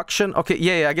introduction. Okay,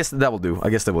 yeah, I guess that will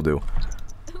do.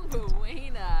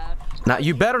 Now,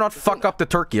 you better not fuck up the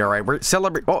turkey, alright? We're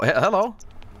celebrating. Oh, hello.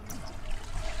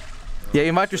 Yeah,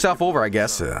 invite yourself over, I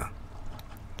guess.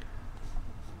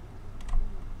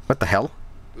 What the hell?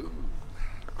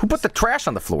 Who put the trash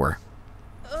on the floor?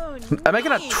 I'm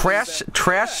making a trash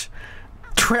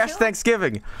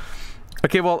Thanksgiving.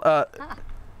 Okay, well,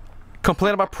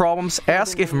 complain about problems.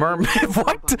 Ask if mermaid.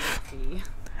 What?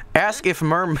 Ask if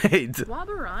mermaid.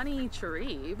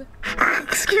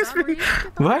 Excuse me.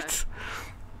 What?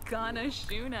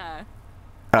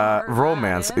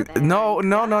 Romance. No.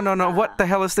 What the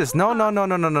hell is this? No. No,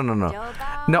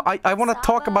 I want to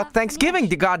talk about Thanksgiving,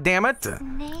 goddammit.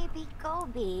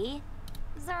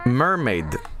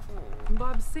 Mermaid.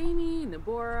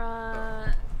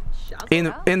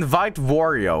 Invite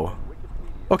Wario.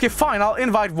 Okay, fine, I'll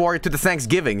invite Wario to the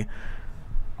Thanksgiving.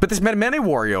 But there's many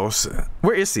Warios.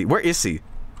 Where is he?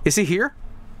 Is he here?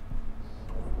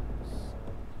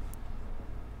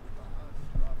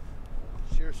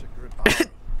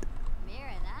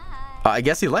 I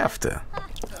guess he left.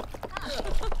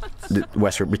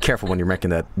 Wesker, be careful when you're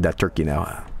making that turkey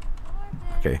now.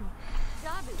 Okay.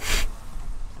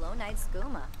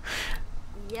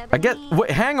 I get.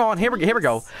 Wait, hang on. Here we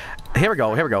go.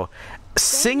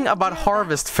 Sing about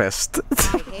Harvest Fest.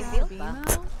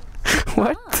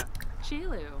 What?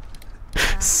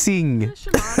 Sing.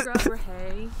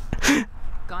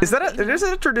 Is that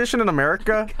a tradition in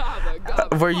America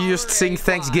where you just sing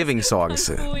Thanksgiving songs?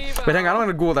 But hang on, I'm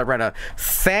gonna Google that right now.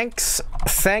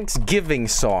 Thanksgiving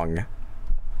song.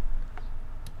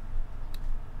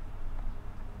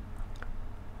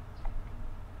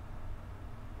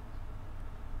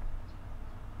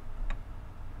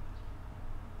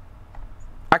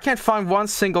 I can't find one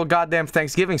single goddamn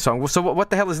Thanksgiving song. So what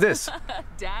the hell is this?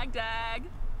 Dag.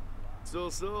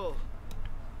 So.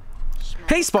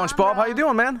 Hey SpongeBob, how you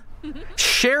doing, man?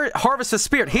 Share Harvest the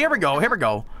Spirit. Here we go.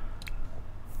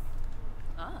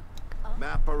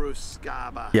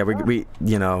 Yeah, we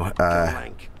you know,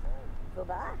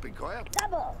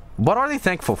 what are they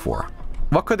thankful for?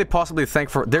 What could they possibly thank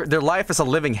for? Their life is a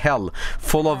living hell,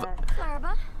 full of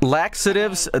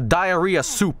laxatives, diarrhea,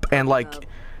 soup, and like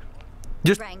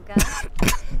just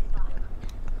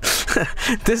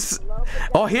this.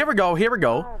 Oh, here we go.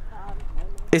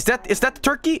 Is that the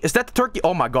turkey? Is that the turkey?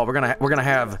 Oh my God, we're gonna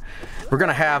have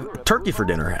turkey for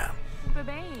dinner.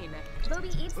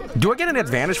 Do I get an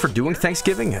advantage for doing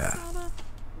Thanksgiving?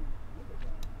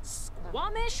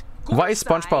 Why is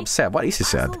SpongeBob sad? Why is he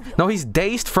sad? No, he's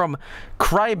dazed from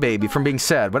crybaby, from being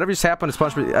sad. Whatever just happened,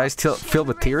 SpongeBob's eyes filled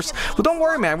with tears. Well, don't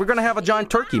worry, man. We're gonna have a giant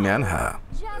turkey, man.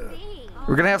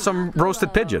 We're gonna have some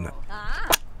roasted pigeon.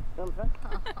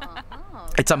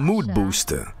 It's a mood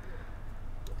booster.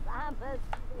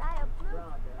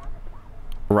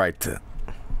 Right.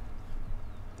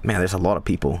 Man, there's a lot of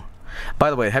people. By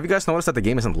the way, have you guys noticed that the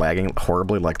game isn't lagging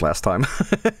horribly like last time?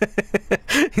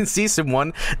 In Season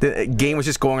 1, the game was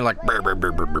just going like...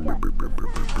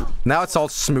 Now it's all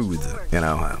smooth, you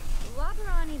know.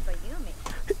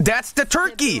 That's the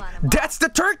turkey! That's the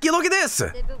turkey! Look at this!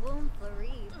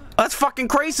 That's fucking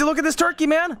crazy! Look at this turkey,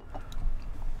 man!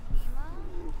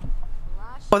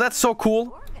 Oh, that's so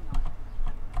cool!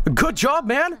 Good job,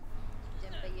 man!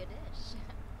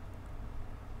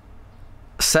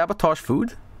 Sabotage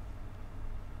food?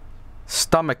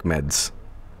 Stomach meds.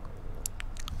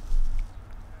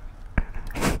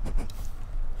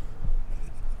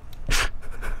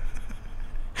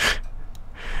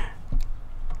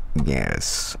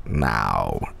 Yes,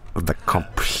 now the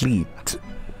complete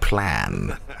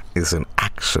plan is in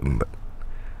action.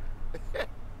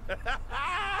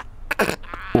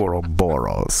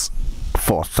 Ouroboros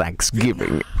for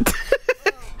Thanksgiving.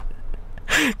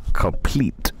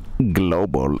 Complete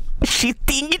global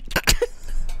shitting.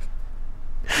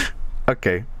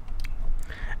 Okay.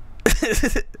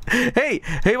 hey,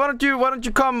 why don't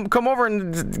you come over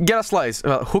and get a slice?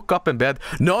 Hook up in bed?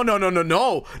 No.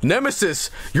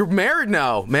 Nemesis, you're married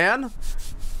now, man.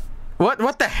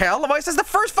 What the hell? Why is this the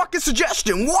first fucking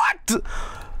suggestion? What?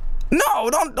 No,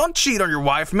 don't cheat on your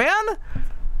wife, man.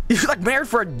 You're like married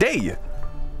for a day.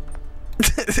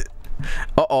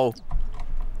 Uh-oh.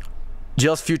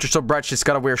 Jill's future so bright she's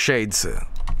gotta wear shades.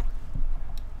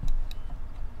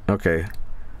 Okay.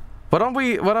 Why don't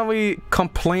we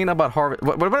complain about Harvest?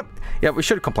 What? Yeah, we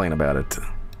should complain about it.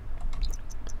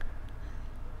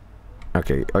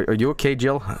 Okay, are you okay,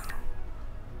 Jill?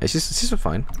 She's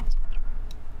fine.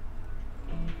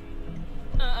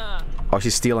 Oh,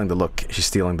 she's stealing the look.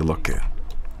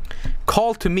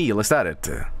 Call to meal, is that it?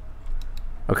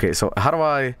 Okay, so how do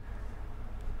I...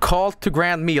 Call to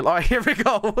grand meal. Oh, here we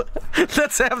go.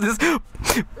 Let's have this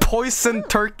poison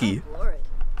turkey.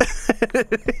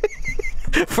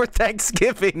 For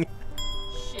Thanksgiving.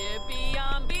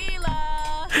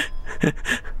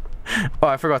 Oh,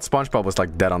 I forgot SpongeBob was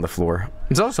like dead on the floor.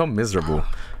 It's all so miserable.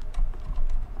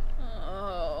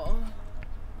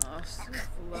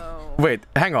 Wait,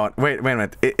 hang on. Wait a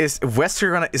minute. Is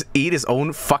Wesker gonna eat his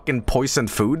own fucking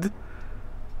poisoned food?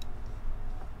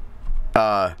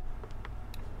 No.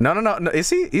 Is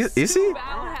he? Is he?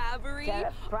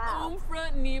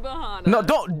 No,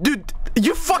 don't, dude.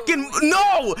 You fucking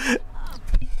no.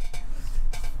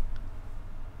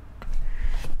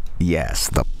 Yes,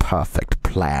 the perfect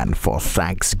plan for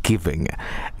Thanksgiving.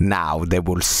 Now they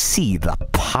will see the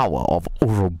power of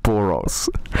Ouroboros.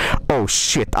 Oh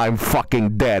shit, I'm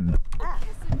fucking dead.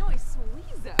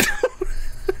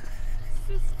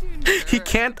 He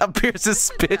can't appear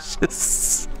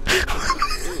suspicious.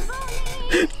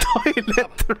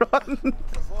 Toilet run.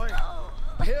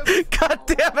 God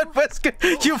damn it, Wesker,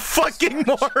 you fucking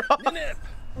moron.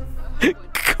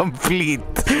 complete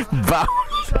bowel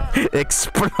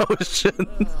explosion.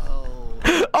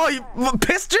 Oh, you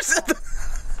pissed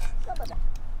yourself?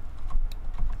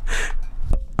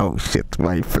 Oh shit,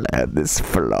 my plan is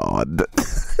flawed.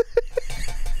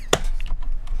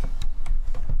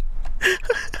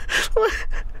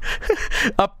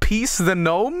 Appease the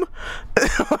gnome?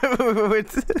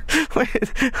 wait,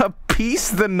 appease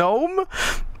the gnome?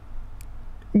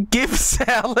 Give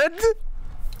salad?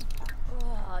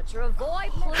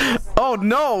 Oh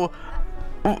no!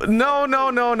 No, no,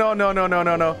 no, no, no, no, no,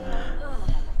 no, no.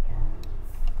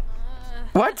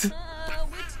 What?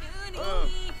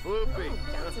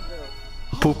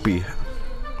 Poopy.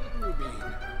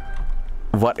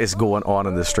 What is going on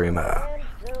in the stream?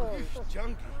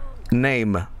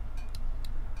 Name.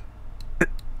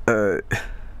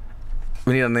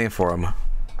 We need a name for him.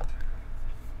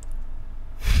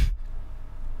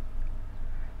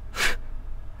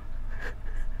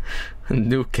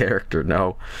 New character,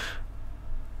 no.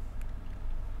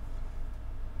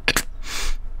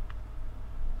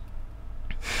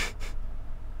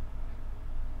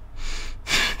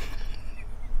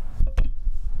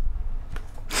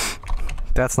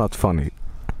 That's not funny.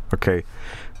 Okay.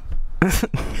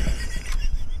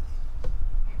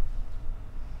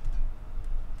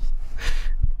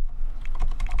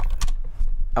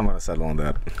 I'm gonna settle on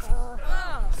that.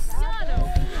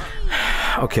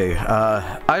 Okay,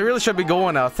 I really should be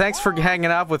going now. Thanks for hanging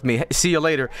out with me. See you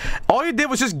later. All you did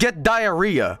was just get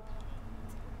diarrhea.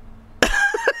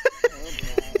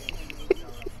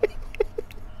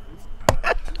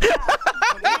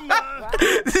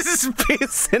 This is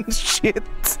piss and shit.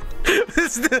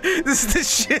 This is the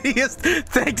shittiest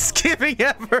Thanksgiving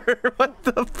ever. What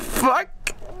the fuck?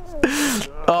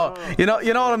 Oh, you know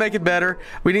what'll make it better?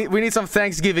 We need some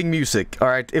Thanksgiving music. All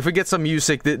right, if we get some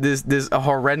music, this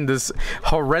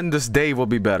horrendous day will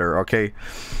be better. Okay.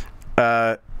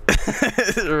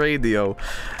 Radio.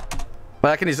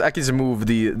 Well, I can just move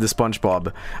the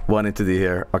SpongeBob one into the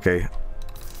here. Okay.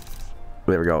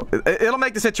 There we go. It'll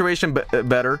make the situation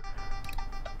better.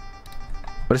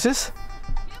 What is this?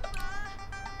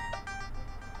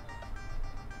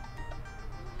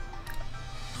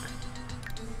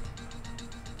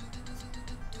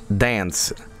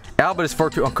 Dance. Albert is far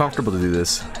too uncomfortable to do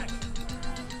this.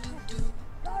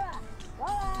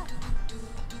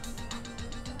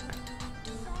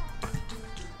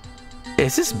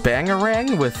 Is this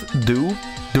Bangarang with Doot?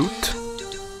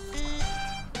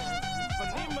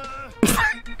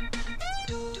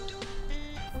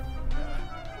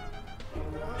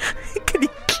 Can you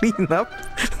clean up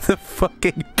the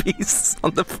fucking piece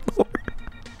on the floor?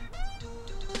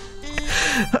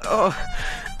 Oh.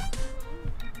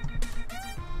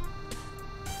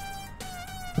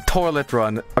 Toilet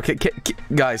run. Okay,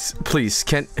 guys, please,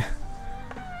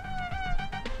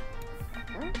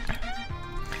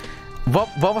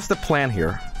 What was the plan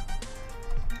here?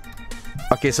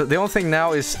 Okay, so the only thing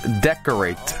now is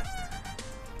decorate.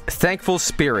 Thankful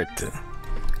spirit.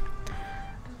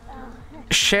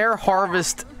 Share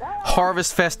Harvest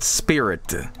Fest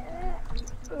spirit.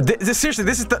 Seriously,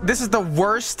 this is the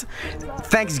worst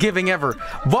Thanksgiving ever.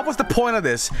 What was the point of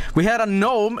this? We had a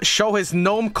gnome show his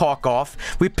gnome cock off.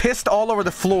 We pissed all over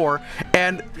the floor,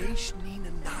 and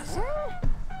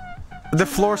the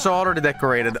floors are already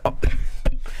decorated. Oh.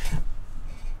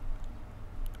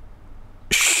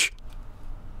 Shh.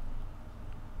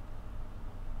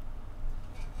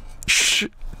 Shh.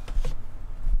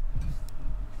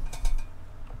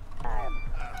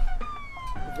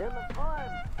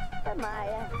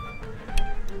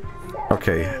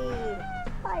 Okay.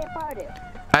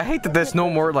 I hate that there's no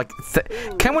more like.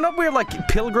 Can we not wear like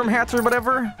pilgrim hats or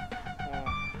whatever?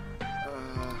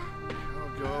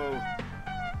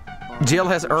 Jill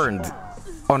has earned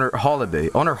on her holiday.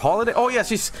 On her holiday? Oh yeah,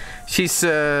 she's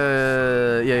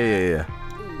yeah.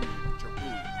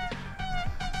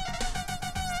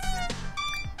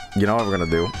 You know what we're gonna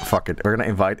do? Fuck it. We're gonna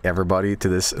invite everybody to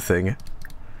this thing.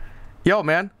 Yo,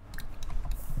 man.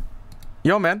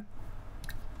 Yo, man.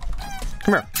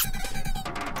 Come here.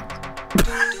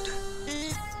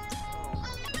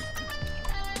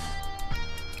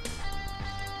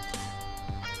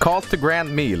 Call to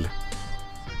grand meal.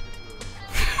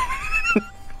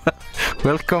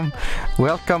 Welcome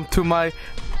to my...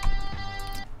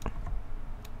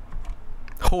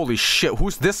 Holy shit,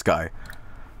 who's this guy?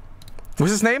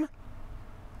 What's his name?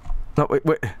 No, wait.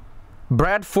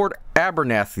 Bradford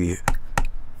Abernathy.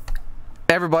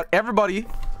 Everybody.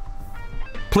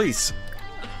 Please.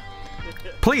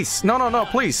 Please. No,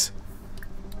 please.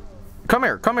 Come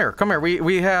here.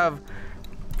 We have...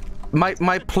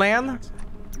 My plan...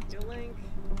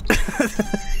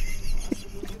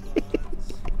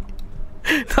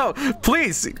 No,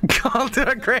 please call to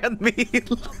a grand meal.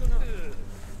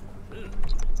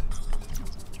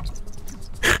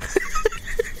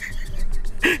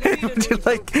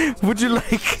 Would you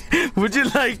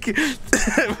like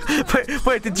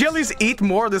wait, did Jellies eat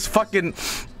more of this fucking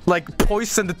like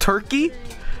poisoned turkey?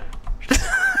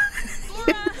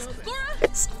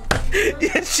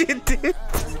 Yes, she did.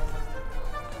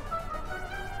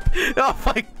 Oh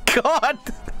my god.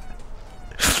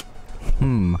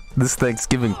 This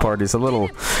Thanksgiving party is a little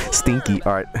stinky.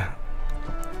 Alright.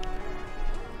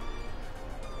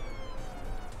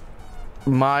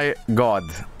 My god.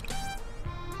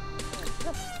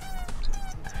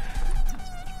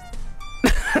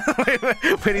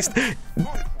 wait,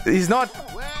 he's not.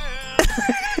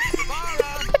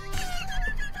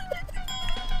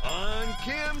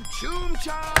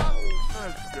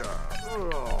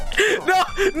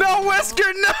 No,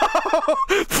 Wesker, no!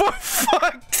 For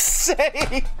fuck's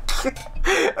sake!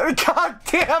 God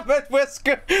damn it,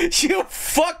 Wesker! You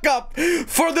fuck up!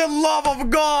 For the love of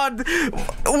God!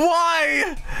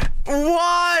 Why?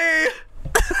 Why?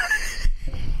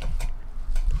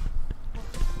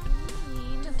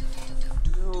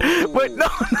 Wait, no,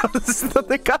 this is not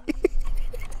the guy.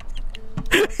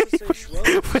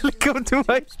 Welcome to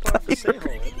my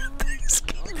diary.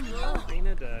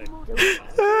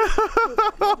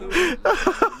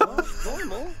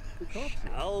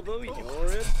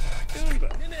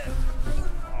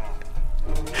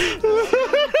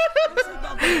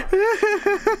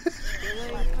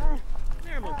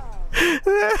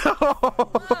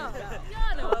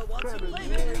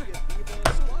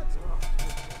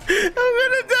 I'm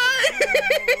gonna die!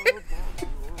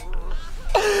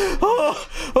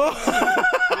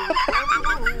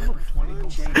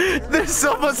 There's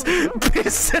so much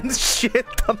piss and shit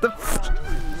on the floor.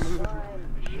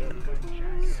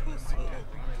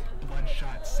 One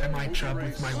shot semi-trub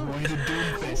with my roided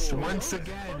doomfist once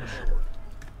again.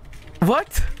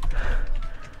 What?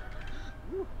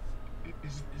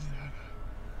 Is that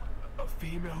a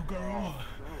female girl?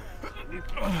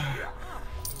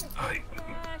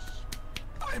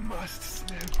 I must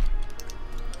snip.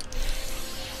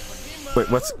 Wait,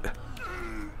 what's...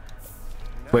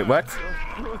 Wait, what?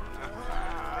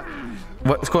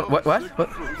 What's going... What?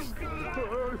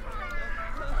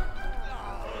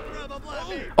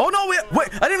 Oh no, wait!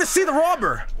 I didn't even see the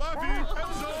robber!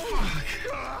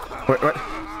 Wait.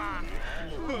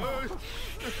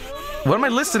 What am I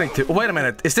listening to? Wait a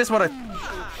minute, is this what I...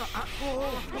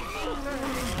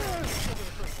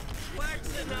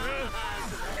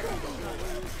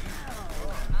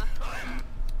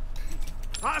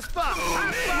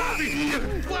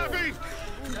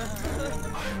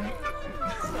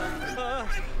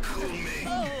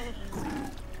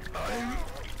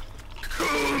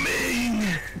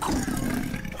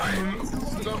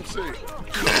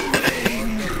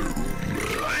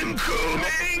 I'm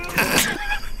coming.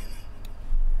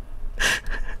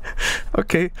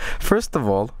 Okay, first of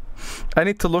all, I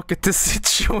need to look at the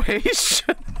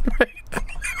situation right now.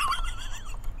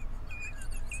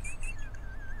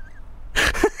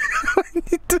 I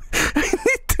need to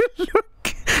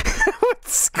look at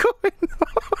what's going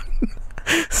on.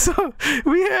 So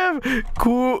we have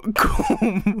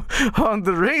Koom on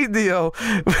the radio,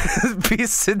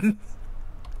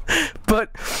 but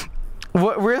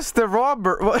where's the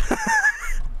robber? What?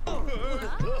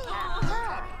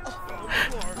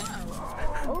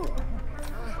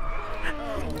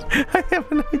 I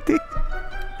have an idea.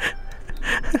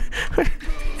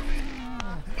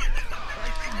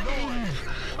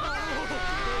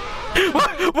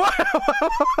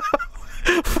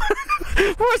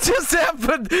 What just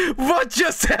happened? What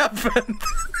just happened?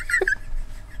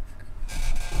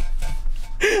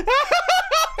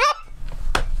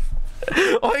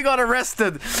 Oh, he got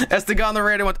arrested as the guy on the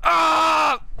radio went,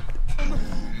 ah!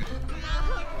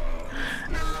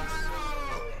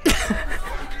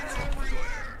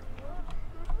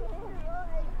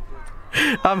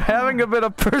 I'm having a bit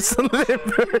of personal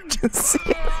emergency.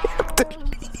 I have to leave.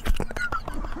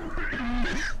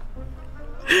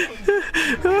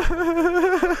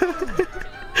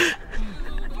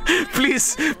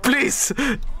 Please,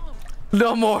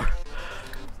 no more.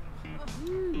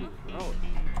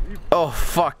 Oh,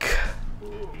 fuck.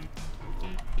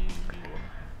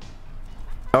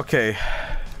 Okay.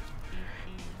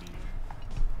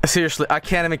 Seriously, I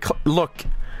can't even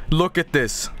look at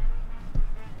this.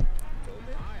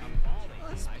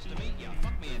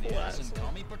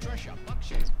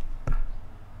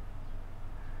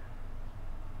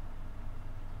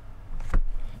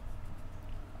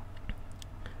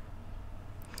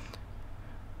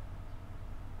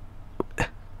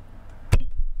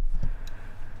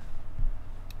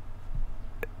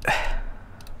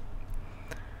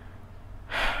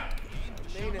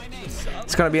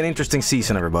 It's gonna be an interesting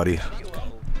season, everybody.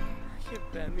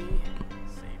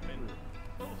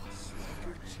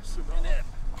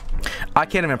 I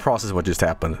can't even process what just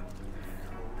happened.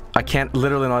 I can't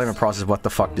literally not even process what the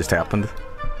fuck just happened.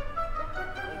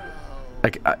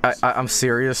 Like, I'm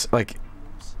serious. Like,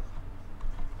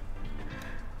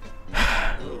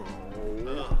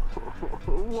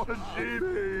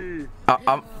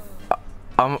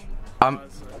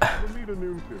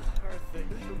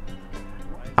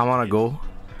 I wanna go.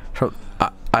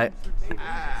 I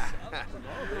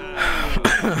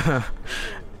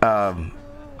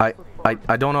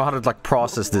don't know how to like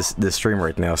process this stream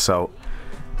right now, so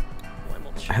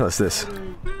the hell is this?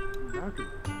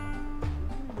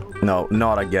 No,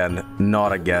 not again.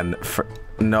 Not again.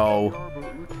 No.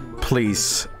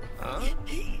 Please. Oh,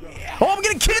 I'm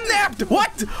getting kidnapped!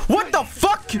 What? What the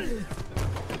fuck?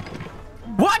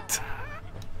 What?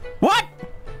 What?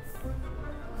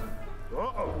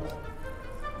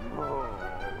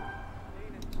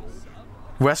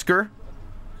 Wesker?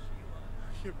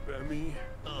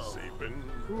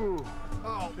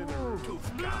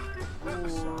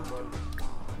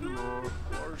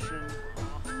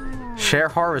 Share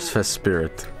Harvest Fest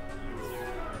spirit.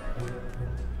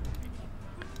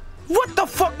 What the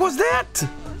fuck was that?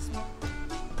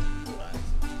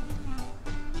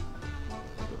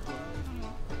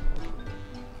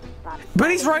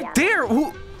 But he's right there.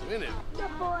 Who?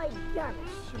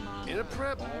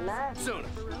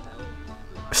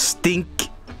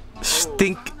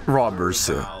 Stink robbers.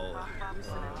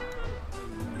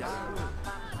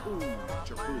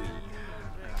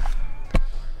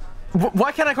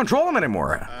 Why can't I control him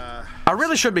anymore? I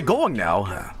really should be going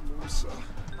now.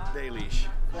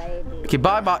 Okay,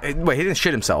 bye. Wait, he didn't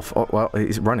shit himself. Oh, well,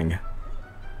 he's running.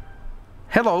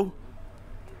 Hello.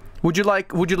 Would you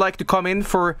like to come in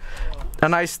for a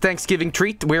nice Thanksgiving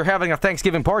treat? We're having a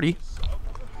Thanksgiving party.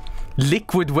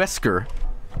 Liquid Wesker.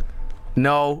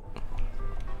 No.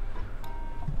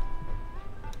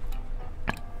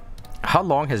 How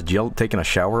long has Jill taken a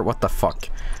shower? What the fuck?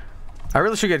 I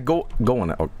really should get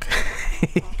going.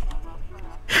 Okay.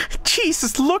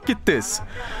 Jesus, look at this.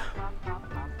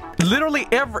 Literally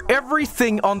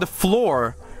everything on the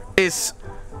floor is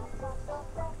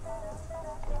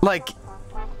like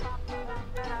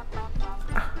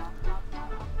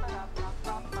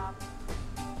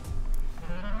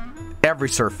every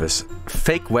surface.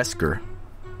 Fake Wesker.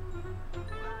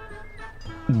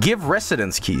 Give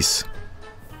residence keys.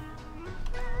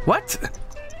 What?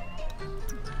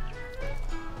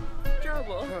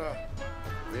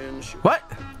 What?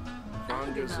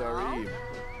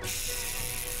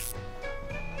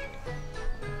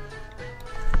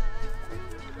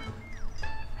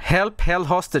 Help held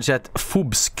hostage at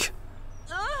Fubsk.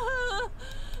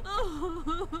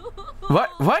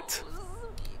 What?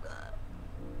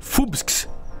 Fubsk.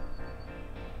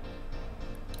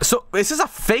 So, is this a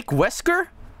fake Wesker?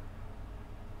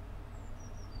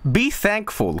 Be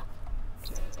thankful.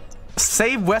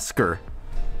 Save Wesker.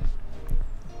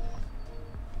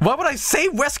 Why would I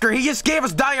save Wesker? He just gave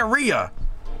us diarrhea.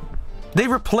 They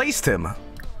replaced him.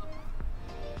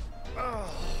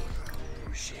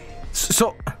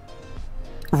 So,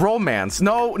 romance.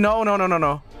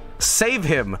 No. Save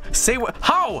him.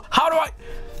 How? How do I?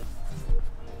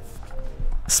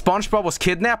 SpongeBob was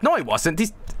kidnapped? No, he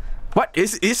wasn't. What?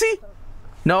 Is he?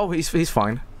 No, he's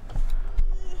fine.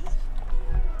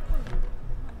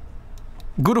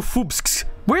 Go to Fubsk.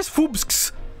 Where's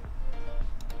Fubsk?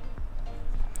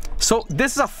 So,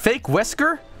 this is a fake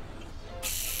Wesker?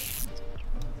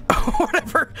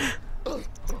 Whatever.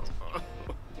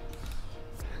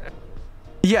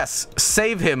 Yes,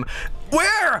 save him.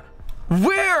 Where?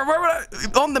 Where would I?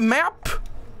 On the map?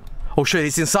 Oh shit,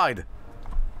 he's inside.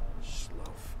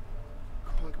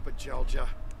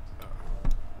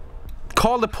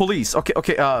 Call the police. Okay,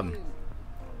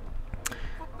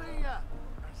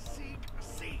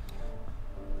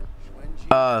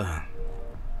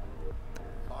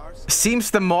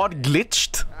 seems the mod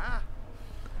glitched.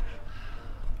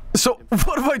 So,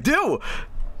 what do?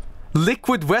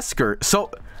 Liquid Wesker. So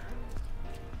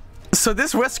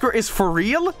this Wesker is for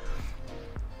real?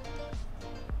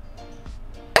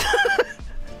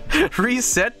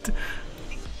 Reset?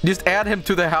 Just add him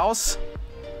to the house?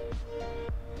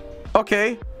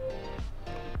 Okay.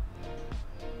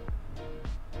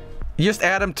 Just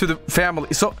add him to the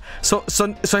family. So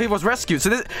he was rescued.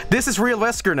 So this is real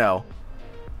Wesker now.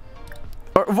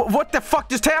 Or what the fuck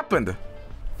just happened?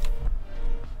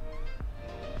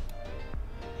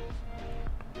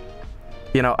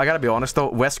 You know, I gotta be honest though,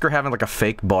 Wesker having like a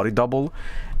fake body double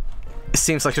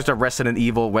seems like just a Resident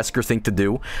Evil Wesker thing to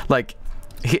do. Like,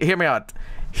 Hear me out.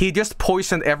 He just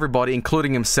poisoned everybody,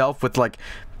 including himself, with like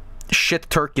shit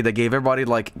turkey that gave everybody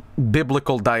like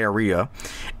biblical diarrhea,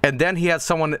 and then he had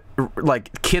someone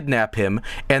like kidnap him,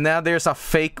 and now there's a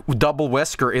fake double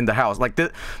Wesker in the house. Like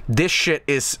this shit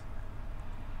is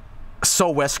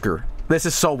so Wesker. This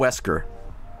is so Wesker.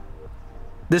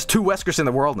 There's 2 Weskers in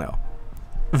the world now.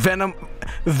 Venom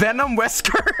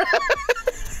Wesker.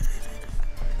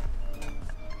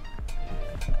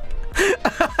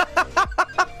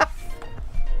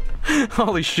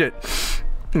 Holy shit.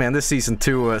 Man, this season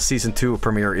 2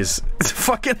 premiere is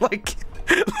fucking like,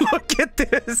 look at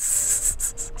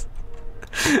this.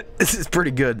 This is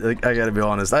pretty good, like, I gotta be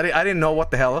honest. I didn't know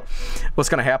what the hell was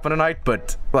gonna happen tonight,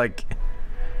 but like,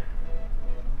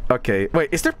 okay, wait,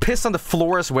 is there piss on the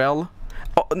floor as well?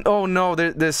 Oh no,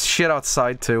 there's shit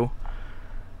outside too.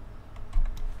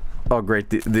 Oh great,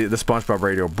 the SpongeBob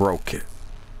radio broke.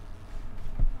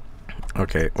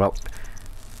 Okay, well,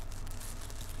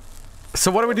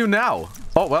 so what do we do now?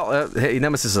 Oh well, hey,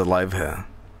 Nemesis is alive.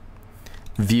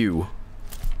 View.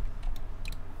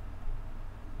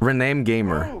 Rename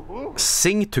gamer.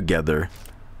 Sing together.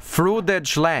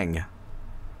 Fruded Lang.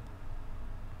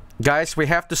 Guys, we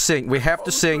have to sing. We have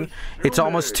to sing. It's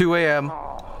almost 2 a.m.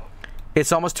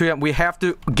 It's almost 2 a.m. We have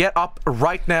to get up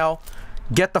right now.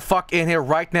 Get the fuck in here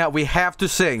right now. We have to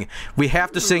sing. We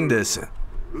have to sing this.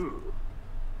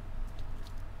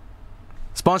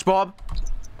 SpongeBob.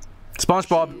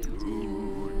 SpongeBob.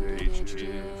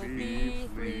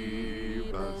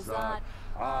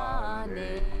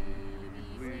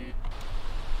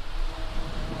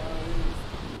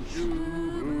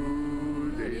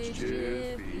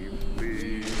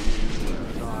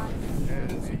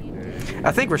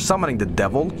 I think we're summoning the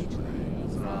devil.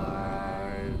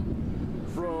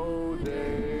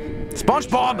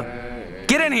 SpongeBob!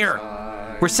 Get in here!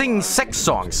 We're singing sex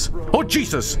songs. Oh,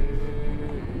 Jesus!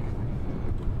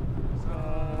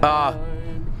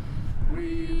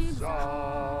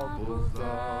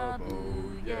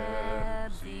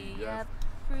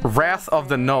 Wrath of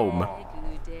the Gnome.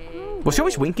 Was he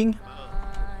always winking?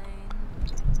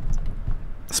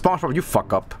 SpongeBob, you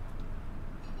fuck up.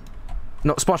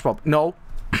 No, SpongeBob, no.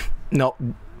 No,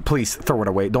 please, throw it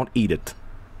away. Don't eat it.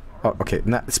 Oh, okay,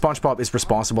 now, SpongeBob is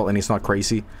responsible and he's not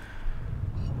crazy.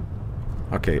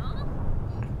 Okay.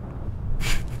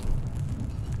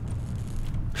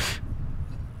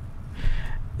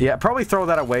 Yeah, probably throw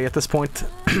that away at this point.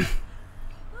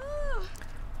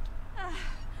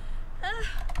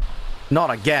 Not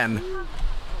again.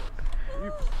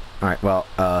 Alright, well,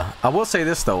 I will say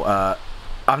this though,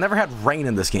 I've never had rain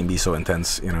in this game be so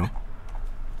intense, you know?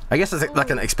 I guess it's like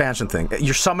an expansion thing.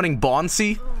 You're summoning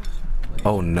Bonsi?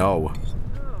 Oh no.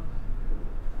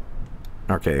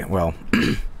 Okay, well.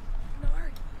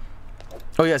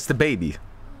 Oh yeah, it's the baby.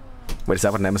 Wait, is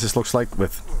that what Nemesis looks like?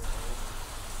 With...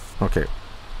 Okay.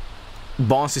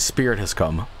 Bonsi's spirit has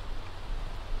come.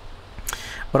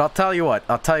 But I'll tell you what,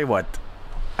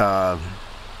 how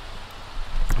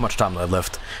much time do I have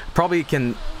left? Probably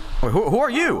can... Wait, who are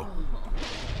you?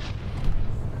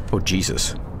 Oh,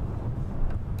 Jesus.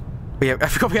 Yeah, I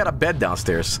forgot we had a bed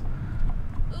downstairs.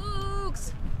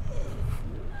 Oops.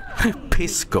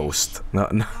 Piss ghost. No,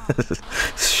 no.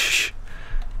 Shh.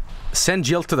 Send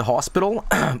Jill to the hospital?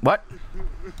 What?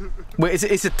 Wait,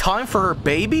 is it time for her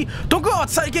baby? Don't go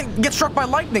outside, you can get struck by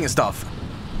lightning and stuff.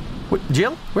 Wait,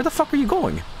 Jill? Where the fuck are you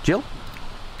going? Jill?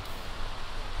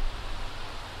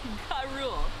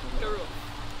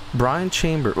 Brian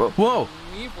Chamber. Whoa!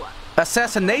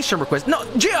 Assassination request. No,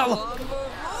 Jill!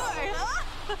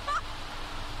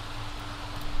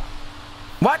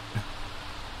 What?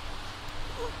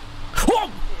 Whoa!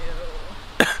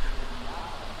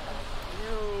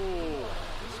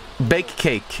 Bake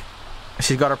cake.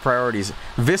 She's got her priorities.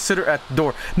 Visitor at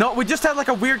door. No, we just had like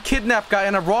a weird kidnap guy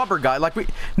and a robber guy. Like we...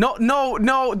 No, no,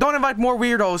 no. Don't invite more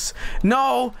weirdos.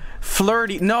 No.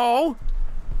 Flirty. No.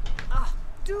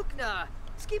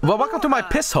 Well, welcome to my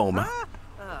piss home.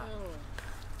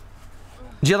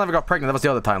 Jill never got pregnant. That was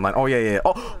the other timeline. Oh, yeah, yeah.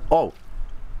 Oh, oh.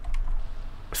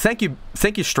 Thank you,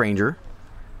 stranger.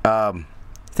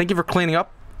 Thank you for cleaning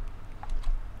up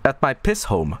at my piss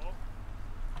home.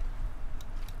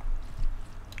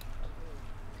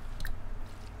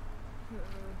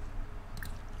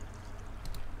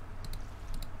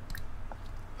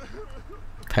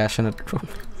 Passionate.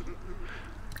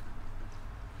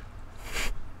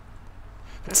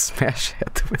 Smash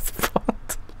head with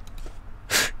font.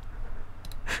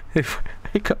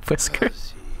 Wake up,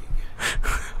 Wesker.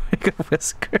 Wake up,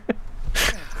 Wesker.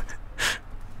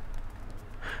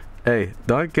 Hey,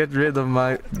 don't get rid of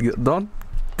my... Don't...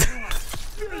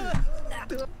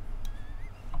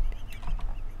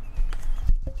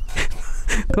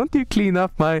 Don't you clean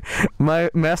up my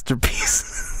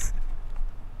masterpiece.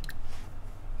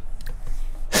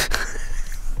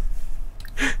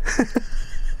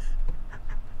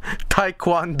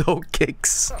 Taekwondo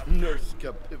kicks.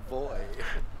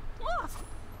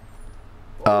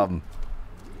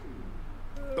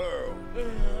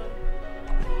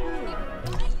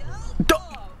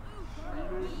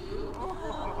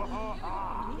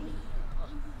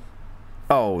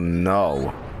 Oh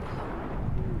no.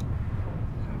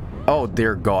 Oh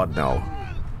dear God, no.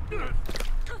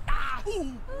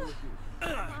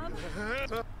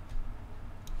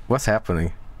 What's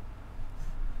happening?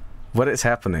 What is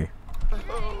happening?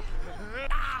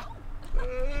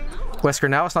 Wesker,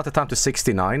 now it's not the time to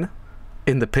 69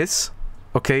 in the piss.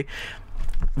 Okay?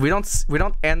 We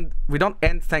don't end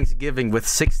Thanksgiving with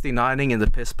 69ing in the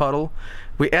piss puddle.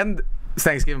 We end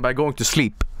Thanksgiving by going to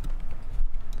sleep.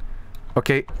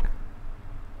 Okay?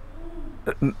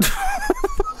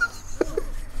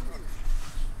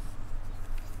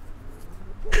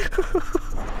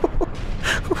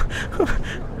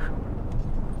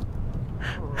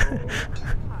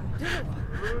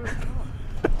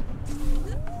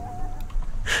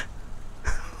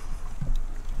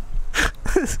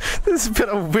 This has been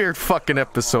a weird fucking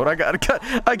episode. I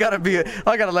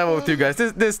gotta level with you guys.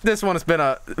 This one has been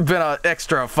a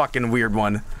extra fucking weird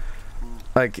one.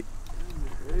 Like,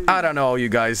 I don't know, you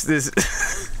guys. This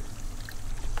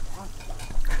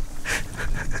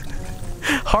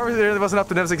Harvey really wasn't up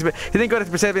to them 6, but he didn't go to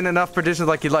preserving enough predictions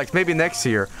like he liked. Maybe next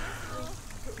year.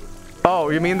 Oh,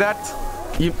 you mean that?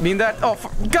 You mean that? Oh,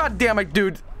 God damn it,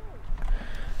 dude.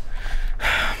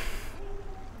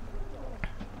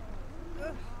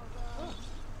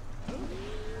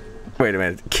 Wait a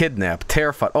minute. Kidnap.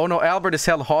 Terrified. Oh no, Albert is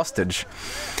held hostage.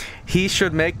 He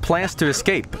should make plans to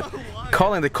escape.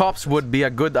 Calling the cops would be a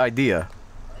good idea.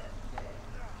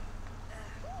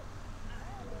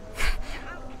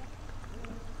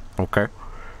 Okay.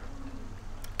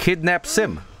 Kidnap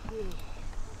Sim.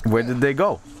 Where did they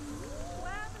go?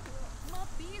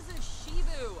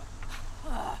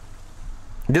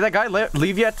 Did that guy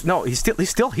leave yet? No, he's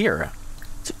still here.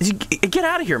 Get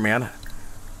out of here, man.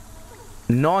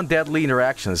 Non-deadly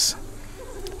interactions.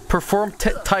 Perform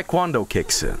taekwondo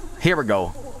kicks. Here we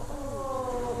go.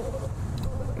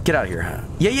 Get out of here.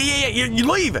 Yeah. You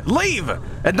leave,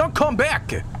 and don't come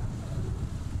back.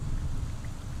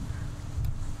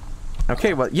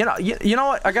 Okay, well, you know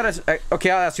what? Okay,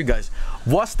 I'll ask you guys.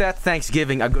 Was that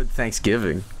Thanksgiving a good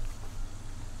Thanksgiving?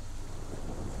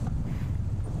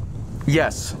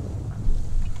 Yes.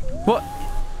 Well,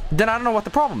 then I don't know what the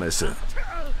problem is.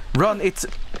 Run, it's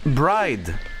bride.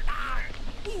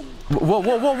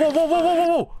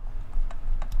 Whoa.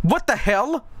 What the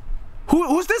hell?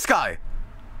 Who's this guy?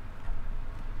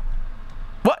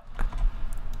 What?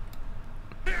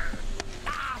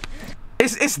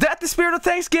 Is that the spirit of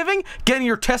Thanksgiving? Getting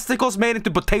your testicles made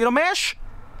into potato mash?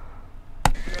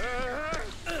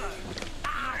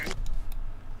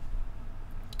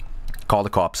 Call the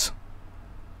cops.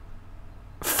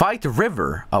 Fight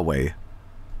river away.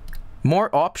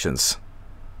 More options.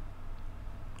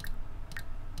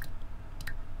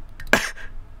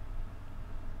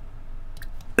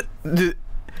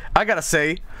 I gotta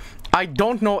say, I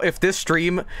don't know if this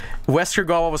stream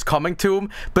Wesker was coming to him,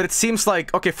 but it seems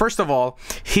like, okay, first of all,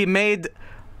 he made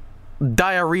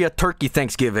diarrhea turkey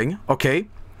Thanksgiving, okay?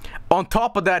 On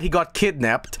top of that, he got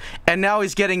kidnapped, and now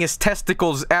he's getting his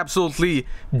testicles absolutely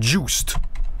juiced.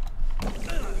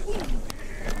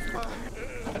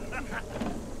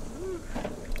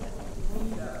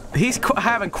 He's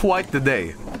having quite the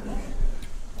day.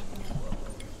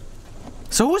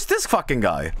 So who's this fucking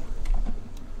guy?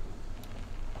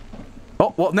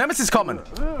 Oh, well, Nemesis is coming.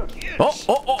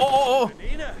 Oh.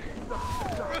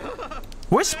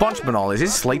 Where's SpongeBob? Is he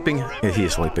sleeping? Yeah, he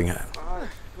is sleeping.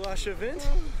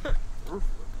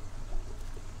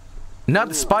 Not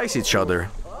despise each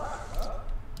other.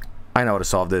 I know how to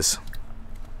solve this.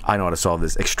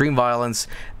 Extreme violence,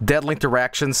 deadly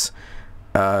interactions,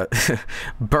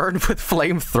 burn with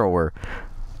flamethrower,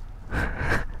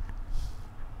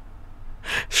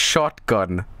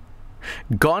 shotgun,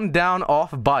 gun down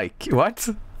off bike. What?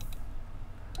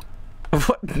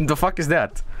 What the fuck is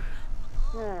that?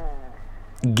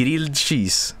 Grilled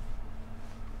cheese.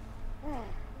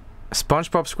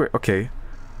 SpongeBob Square. Okay.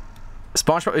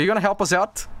 SpongeBob, are you gonna help us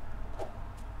out?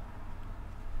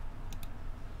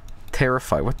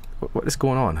 Terrified. What is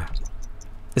going on?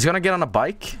 Is he gonna get on a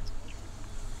bike?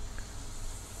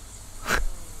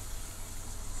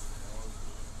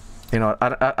 You know, I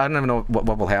don't even know what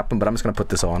will happen, but I'm just gonna put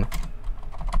this on.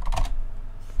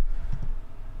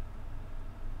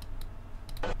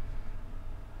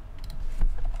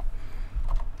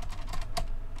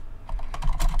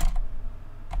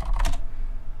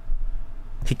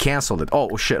 canceled it.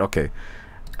 Oh shit, okay.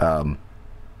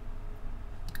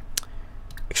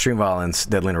 Extreme violence,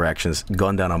 deadly interactions,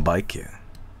 gun down on bike. Yeah.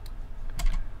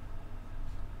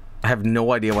 I have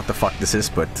no idea what the fuck this is,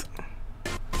 but...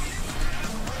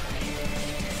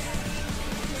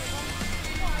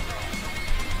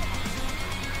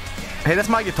 Hey, that's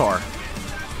my guitar.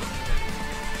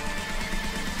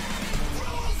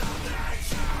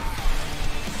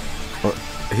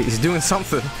 Oh, he's doing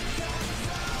something.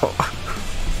 Oh.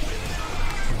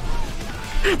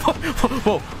 Whoa,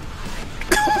 whoa.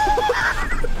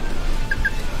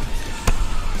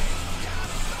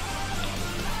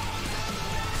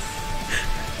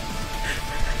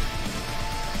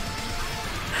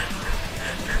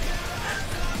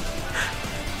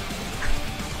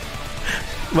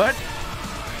 What?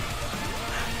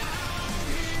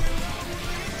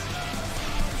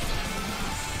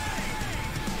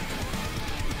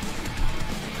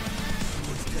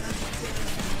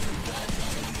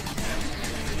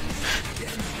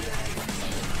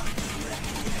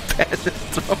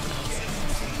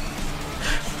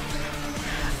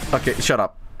 Okay, shut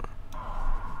up.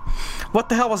 What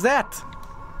the hell was that?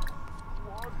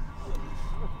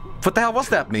 What the hell was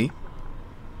that, me?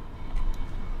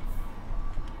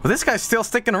 Well, this guy's still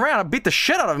sticking around. I beat the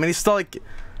shit out of him and he's still like...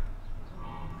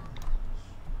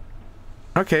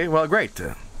 Okay, well, great.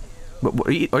 But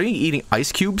are you eating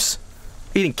ice cubes?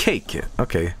 Eating cake.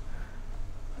 Okay.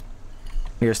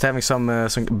 You're just having some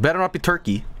better not be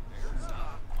turkey.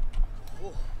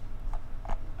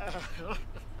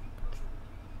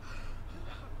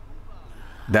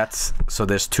 That's... So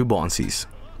there's two Bonsies.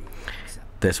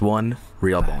 There's one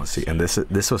real Bonsie, and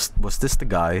this was this the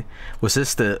guy? Was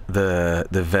this the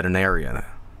veterinarian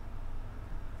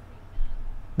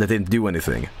that didn't do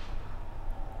anything?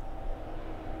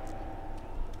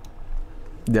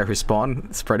 Their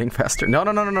respawn spreading faster.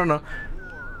 No.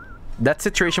 That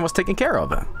situation was taken care of.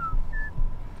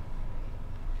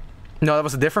 No, that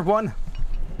was a different one.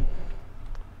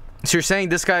 So you're saying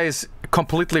this guy is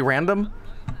completely random?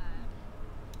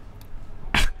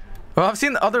 Well, I've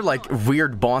seen other, like,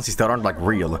 weird Bonsies that aren't, like,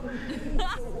 real.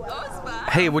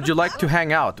 Hey, would you like to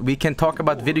hang out? We can talk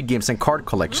about video games and card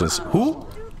collections. Who?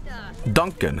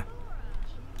 Duncan.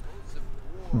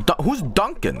 Who's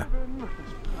Duncan?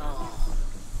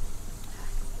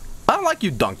 I don't like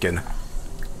you, Duncan.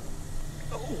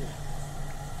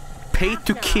 Pay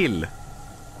to kill.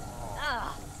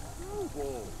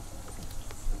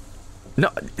 No.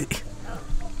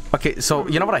 Okay, so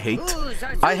you know what I hate?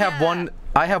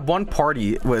 I have one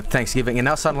party with Thanksgiving, and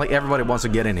now suddenly everybody wants to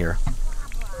get in here.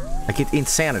 I get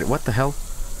insanity. What the hell?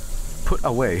 Put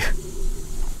away.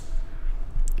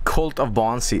 Cult of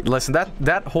Bonsi. Listen,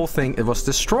 that whole thing, it was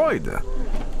destroyed.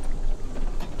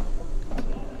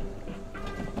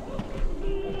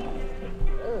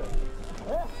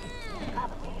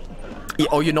 Yeah,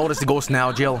 oh, you notice the ghost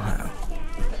now, Jill?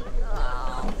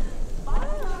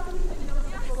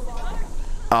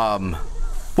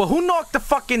 Well, who knocked the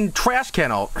fucking trash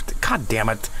can out? God damn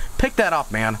it. Pick that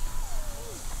up, man.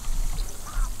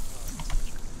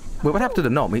 Wait, what happened to the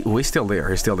gnome? He's still there.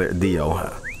 He's still there.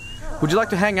 Dio. Would you like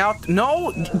to hang out?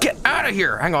 No? Get out of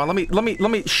here. Hang on. Let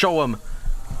me show him.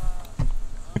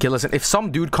 Okay, listen. If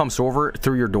some dude comes over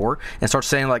through your door and starts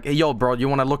saying like, hey, yo, bro, you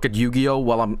want to look at Yu-Gi-Oh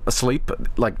while I'm asleep?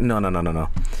 Like, no.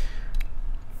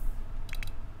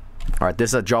 Alright, this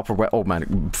is a job for... Oh,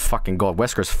 man. Fucking God.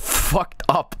 Wesker's fucked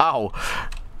up. Ow.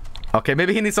 Okay,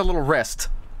 maybe he needs a little rest.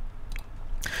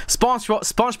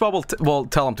 SpongeBob will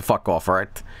tell him to fuck off,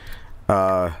 alright?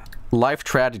 Life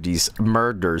tragedies.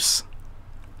 Murders.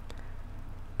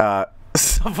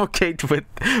 Suffocate with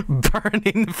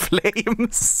burning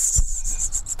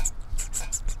flames.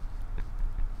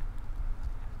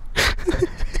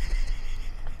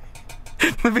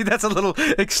 Maybe that's a little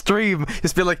extreme.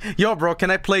 Just be like, yo, bro,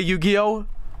 can I play Yu-Gi-Oh?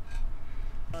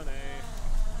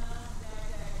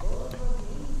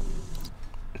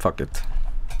 Fuck it.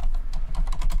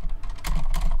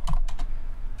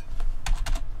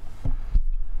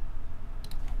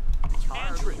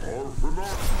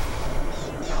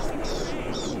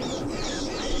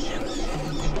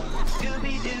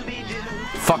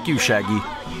 Fuck you, Shaggy.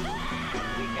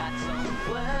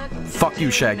 Fuck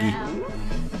you, Shaggy.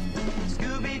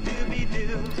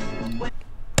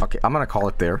 Okay, I'm gonna call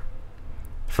it there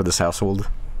for this household.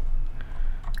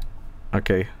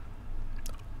 Okay.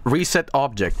 Reset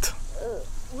object.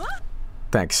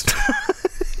 Thanks.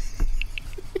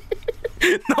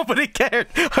 Nobody cared.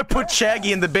 I put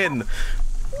Shaggy in the bin.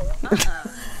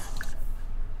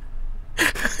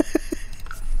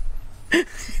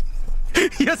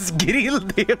 Just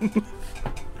grilled him.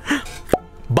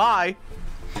 Bye.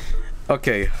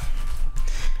 Okay.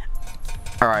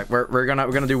 All right, we're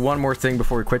gonna do one more thing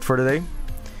before we quit for today,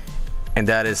 and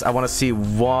that is I want to see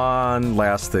one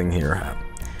last thing here.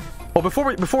 Oh, before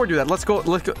we do that, let's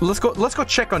go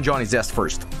check on Johnny's desk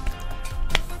first.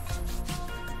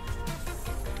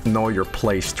 Know your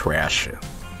place, trash.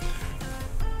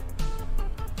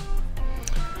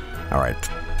 All right,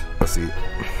 let's see.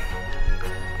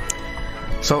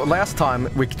 So last time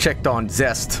we checked on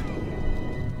Zest.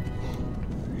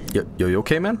 You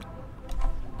okay, man?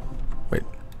 Wait.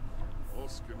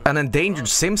 An endangered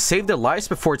sim saved their lives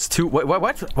before it's too. Wait,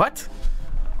 what?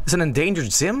 It's an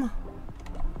endangered sim?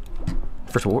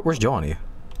 First of all, where's Johnny?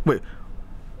 Wait.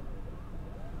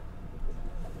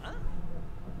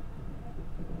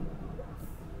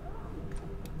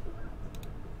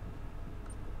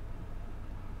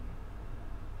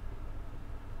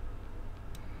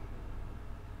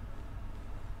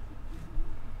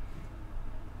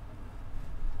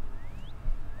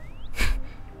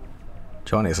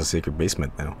 Johnny has a secret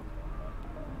basement now.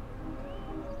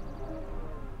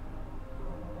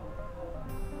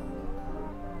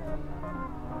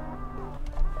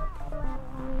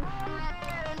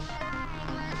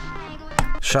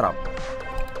 Shut up.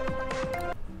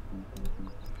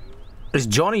 Is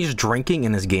Johnny just drinking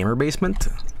in his gamer basement?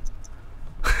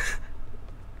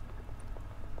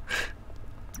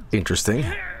 Interesting.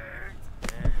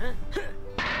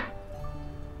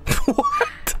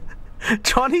 What?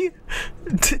 Johnny?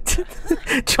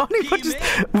 Johnny,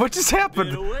 what just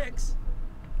happened?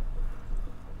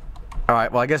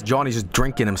 Alright, well I guess Johnny's just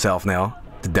drinking himself now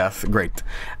to death. Great.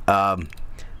 What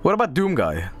about Doom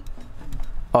Guy?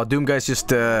 Oh, Doom Guy's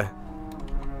just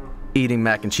eating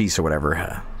mac and cheese or whatever.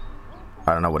 I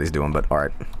don't know what he's doing, but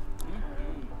alright.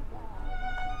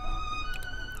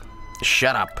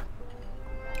 Shut up.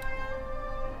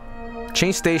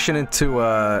 Change station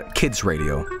into kids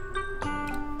radio.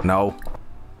 No.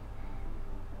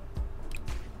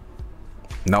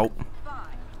 Nope.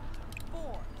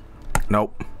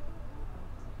 Nope.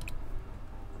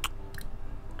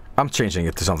 I'm changing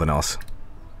it to something else.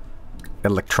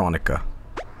 Electronica.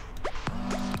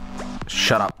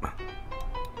 Shut up.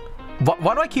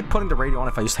 Why do I keep putting the radio on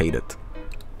if I just hate it?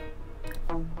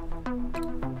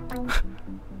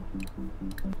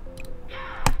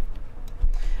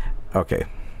 Okay.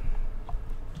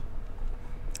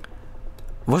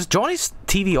 Was Johnny's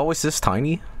TV always this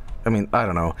tiny? I mean, I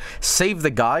don't know. Save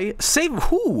the guy? Save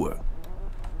who?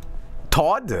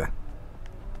 Todd? No,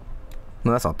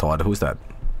 that's not Todd. Who's that?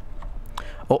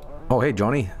 Oh, hey,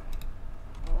 Johnny.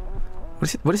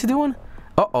 What is he doing?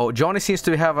 Uh-oh, Johnny seems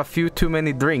to have a few too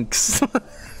many drinks.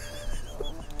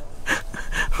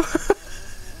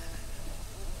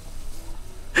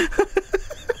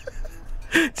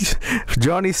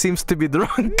 Johnny seems to be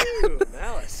drunk. Ooh,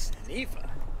 Malice, Nifa.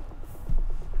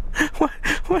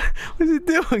 What is he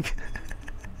doing?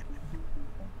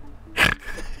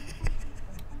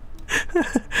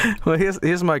 Well,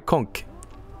 here's my conch.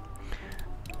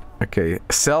 Okay,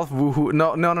 self woohoo.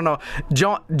 No.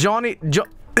 Johnny.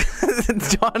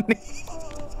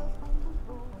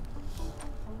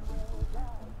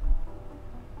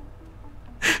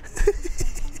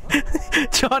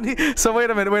 Johnny, so wait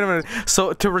a minute.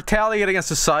 So to retaliate against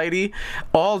society,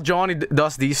 all Johnny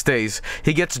does these days,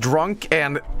 he gets drunk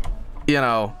and, you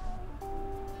know.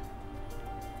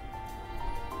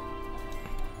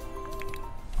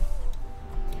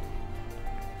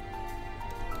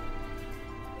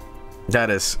 That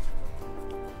is.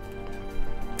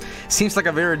 Seems like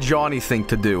a very Johnny thing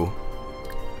to do.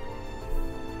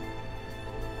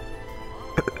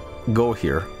 Go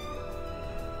here.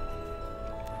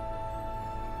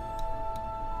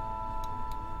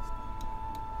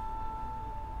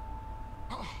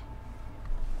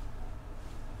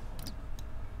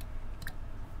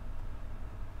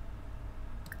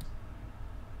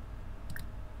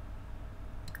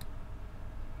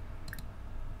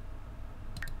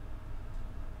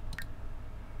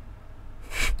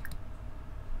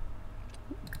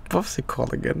 What's it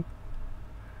called again?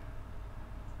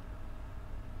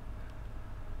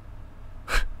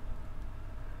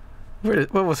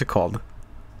 What was it called?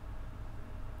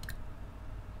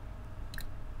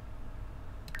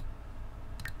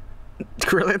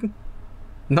 Krillin?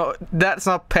 No, that's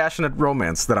not passionate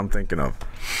romance that I'm thinking of.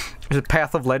 Is it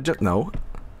Path of Legend? No.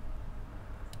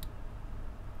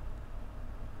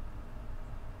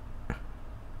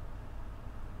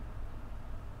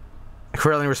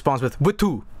 Krillin responds with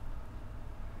 "Wutu."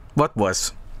 What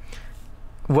was?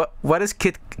 What is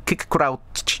kick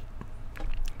crouch?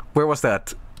 Where was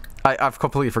that? I've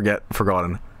completely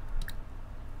forgotten.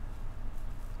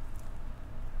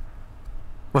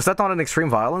 Was that not an extreme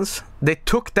violence? They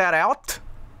took that out?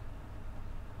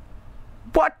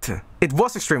 What? It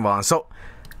was extreme violence, so...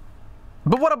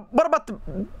 But what about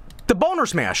the boner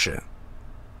smash?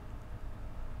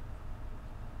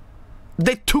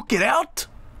 They took it out?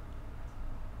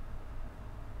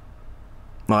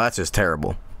 No, that's just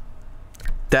terrible.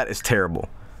 That is terrible.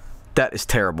 That is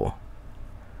terrible.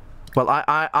 Well,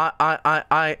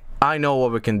 I know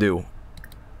what we can do.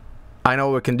 I know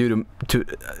what we can do to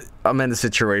amend the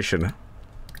situation.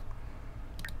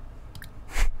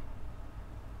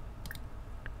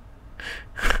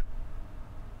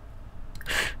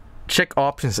 Check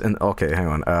options and okay, hang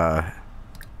on.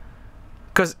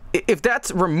 Because if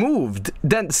that's removed,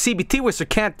 then CBT Wizard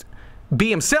can't be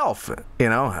himself. You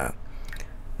know.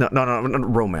 No,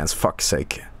 romance. Fuck's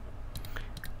sake.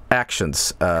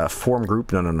 Actions. Form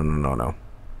group. No.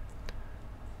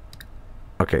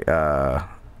 Okay.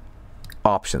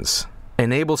 Options.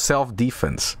 Enable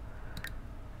self-defense.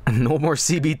 No more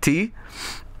CBT.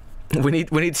 We need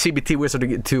CBT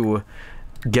Wizard to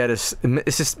get us.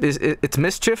 It's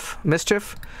mischief.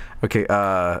 Okay.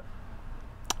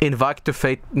 Invite to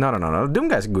fate. No. Doom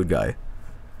Guy's a good guy.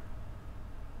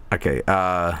 Okay.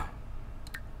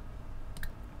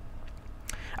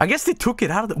 I guess they took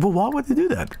it out of the... Well, why would they do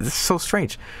that? This is so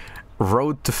strange.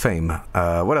 Road to fame.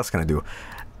 What else can I do?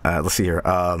 Let's see here.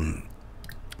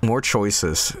 More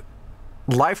choices.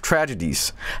 Life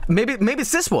tragedies. Maybe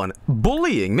it's this one.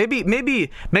 Bullying. Maybe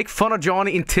make fun of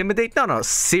Johnny. Intimidate. No.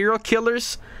 Serial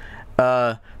killers.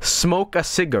 Smoke a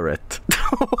cigarette.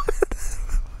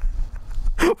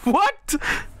 What?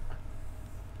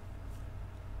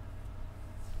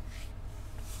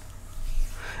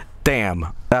 Damn,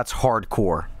 that's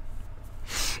hardcore.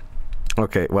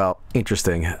 Okay, well,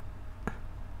 interesting.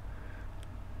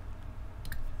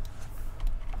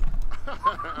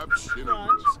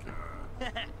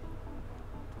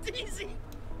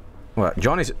 Well,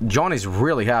 Johnny's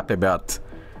really happy about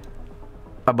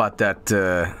that.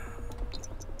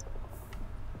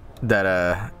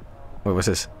 What was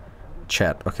this?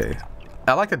 Chat. Okay.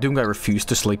 I like that Doom Guy refused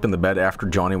to sleep in the bed after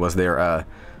Johnny was there,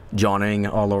 Johnnying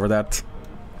all over that.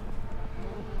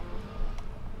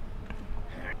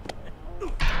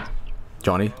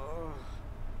 Johnny?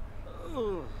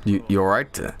 You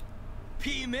alright?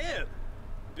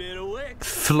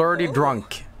 Flirty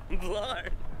drunk.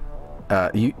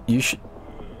 You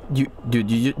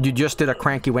just did a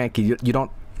cranky wanky. You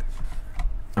don't...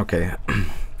 Okay.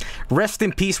 Rest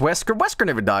in peace, Wesker. Wesker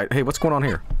never died. Hey, what's going on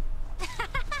here?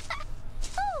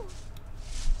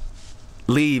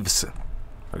 Leaves.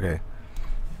 Okay.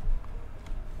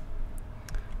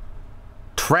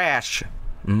 Trash.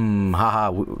 Haha,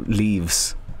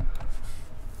 leaves.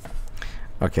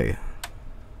 Okay.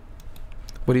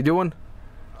 What are you doing?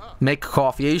 Make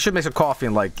coffee. Yeah, you should make some coffee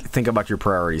and, like, think about your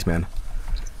priorities, man.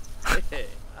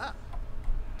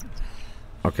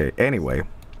 Okay, anyway.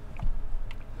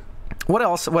 What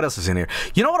else is in here?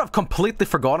 You know what I've completely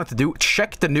forgotten to do?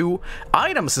 Check the new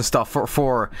items and stuff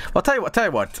for... I'll tell you what.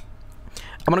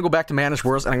 I'm gonna go back to Managed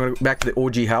Worlds and I'm gonna go back to the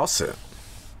OG house.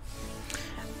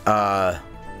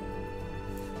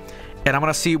 And I'm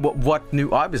gonna see what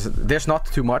new items... There's not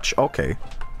too much. Okay.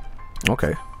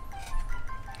 Okay.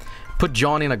 Put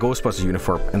Johnny in a Ghostbusters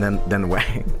uniform and then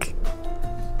wank.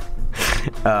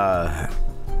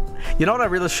 You know what I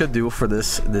really should do for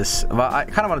this? Well, I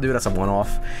kind of want to do it as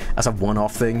a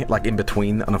one-off thing, like in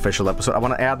between an official episode. I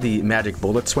want to add the magic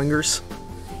bullet swingers.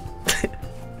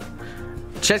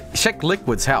 check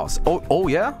Liquid's house. Oh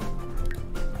yeah.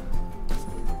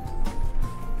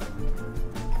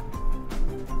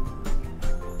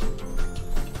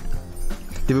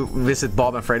 Did we visit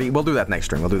Bob and Freddy? We'll do that next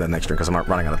stream. Because I'm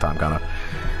running out of time, kinda.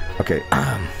 Okay.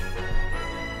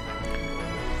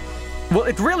 Well,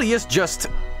 it really is just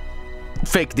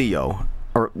fake Dio.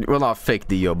 Or, well, not fake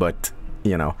Dio, but,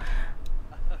 you know.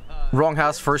 Wrong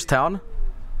house, first town?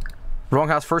 Wrong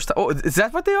house, first town? Oh, is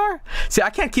that what they are? See, I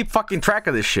can't keep fucking track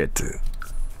of this shit.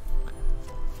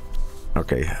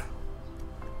 Okay.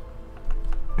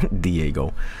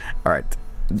 Diego. Alright.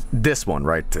 This one,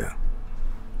 right?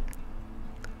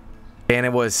 And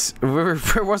it was... Where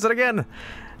was it again?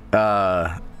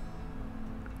 Bog...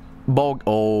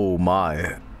 Oh,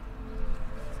 my...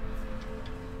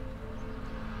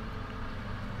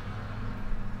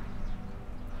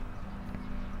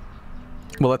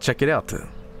 Well, let's check it out. Do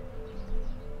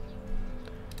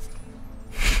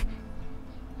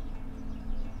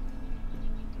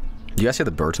you guys hear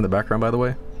the birds in the background, by the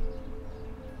way?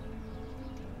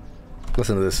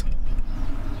 Listen to this.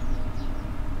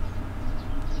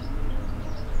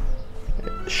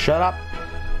 Shut up.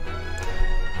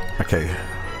 Okay.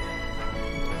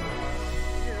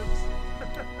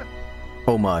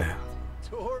 Oh my.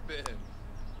 Torben.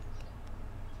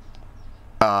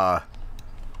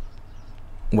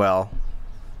 Well.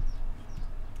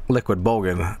 Liquid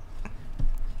Bogan.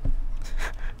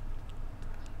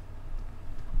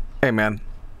 Hey, man.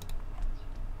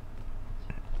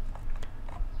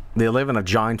 They live in a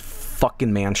giant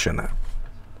fucking mansion.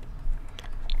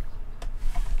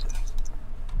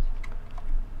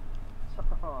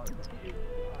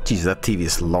 Jeez, that TV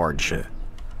is large.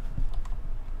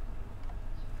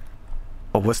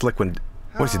 Oh, what's Liquid?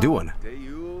 What's he doing?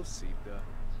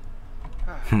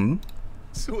 Hmm?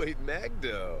 Sweet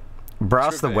Magdo.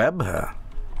 Browse the web?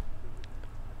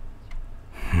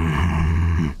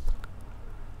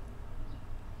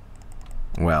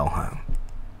 Well,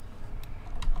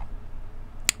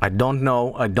 I don't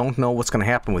know. I don't know what's gonna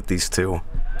happen with these two,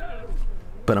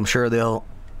 but I'm sure they'll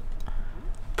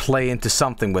play into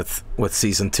something with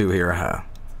season 2 here.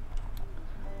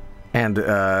 And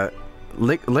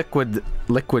Liquid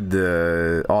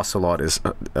Ocelot is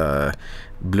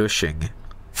blushing.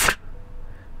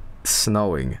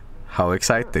 Snowing. How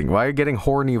exciting. Why are you getting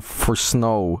horny for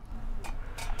snow?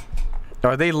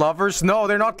 Are they lovers? No,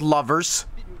 they're not lovers.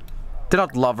 They're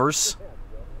not lovers.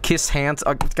 Kiss hands.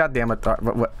 Oh, God damn it.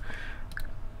 What?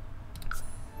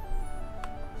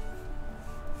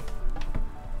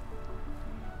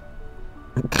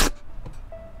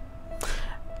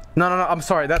 No, I'm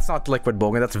sorry. That's not Liquid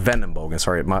Bogan. That's Venom Bogan.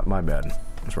 Sorry, my bad.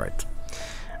 That's right.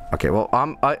 Okay, well,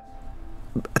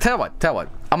 Tell you what.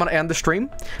 I'm gonna end the stream,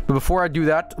 but before I do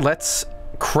that, let's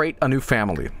create a new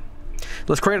family.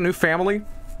 Let's create a new family.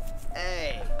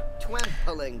 Hey,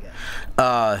 Twimpalinga.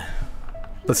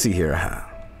 Let's see here.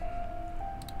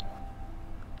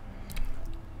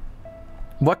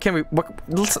 What can we?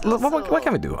 What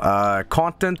can we do?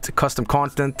 Content, custom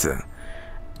content.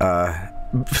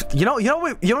 You know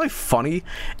what'd be funny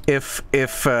if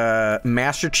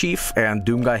Master Chief and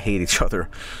Doom Guy hate each other.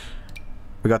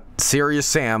 We got Serious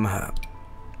Sam,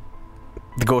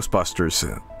 the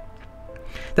Ghostbusters.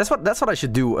 That's what I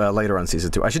should do later on season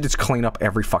 2. I should just clean up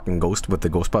every fucking ghost with the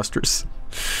Ghostbusters.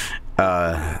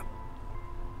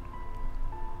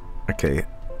 Okay.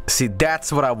 See,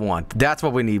 that's what I want. That's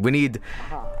what we need. We need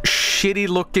shitty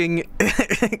looking.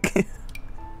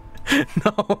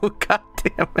 No, god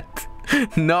damn it.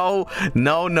 No.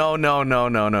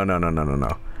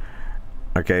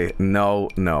 Okay,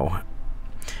 no.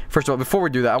 First of all, before we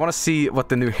do that, I want to see what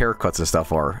the new haircuts and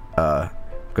stuff are,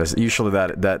 because usually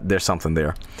that there's something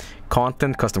there.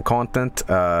 Content, custom content.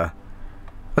 There's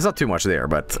not too much there,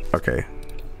 but okay.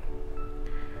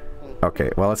 Okay,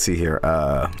 well, let's see here.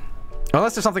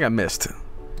 Unless there's something I missed.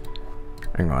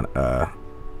 Hang on.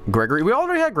 Gregory. We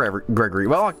already had Gregory.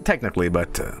 Well, technically,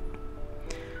 but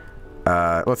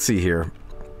let's see here.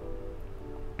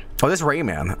 Oh, this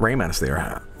Rayman. Rayman's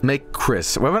there. Make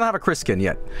Chris. We don't have a Chris skin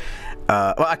yet.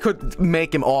 Well, I could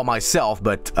make him all myself,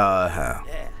 but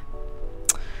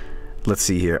let's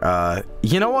see here.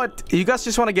 You know what? You guys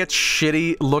just want to get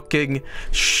shitty looking.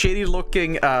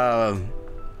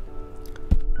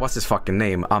 What's his fucking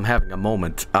name? I'm having a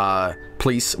moment.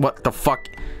 Please. What the fuck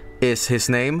is his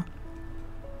name?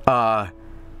 Mr.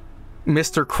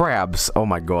 Krabs. Oh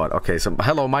my god. Okay, so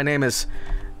hello, my name is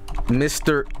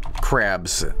Mr.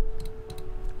 Krabs.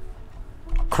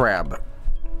 Crab.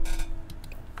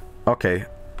 Okay.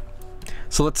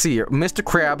 So let's see here. Mr.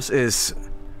 Krabs is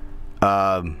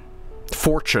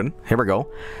Fortune. Here we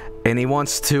go. And he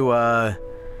wants to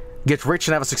get rich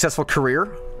and have a successful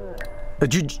career.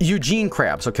 Eugene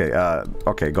Krabs. Okay,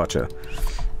 okay, gotcha.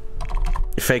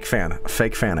 Fake fan,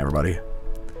 everybody.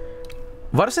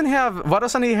 Why doesn't he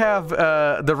have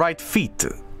the right feet?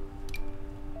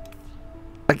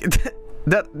 Like,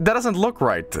 that doesn't look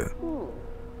right.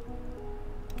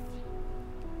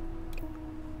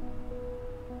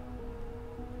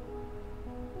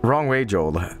 Wrong way,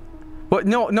 Joel. What?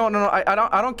 No.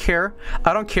 I don't care.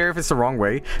 I don't care if it's the wrong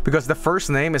way, because the first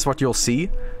name is what you'll see.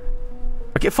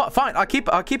 Okay, fine. I'll keep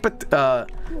it.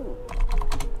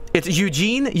 It's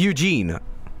Eugene.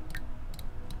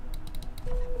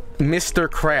 Mr.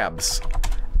 Krabs.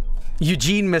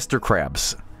 Eugene Mr.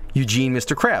 Krabs. Eugene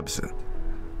Mr. Krabs.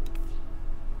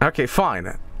 Okay,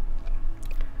 fine.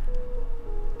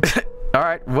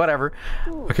 Alright, whatever.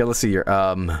 Okay, let's see here.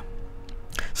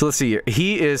 So let's see here.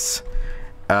 He is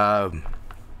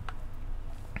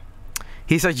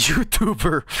he's a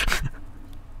YouTuber.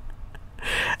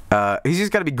 He's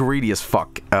just gotta be greedy as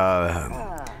fuck.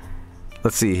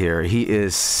 Let's see here. He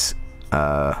is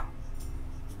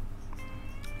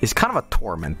he's kind of a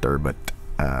tormentor, but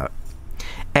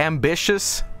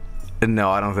ambitious? No,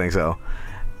 I don't think so.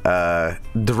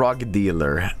 Drug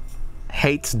dealer.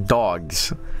 Hates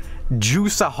dogs.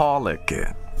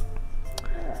 Juiceaholic.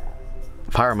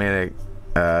 Pyromaniac.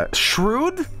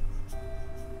 Shrewd?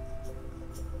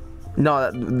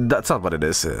 No, that's not what it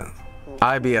is.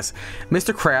 IBS.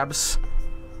 Mr. Krabs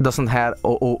doesn't have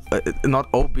not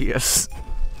OBS.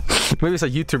 Maybe it's a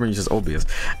YouTuber and uses OBS.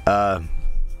 No.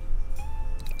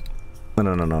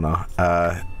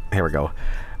 Here we go.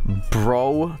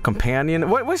 Bro, companion.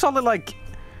 What's all the like?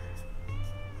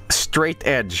 Straight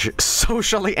edge,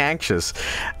 socially anxious,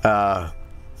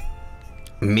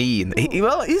 mean.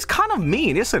 Well, he's kind of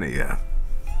mean, isn't he?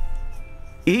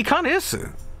 He kind of is.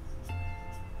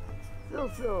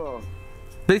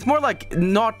 But it's more like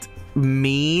not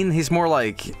mean. He's more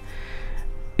like,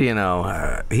 you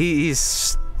know, he's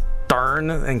stern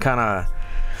and kind of.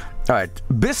 All right,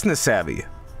 business savvy.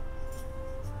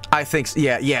 I think.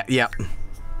 Yeah.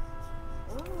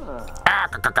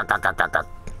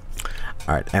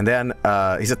 All right, and then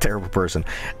he's a terrible person.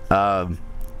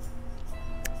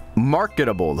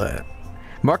 Marketable.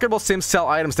 Marketable Sims sell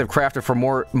items they've crafted for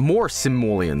more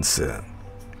simoleons.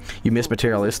 You miss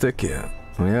materialistic? Yeah.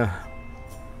 Oh, yeah.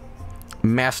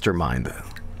 Mastermind.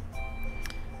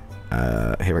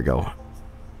 Here we go.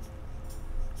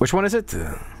 Which one is it?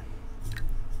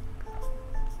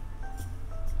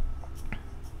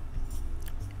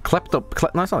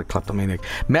 No, it's not a kleptomaniac.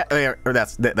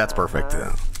 That's perfect.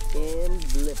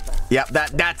 Yeah,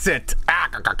 that's it. All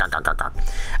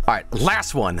right,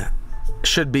 last one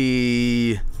should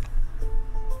be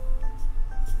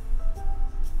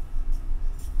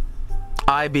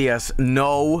IBS.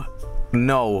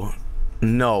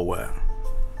 No.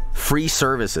 Free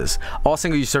services. All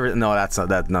single use service. No, that's not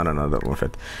that. No, that won't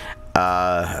fit.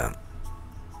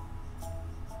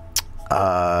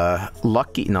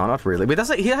 Lucky? No, not really. But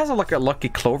he has like a lucky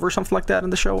clover or something like that in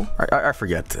the show. I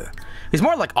forget. He's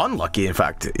more like unlucky, in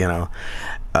fact. You know.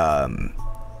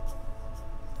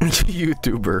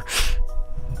 YouTuber.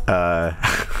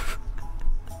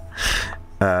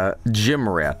 Gym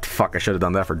rat. Fuck, I should have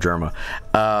done that for Germa.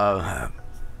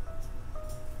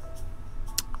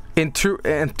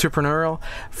 Entrepreneurial,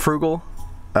 frugal.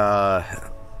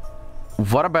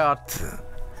 What about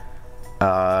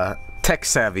tech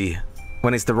savvy?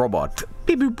 When it's the robot.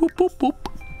 Beep, boop, boop,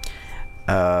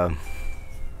 boop.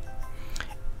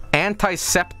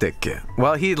 Antiseptic.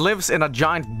 Well, he lives in a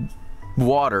giant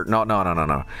water. No.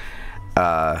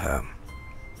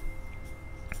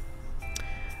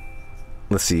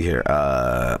 Let's see here.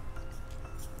 Well,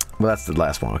 that's the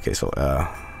last one. Okay, so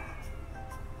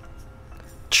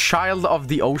child of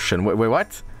the ocean. Wait,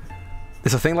 what?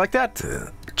 Is a thing like that?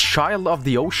 Child of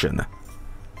the ocean.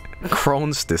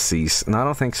 Crohn's disease. No, I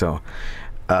don't think so.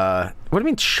 What do you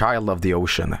mean child of the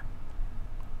ocean?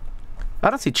 I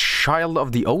don't see child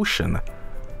of the ocean.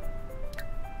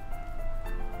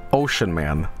 Ocean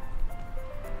man.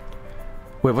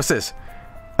 Wait, what's this?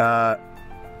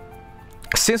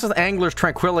 Since with anglers'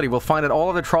 tranquility, we'll find that all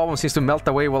of their problems seems to melt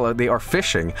away while they are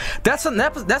fishing. That's an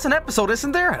episode,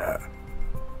 isn't there?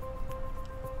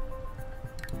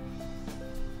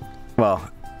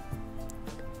 Well,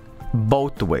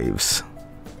 boat waves.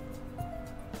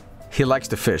 He likes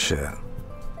to fish.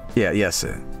 Yeah, yes.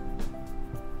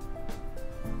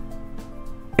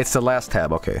 It's the last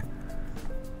tab, okay.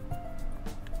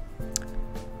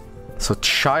 So,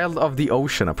 child of the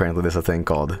ocean, apparently there's a thing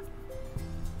called.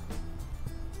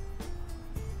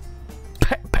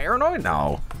 Paranoid?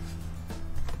 No.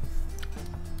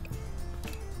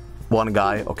 One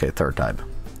guy. Okay, third time.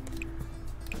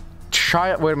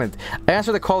 Wait a minute.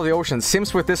 Answer the call of the ocean.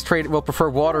 Sims with this trait will prefer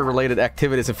water-related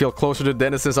activities and feel closer to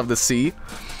denizens of the sea.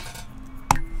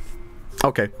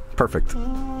 Okay, perfect.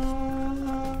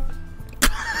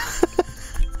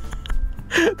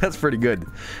 That's pretty good.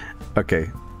 Okay.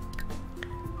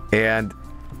 And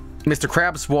Mr.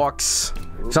 Krabs walks...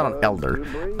 He's not an elder.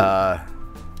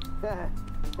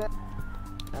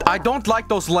 I don't like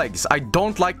those legs. I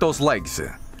don't like those legs.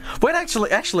 Wait,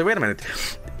 actually, wait a minute.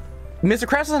 Mr.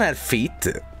 Krabs doesn't have feet.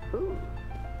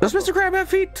 Does Mr. Krabs have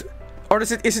feet? Or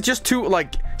is it just two,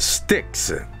 like,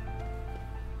 sticks?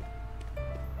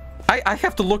 I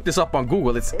have to look this up on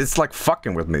Google. It's like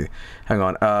fucking with me. Hang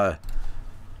on.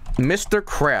 Mr.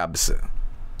 Krabs.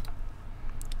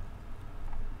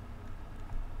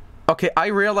 Okay, I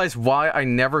realize why I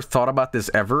never thought about this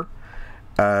ever.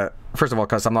 First of all,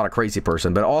 because I'm not a crazy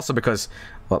person, but also because,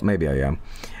 well, maybe I am.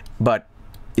 But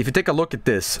if you take a look at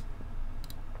this,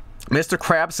 Mr.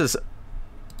 Krabs'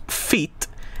 feet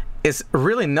is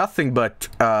really nothing but,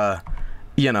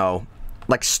 you know,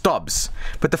 like stubs.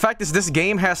 But the fact is, this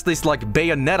game has these like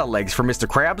Bayonetta legs for Mr.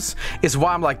 Krabs, is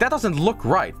why I'm like, that doesn't look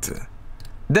right.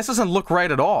 This doesn't look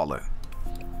right at all.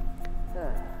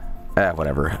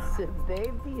 Whatever.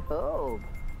 Baby hope.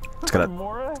 It's gotta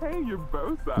Mora, hey, you're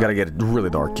both gotta get really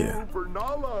dark here.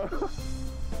 Bernala.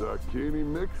 Dakini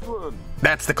Mixlin.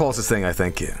 That's the closest thing, I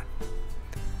think.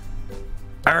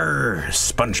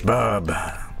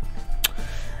 SpongeBob.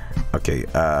 Okay,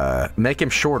 make him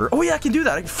shorter. Oh yeah, I can do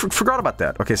that. I forgot about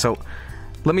that. Okay, so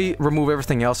let me remove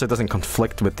everything else so it doesn't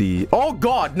conflict with the... Oh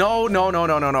god, no.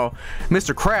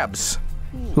 Mr. Krabs.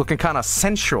 Looking kind of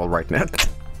sensual right now.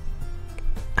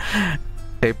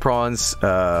 Aprons,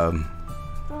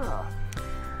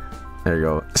 there you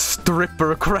go.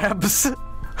 Stripper crabs.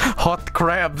 Hot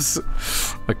crabs.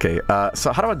 Okay,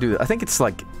 so how do I do that? I think it's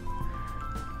like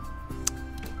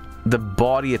the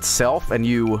body itself and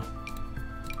you...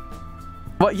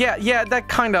 Well, yeah, that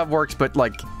kind of works, but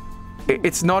like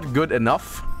it's not good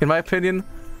enough, in my opinion.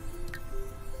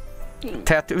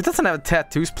 Tattoo. It doesn't have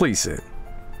tattoos, please.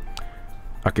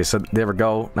 Okay, so there we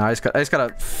go. Now I just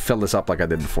gotta fill this up like I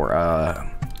did before.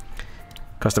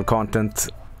 Custom content.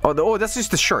 Oh, that's just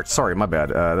the shirt. Sorry, my bad.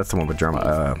 That's the one with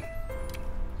Germa.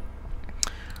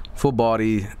 Full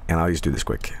body, and I'll just do this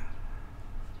quick.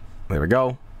 There we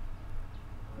go.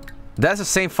 That's the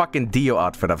same fucking Dio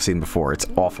outfit I've seen before. It's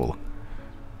awful.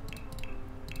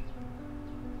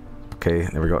 Okay,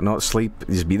 there we go. No, sleep.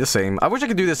 Just be the same. I wish I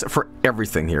could do this for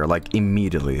everything here, like,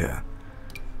 immediately.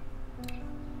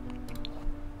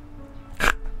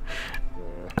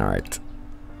 Alright.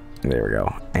 There we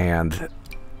go. And...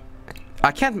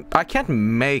 I can't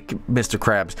make Mr.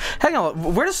 Krabs. Hang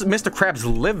on, where does Mr. Krabs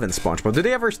live in SpongeBob? Did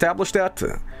they ever establish that?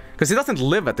 Because he doesn't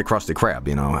live at the Krusty Krab,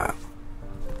 you know.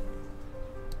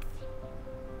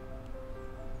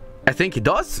 I think he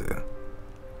does.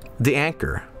 The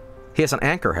anchor. He has an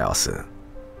anchor house.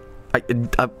 I'm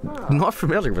not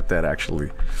familiar with that, actually.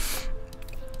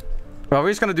 Well, we're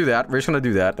just gonna do that. We're just gonna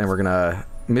do that, and we're gonna...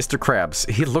 Mr. Krabs.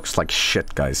 He looks like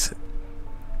shit, guys.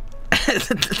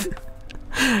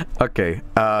 Okay,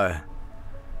 the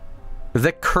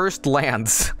Cursed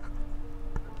Lands.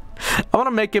 I want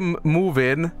to make him move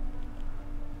in.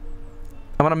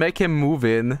 Where's gonna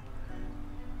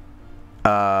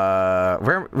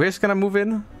move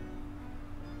in?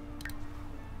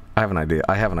 I have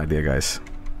an idea, guys.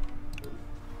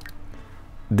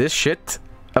 This shit,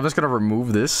 I'm just gonna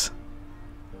remove this.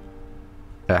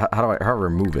 How do I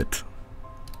remove it?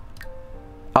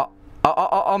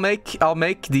 I'll make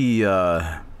the,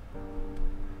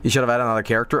 you should have added another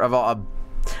character. I'm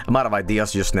out of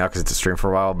ideas just now because it's a stream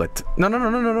for a while, but... No.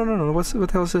 What the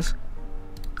hell is this?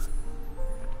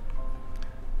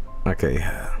 Okay.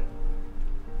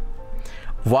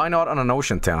 Why not on an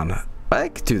ocean town? I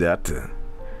could do that.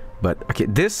 But, okay,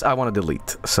 this I want to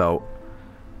delete, so...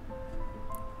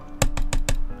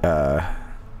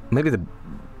 maybe the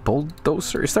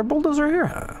bulldozer? Is there a bulldozer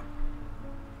here?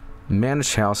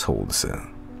 Manage households.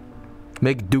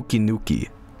 Make Dookie Nukie.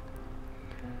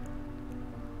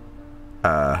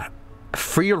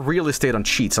 Free real estate on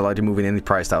cheats. Allowed to move in any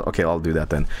priced out. Okay, I'll do that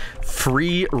then.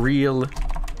 Free real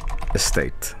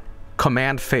estate.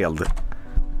 Command failed.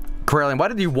 Corellian, why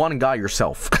did you one guy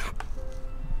yourself?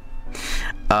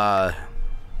 Oh,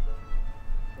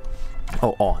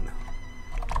 on.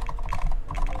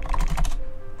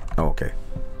 Oh, okay.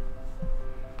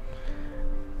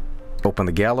 Open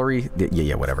the gallery.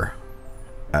 Yeah, whatever.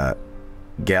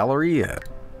 Gallery.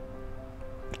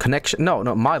 Connection. No,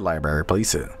 my library,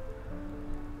 please.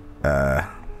 Let's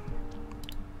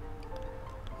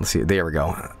see. There we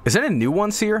go. Is there any new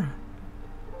ones here?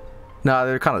 No,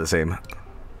 they're kind of the same.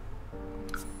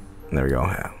 There we go.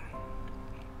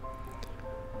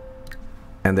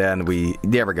 And then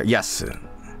there we go. Yes.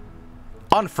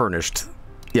 Unfurnished.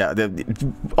 Yeah.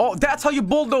 Oh, that's how you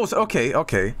bulldoze. Okay.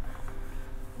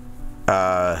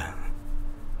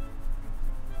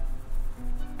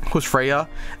 Who's Freya?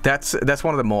 That's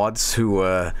one of the mods who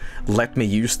let me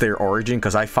use their Origin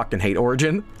because I fucking hate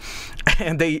Origin,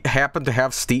 and they happen to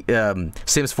have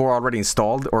Sims 4 already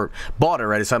installed or bought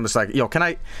already. So I'm just like, yo, can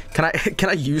I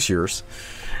use yours?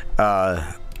 All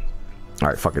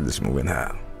right, fuck it, just move in.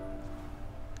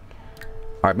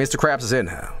 All right, Mr. Krabs is in.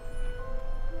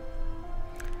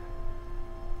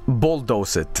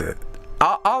 Bulldoze it.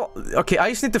 Okay, I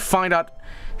just need to find out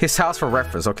his house for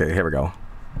reference. Okay, here we go.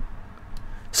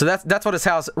 So that's what his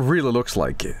house really looks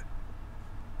like.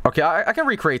 Okay, I can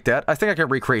recreate that. I think I can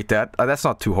recreate that. That's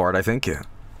not too hard, I think.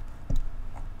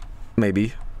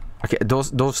 Maybe. Okay,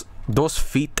 those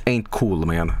feet ain't cool,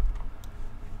 man.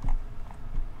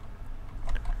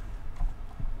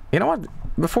 You know what?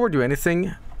 Before we do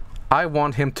anything, I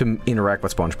want him to interact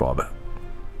with SpongeBob.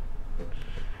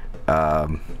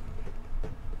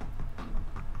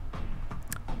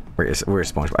 Where's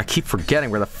SpongeBob? I keep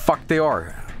forgetting where the fuck they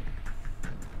are.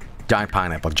 Giant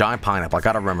pineapple. Giant pineapple. I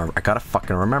gotta remember. I gotta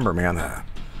fucking remember, man.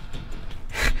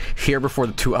 Here before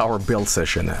the 2-hour build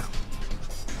session.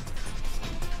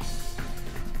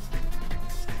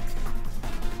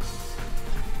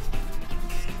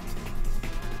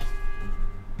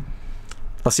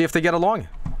 Let's see if they get along.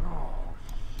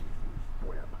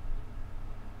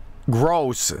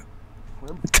 Gross.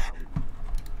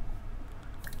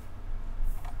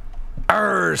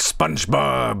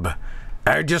 SpongeBob.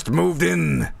 I just moved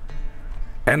in,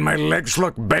 and my legs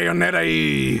look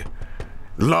bayonetta-y.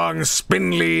 Long,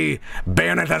 spindly,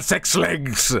 bayonetta sex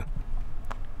legs.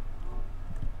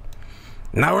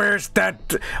 Now where's that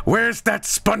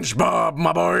SpongeBob,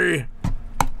 my boy?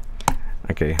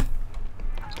 Okay.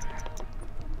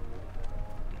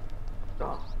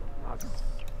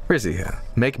 Where is he?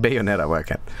 Make Bayonetta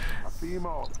work.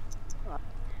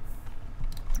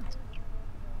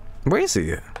 Where is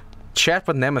he? Chat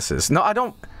with Nemesis. No, I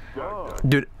don't.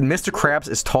 Dude, Mr. Krabs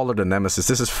is taller than Nemesis.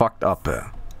 This is fucked up.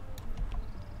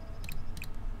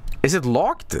 Is it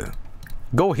locked?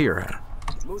 Go here.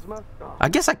 I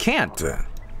guess I can't.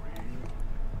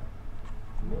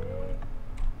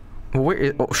 Where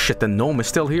is, oh shit, the gnome is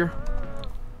still here?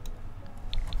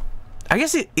 I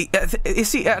guess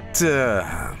is he at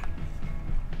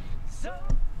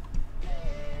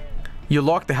you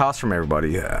locked the house from everybody,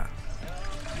 yeah.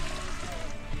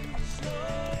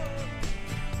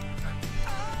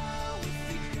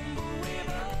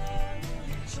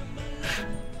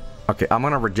 Okay, I'm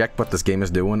gonna reject what this game is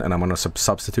doing and I'm gonna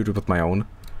substitute it with my own.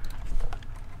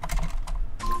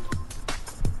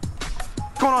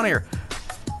 What's going on here?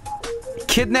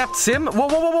 Kidnapped Sim? Whoa,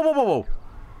 whoa, whoa, whoa, whoa, whoa.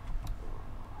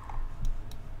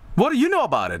 What do you know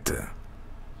about it?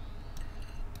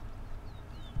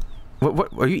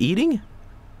 What are you eating?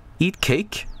 Eat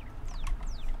cake?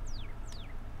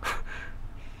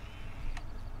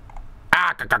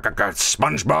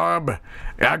 SpongeBob,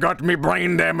 I got me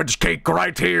brain damage cake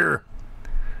right here.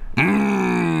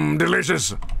 Mmm,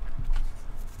 delicious.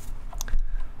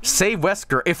 Save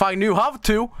Wesker if I knew how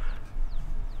to.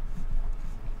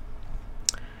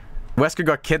 Wesker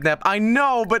got kidnapped. I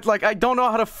know, but like I don't know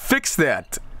how to fix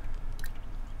that.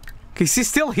 Is he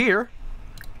still here?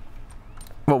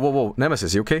 Whoa, whoa, whoa.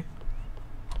 Nemesis, you okay?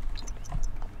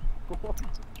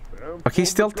 Okay, he's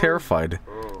still terrified.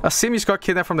 Simius got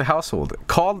kidnapped from the household.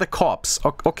 Call the cops.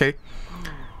 Okay.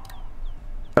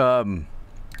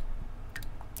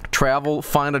 Travel,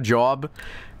 find a job.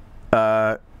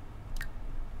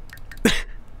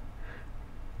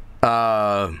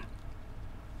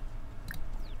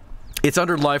 It's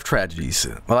under life tragedies.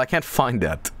 Well, I can't find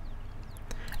that.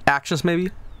 Actions,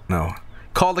 maybe? No.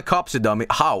 Call the cops, you dummy.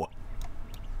 How?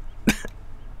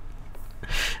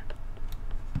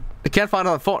 I can't find it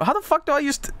on the phone. How the fuck do I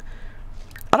use...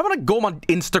 I don't want to go on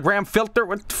Instagram filter.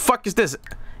 What the fuck is this?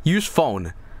 Use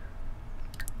phone.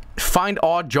 Find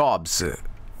odd jobs.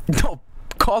 No,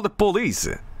 call the police.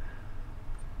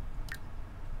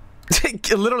 I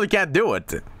literally can't do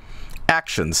it.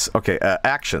 Actions. Okay,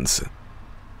 actions.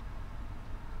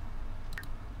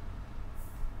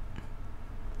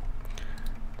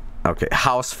 Okay,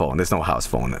 house phone. There's no house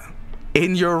phone.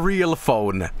 In your real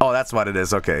phone. Oh, that's what it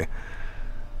is. Okay.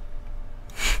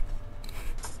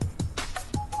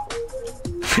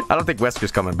 I don't think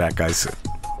Wesker's coming back, guys.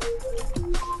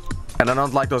 And I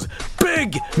don't like those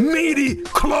big, meaty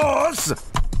claws!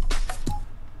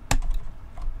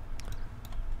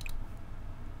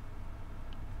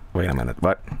 Wait a minute,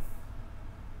 what?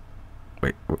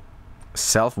 Wait,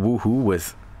 self-woohoo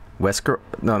with Wesker?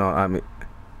 No, I mean...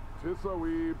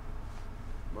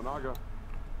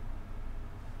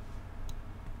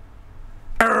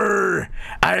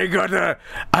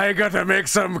 I gotta make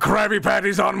some Krabby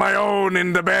Patties on my own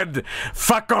in the bed.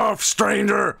 Fuck off,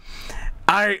 stranger.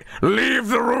 I leave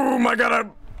the room. I gotta...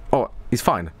 Oh, he's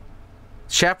fine.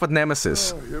 Chat with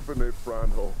Nemesis.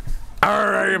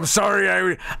 I am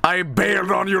sorry I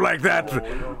bailed on you like that.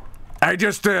 I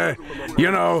just,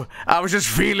 you know, I was just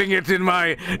feeling it in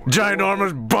my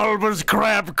ginormous bulbous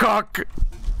crab cock.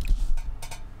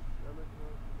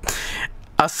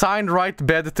 Assigned right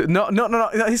bed to... No,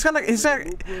 he's gonna...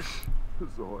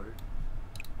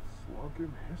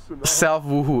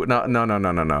 Self-woohoo. No.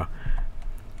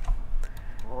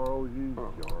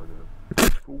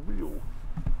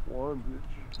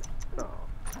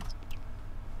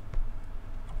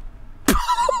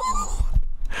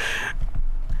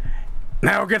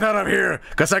 Now get out of here,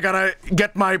 cause I gotta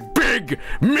get my big,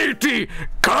 meaty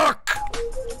cock!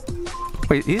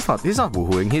 Wait, he's not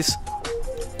woohooing, he's...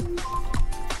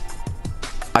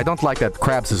 I don't like that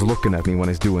Krabs is looking at me when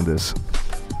he's doing this.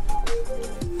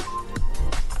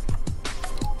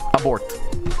 Abort.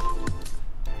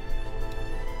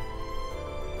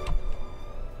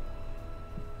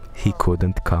 he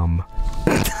couldn't come.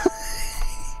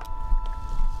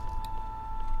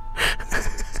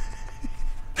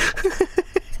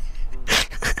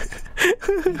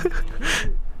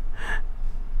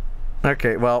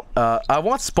 Okay, well, I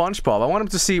want SpongeBob. I want him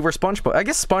to see where SpongeBob... I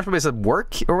guess SpongeBob is at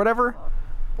work or whatever.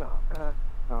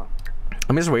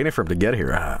 I'm just waiting for him to get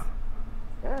here.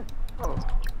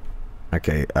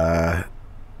 Okay,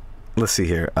 let's see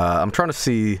here. I'm trying to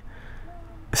see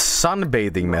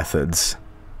sunbathing methods.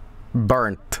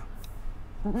 Burnt.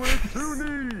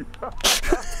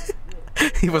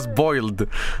 He was boiled.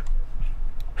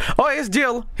 Oh, here's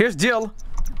Jill. Here's Jill.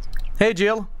 Hey,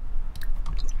 Jill.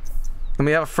 Let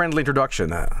me have a friendly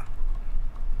introduction.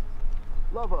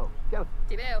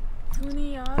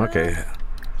 Okay.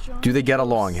 Do they get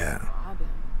along?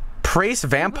 Praise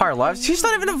vampire lives? She's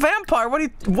not even a vampire.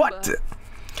 What? What?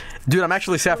 Dude, I'm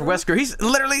actually sad for Wesker. He's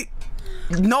literally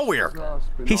nowhere.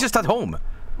 He's just at home.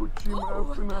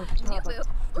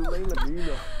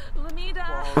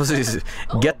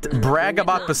 Brag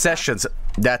about possessions.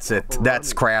 That's it.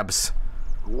 That's crabs.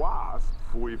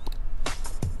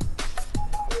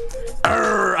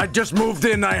 I just moved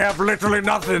in. I have literally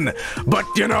nothing. But,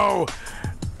 you know...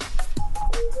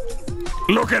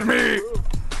 Look at me!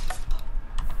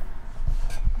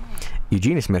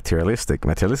 Eugene is materialistic.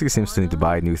 Materialistic seems to need to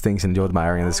buy new things, enjoy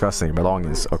admiring and discussing your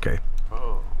belongings. Okay.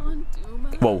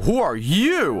 Whoa, who are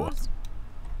you?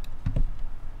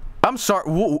 I'm sorry.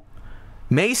 Whoa.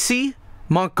 Macy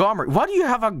Montgomery. Why do you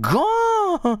have a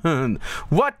gun?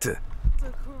 What?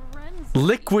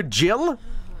 Liquid Jill?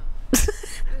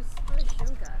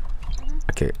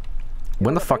 Okay.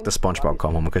 When the fuck does SpongeBob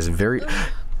come home? Because very...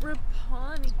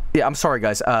 Yeah, I'm sorry,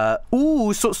 guys.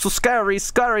 Ooh, so scary,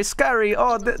 scary, scary.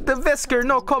 Oh, the Wesker,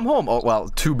 no, come home. Oh, well,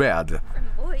 too bad.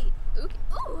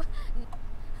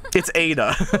 It's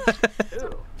Ada.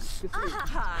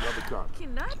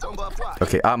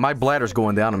 Okay, my bladder's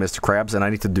going down on Mr. Krabs, and I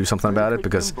need to do something about it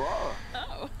because...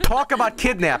 Talk about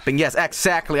kidnapping. Yes,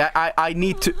 exactly. I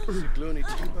need to...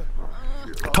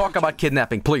 Talk about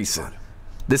kidnapping, please.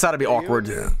 This ought to be awkward.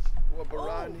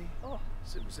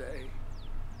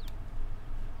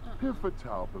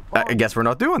 I guess we're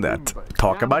not doing that.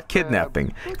 Talk about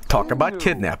kidnapping. Talk about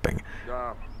kidnapping.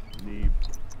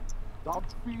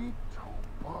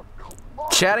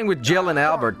 Chatting with Jill and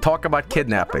Albert. Talk about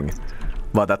kidnapping.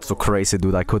 Wow, that's so crazy,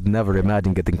 dude. I could never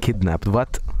imagine getting kidnapped.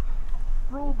 What?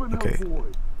 Okay.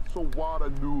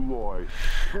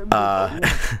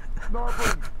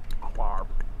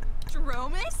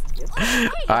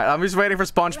 Alright, I'm just waiting for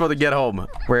SpongeBob to get home.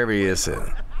 Wherever he is.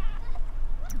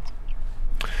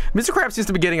 Mr. Krabs seems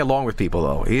to be getting along with people,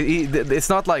 though. It's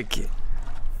not like,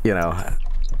 you know,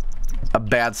 a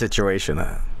bad situation.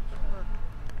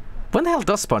 When the hell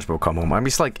does SpongeBob come home? I mean,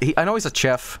 it's like, I know he's a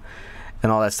chef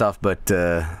and all that stuff, but,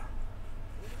 you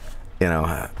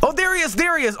know. Oh, there he is!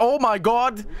 There he is! Oh my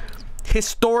god!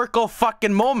 Historical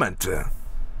fucking moment!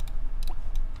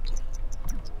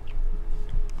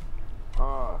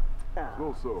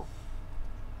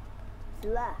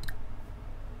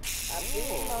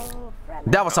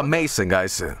 That was amazing,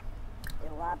 guys.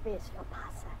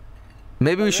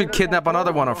 Maybe we should kidnap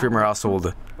another one from your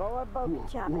household.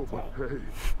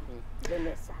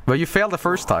 Well, you failed the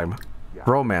first time.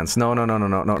 Romance. No, no, no, no,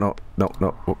 no, no, no, no,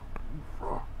 no.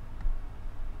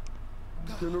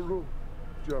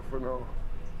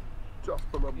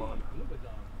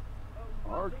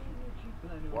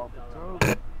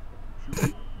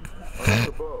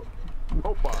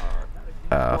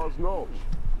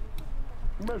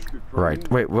 Right.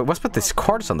 Wait, what's with these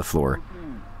cards on the floor?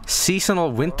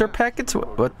 Seasonal winter packets?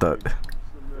 What the?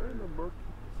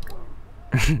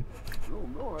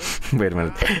 Wait a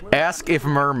minute. Ask if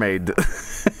mermaid.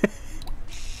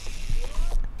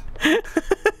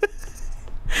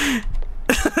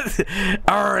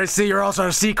 I see you're also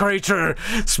a sea creature,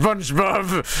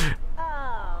 SpongeBob.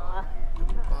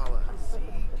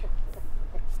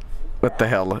 What the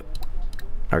hell?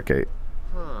 Okay.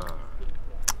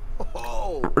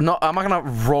 No, I'm not gonna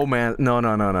romance. No,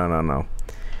 no, no, no, no, no.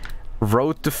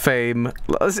 Road to fame.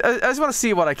 I just want to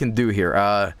see what I can do here.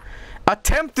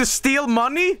 Attempt to steal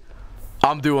money?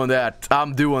 I'm doing that.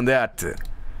 I'm doing that.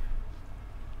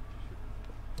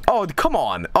 Oh, come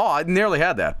on. Oh, I nearly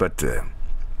had that, but...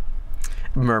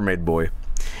 Mermaid boy.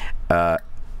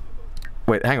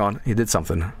 Wait, hang on. He did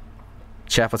something.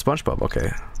 Chat with SpongeBob.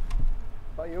 Okay.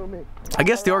 I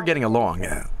guess they are getting along.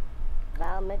 Yeah.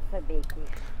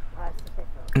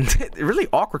 Really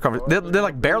awkward conversation. They're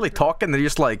like barely talking. They're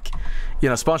just like, you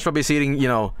know, SpongeBob is eating, you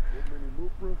know,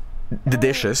 the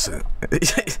dishes.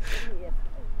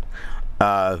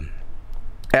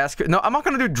 Ask her. No, I'm not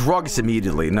gonna do drugs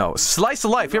immediately. No. Slice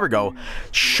of life. Here we go.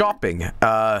 Shopping.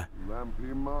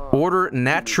 Order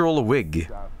natural wig.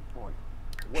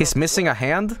 He's missing a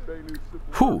hand?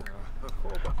 Who?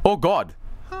 Oh god.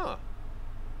 Huh.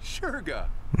 Sugar.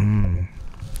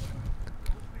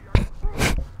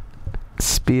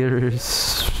 Spirit.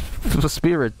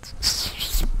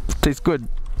 Tastes good.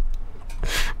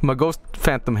 My ghost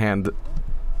phantom hand.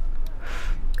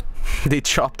 They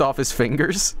chopped off his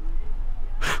fingers?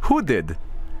 Who did?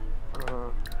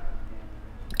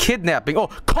 Kidnapping. Oh,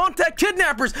 contact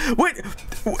kidnappers! Wait!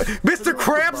 Mr.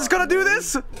 Krabs is gonna do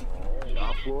this?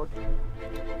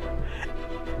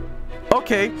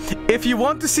 Okay, if you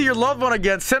want to see your loved one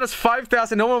again, send us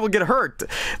 5,000, no one will get hurt.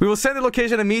 We will send the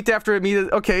location and meet after a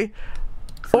meet. Okay.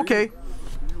 Okay.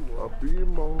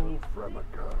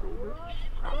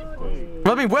 Well,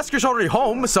 I mean, Wesker's already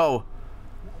home, so...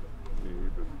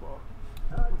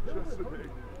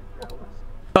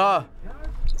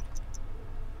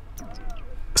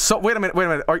 So, wait a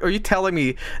minute. Are you telling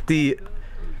me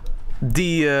what do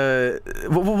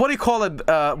you call it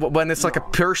when it's like a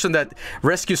person that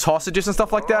rescues hostages and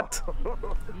stuff like that?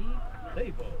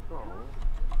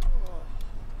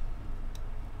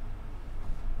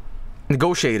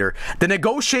 Negotiator. The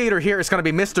negotiator here is gonna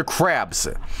be Mr. Krabs.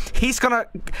 He's gonna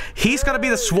be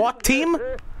the SWAT team.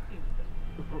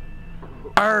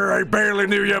 I barely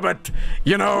knew you, but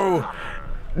you know,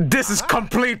 this is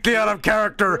completely out of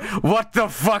character. What the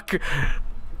fuck?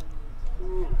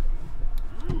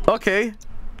 Okay.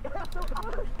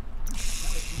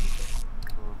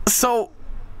 So,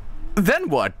 then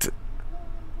what?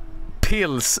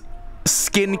 Pills,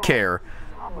 skincare,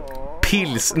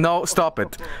 pills. No, stop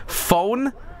it.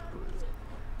 Phone,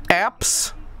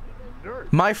 apps,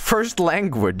 my first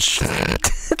language,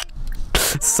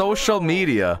 social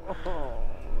media,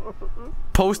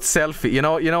 post selfie. You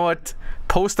know what?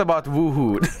 Post about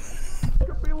woohoo.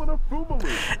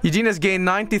 Eugene has gained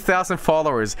 90,000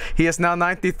 followers. He has now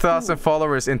 90,000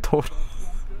 followers in total.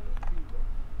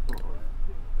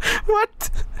 What?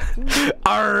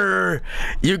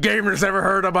 You gamers ever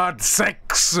heard about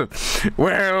sex?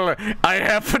 Well, I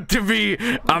happen to be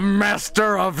a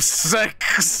master of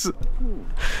sex.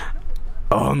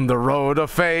 On the road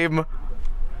of fame.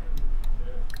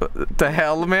 The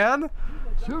hell, man?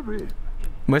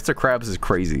 Mr. Krabs is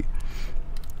crazy.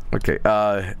 Okay,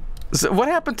 so what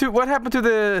happened to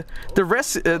the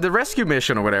rescue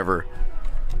mission or whatever?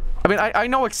 I mean, I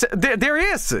know there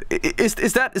is. Is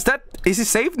he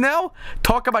safe now?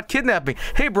 Talk about kidnapping.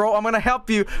 Hey, bro, I'm gonna help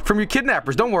you from your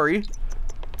kidnappers. Don't worry.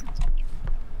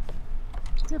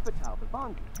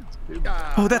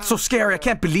 Oh, that's so scary. I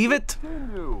can't believe it.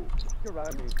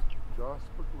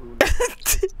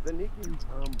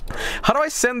 How do I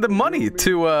send the money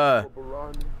to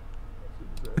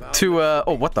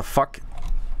oh, what the fuck?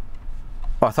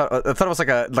 Oh, I thought it was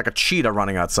like a cheetah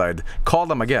running outside. Call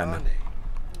them again.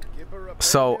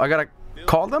 So I gotta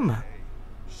call them.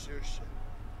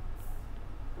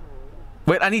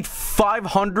 Wait, I need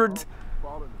 500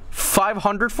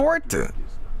 for it?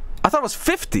 I thought it was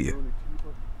 50.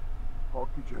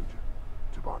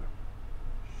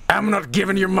 I'm not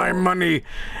giving you my money.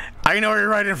 I know you're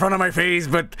right in front of my face,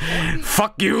 but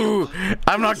fuck you.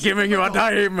 I'm not giving you a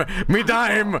dime. Me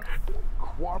dime.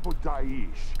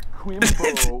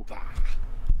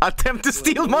 Attempt to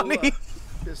steal money.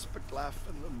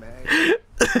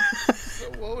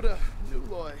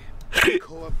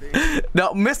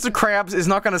 Now, Mr. Krabs is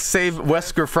not gonna save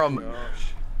Wesker from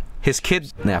his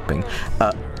kidnapping.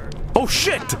 Oh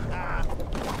shit!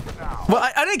 Well,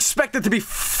 I didn't expect it to be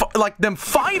like them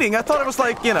fighting. I thought it was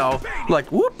like, you know,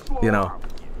 like whoop, you know.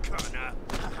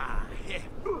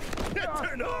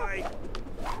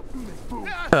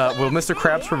 Will Mr.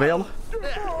 Krabs prevail?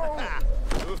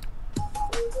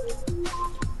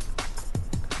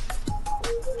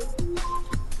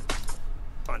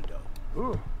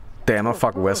 Damn, I'll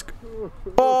fuck Wesker.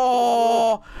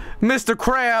 Oh, Mr.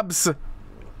 Krabs.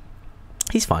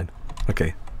 He's fine.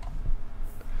 Okay.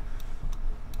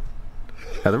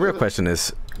 Now the real question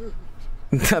is.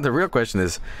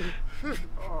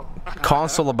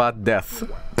 Console about death.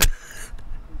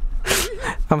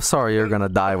 I'm sorry you're gonna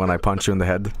die when I punch you in the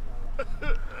head.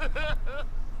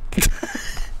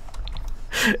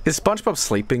 Is SpongeBob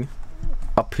sleeping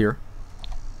up here?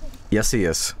 Yes, he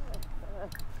is.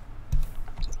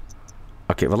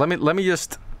 Okay, well let me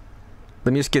just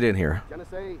get in here.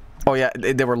 Oh yeah,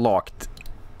 they were locked.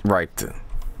 Right.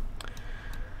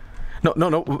 No.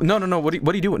 What are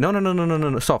you doing? No.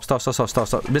 Stop.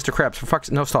 Mr. Krabs, for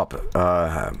fuck's no, stop.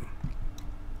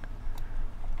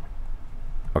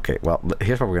 Okay, well,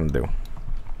 here's what we're gonna do.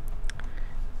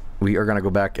 we are gonna go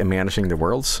back and managing the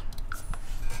worlds.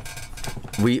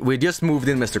 We just moved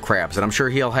in Mr. Krabs, and I'm sure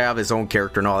he'll have his own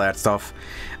character and all that stuff.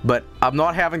 But I'm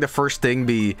not having the first thing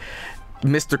be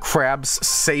Mr. Krabs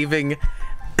saving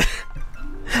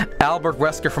Albert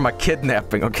Wesker from a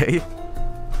kidnapping, okay?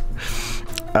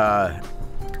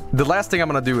 The last thing I'm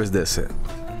gonna do is this.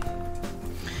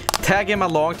 Tag him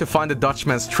along to find the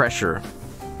Dutchman's treasure.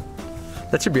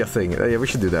 That should be a thing. Yeah, we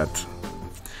should do that.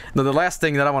 No, the last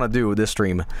thing that I want to do with this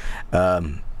stream.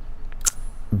 Bilsey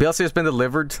has been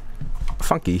delivered.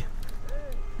 Funky.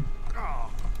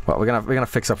 Well, we're gonna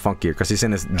fix up Funky here because he's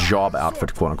in his job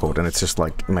outfit, quote unquote, and it's just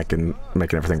like making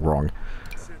everything wrong.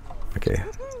 Okay.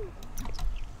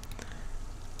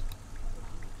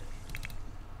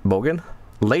 Bogan,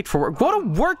 late for work. Go to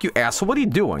work, you asshole! What are you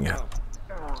doing?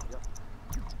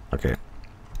 Okay.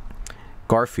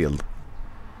 Garfield.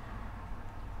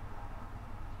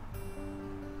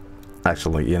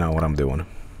 Actually, you know what I'm doing.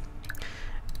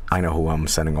 I know who I'm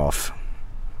sending off.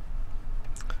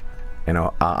 You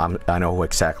know, I know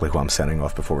exactly who I'm sending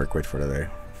off before we quit for the day.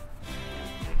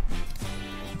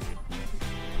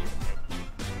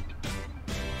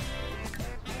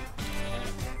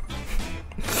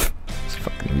 It's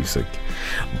fucking music.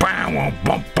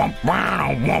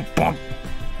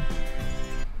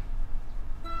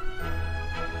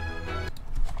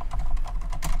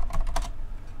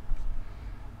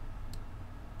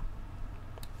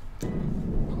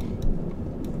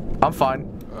 I'm fine.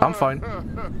 I'm fine.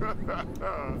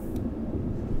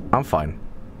 I'm fine.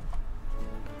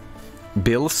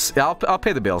 Bills? Yeah, I'll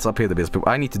pay the bills. I'll pay the bills. But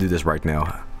I need to do this right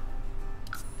now.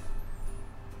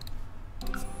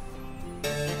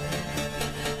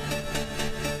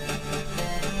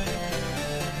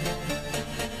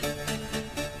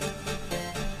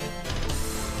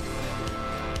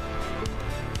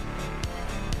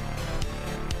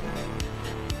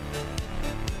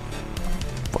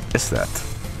 What is that?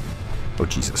 Oh,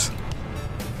 Jesus.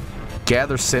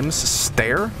 Gather Sims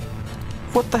Stare?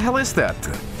 What the hell is that?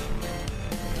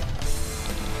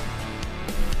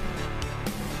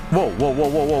 Whoa, whoa, whoa,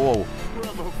 whoa, whoa,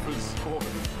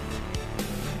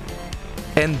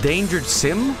 whoa. Endangered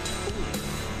Sim?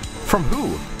 From who?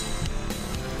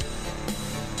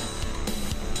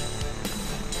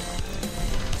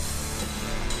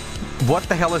 What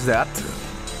the hell is that?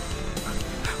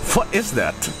 What is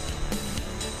that?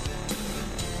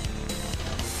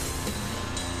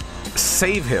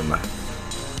 Save him.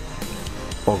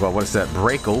 Oh god, what is that?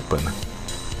 Break open.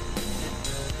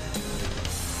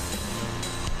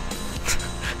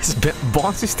 Is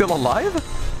Bonzi still alive?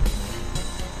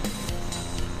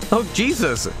 Oh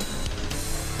Jesus!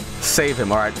 Save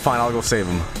him. Alright, fine, I'll go save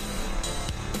him.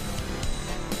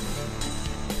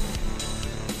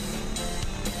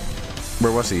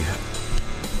 Where was he?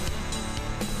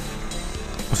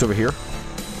 What's over here?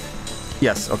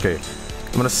 Yes, okay.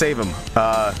 I'm gonna save him.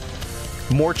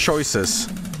 More choices.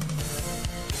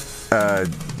 How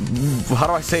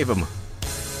do I save him?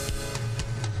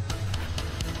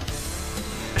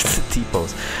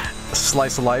 T-pose.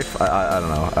 Slice of life? I don't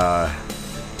know.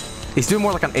 He's doing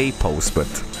more like an A pose, but...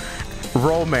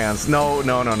 Romance. No.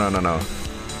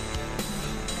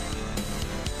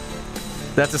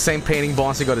 That's the same painting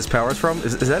Bonzi got his powers from?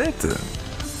 Is that it?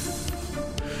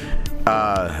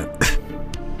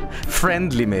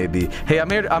 Friendly, maybe. Hey, I'm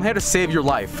here to save your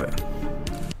life.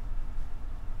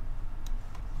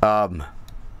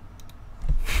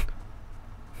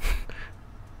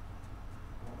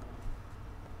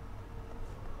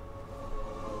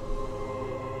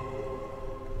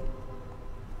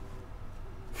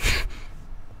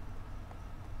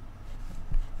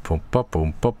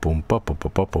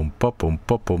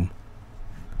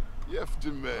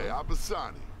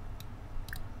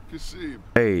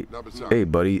 Hey,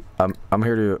 buddy. I'm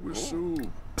here to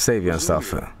save you and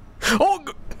stuff. Oh!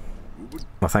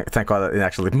 Well, thank God that it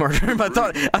actually murdered him. I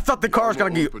thought the car was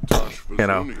gonna get, you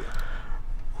know.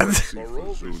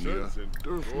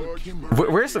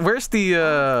 Where's the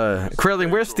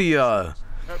Krillin? Where's the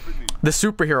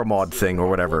superhero mod thing or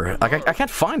whatever? Like I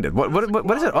can't find it.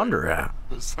 What is it under?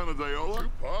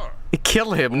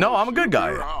 Kill him. No, I'm a good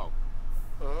guy.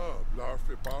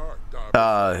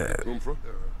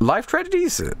 Life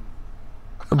tragedies?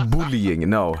 Bullying?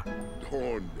 No.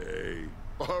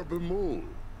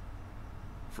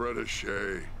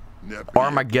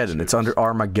 Armageddon. It's under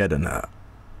Armageddon.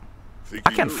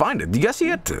 I can't find it. Do you guys see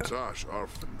it?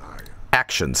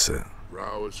 Actions.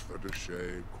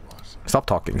 Stop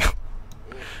talking.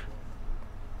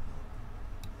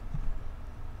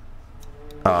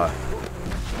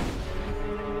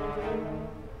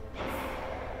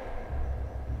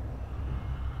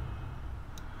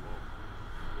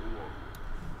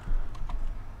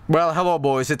 Well, hello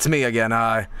boys, it's me again.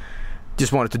 I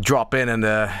just wanted to drop in and,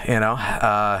 you know,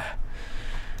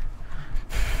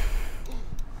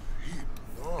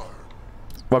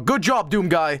 well, good job, Doom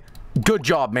Guy. Good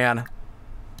job, man.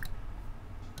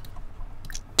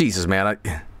 Jesus, man.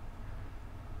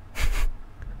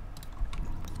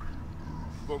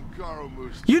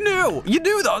 You knew! You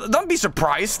knew, though! Don't be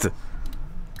surprised!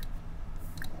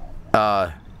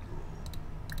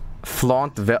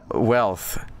 Flaunt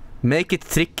wealth. Make it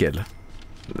trickle.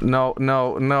 No,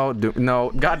 no, no,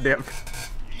 no, goddamn.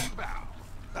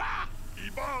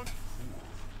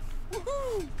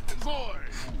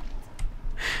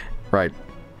 Right.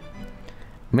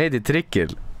 Made it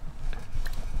trickle.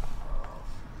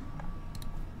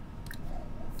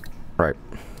 Right.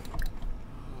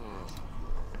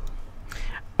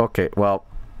 Okay, well,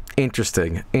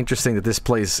 interesting. Interesting that this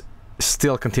place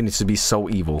still continues to be so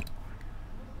evil.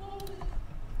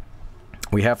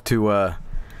 We have to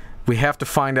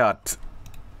find out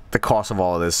the cause of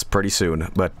all of this pretty soon,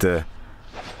 but,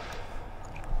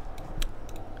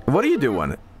 what are you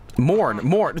doing?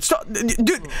 Mourn, stop,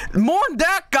 dude, mourn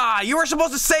that guy! You were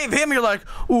supposed to save him, you're like,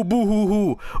 ooh,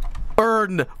 boo-hoo-hoo,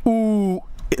 earn, ooh,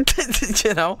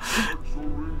 you know?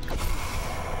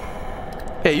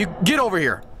 Hey, you, get over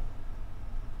here!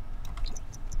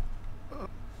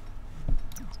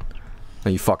 Oh,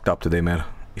 you fucked up today, man.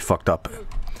 You fucked up.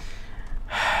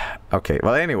 Okay,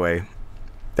 well, anyway,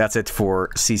 that's it for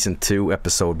Season 2,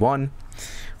 Episode 1.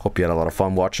 Hope you had a lot of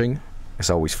fun watching. It's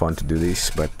always fun to do these,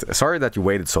 but sorry that you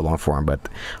waited so long for them, but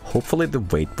hopefully the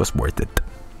wait was worth it.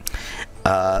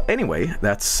 Anyway,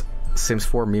 that's Sims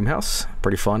 4 Meme House.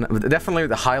 Pretty fun. Definitely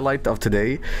the highlight of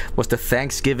today was the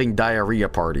Thanksgiving diarrhea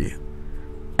party.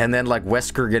 And then, like,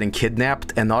 Wesker getting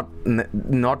kidnapped and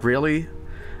not really.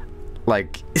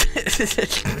 Like...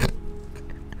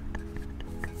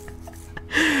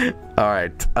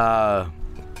 Alright,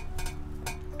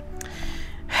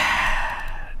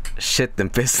 shit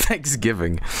and piss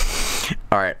Thanksgiving.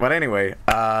 Alright, but anyway,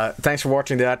 thanks for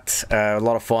watching that. A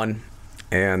lot of fun.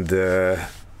 And,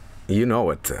 you know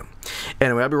it.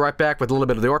 Anyway, I'll be right back with a little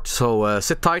bit of the art, so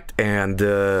sit tight, and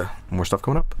more stuff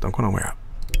coming up. Don't go nowhere.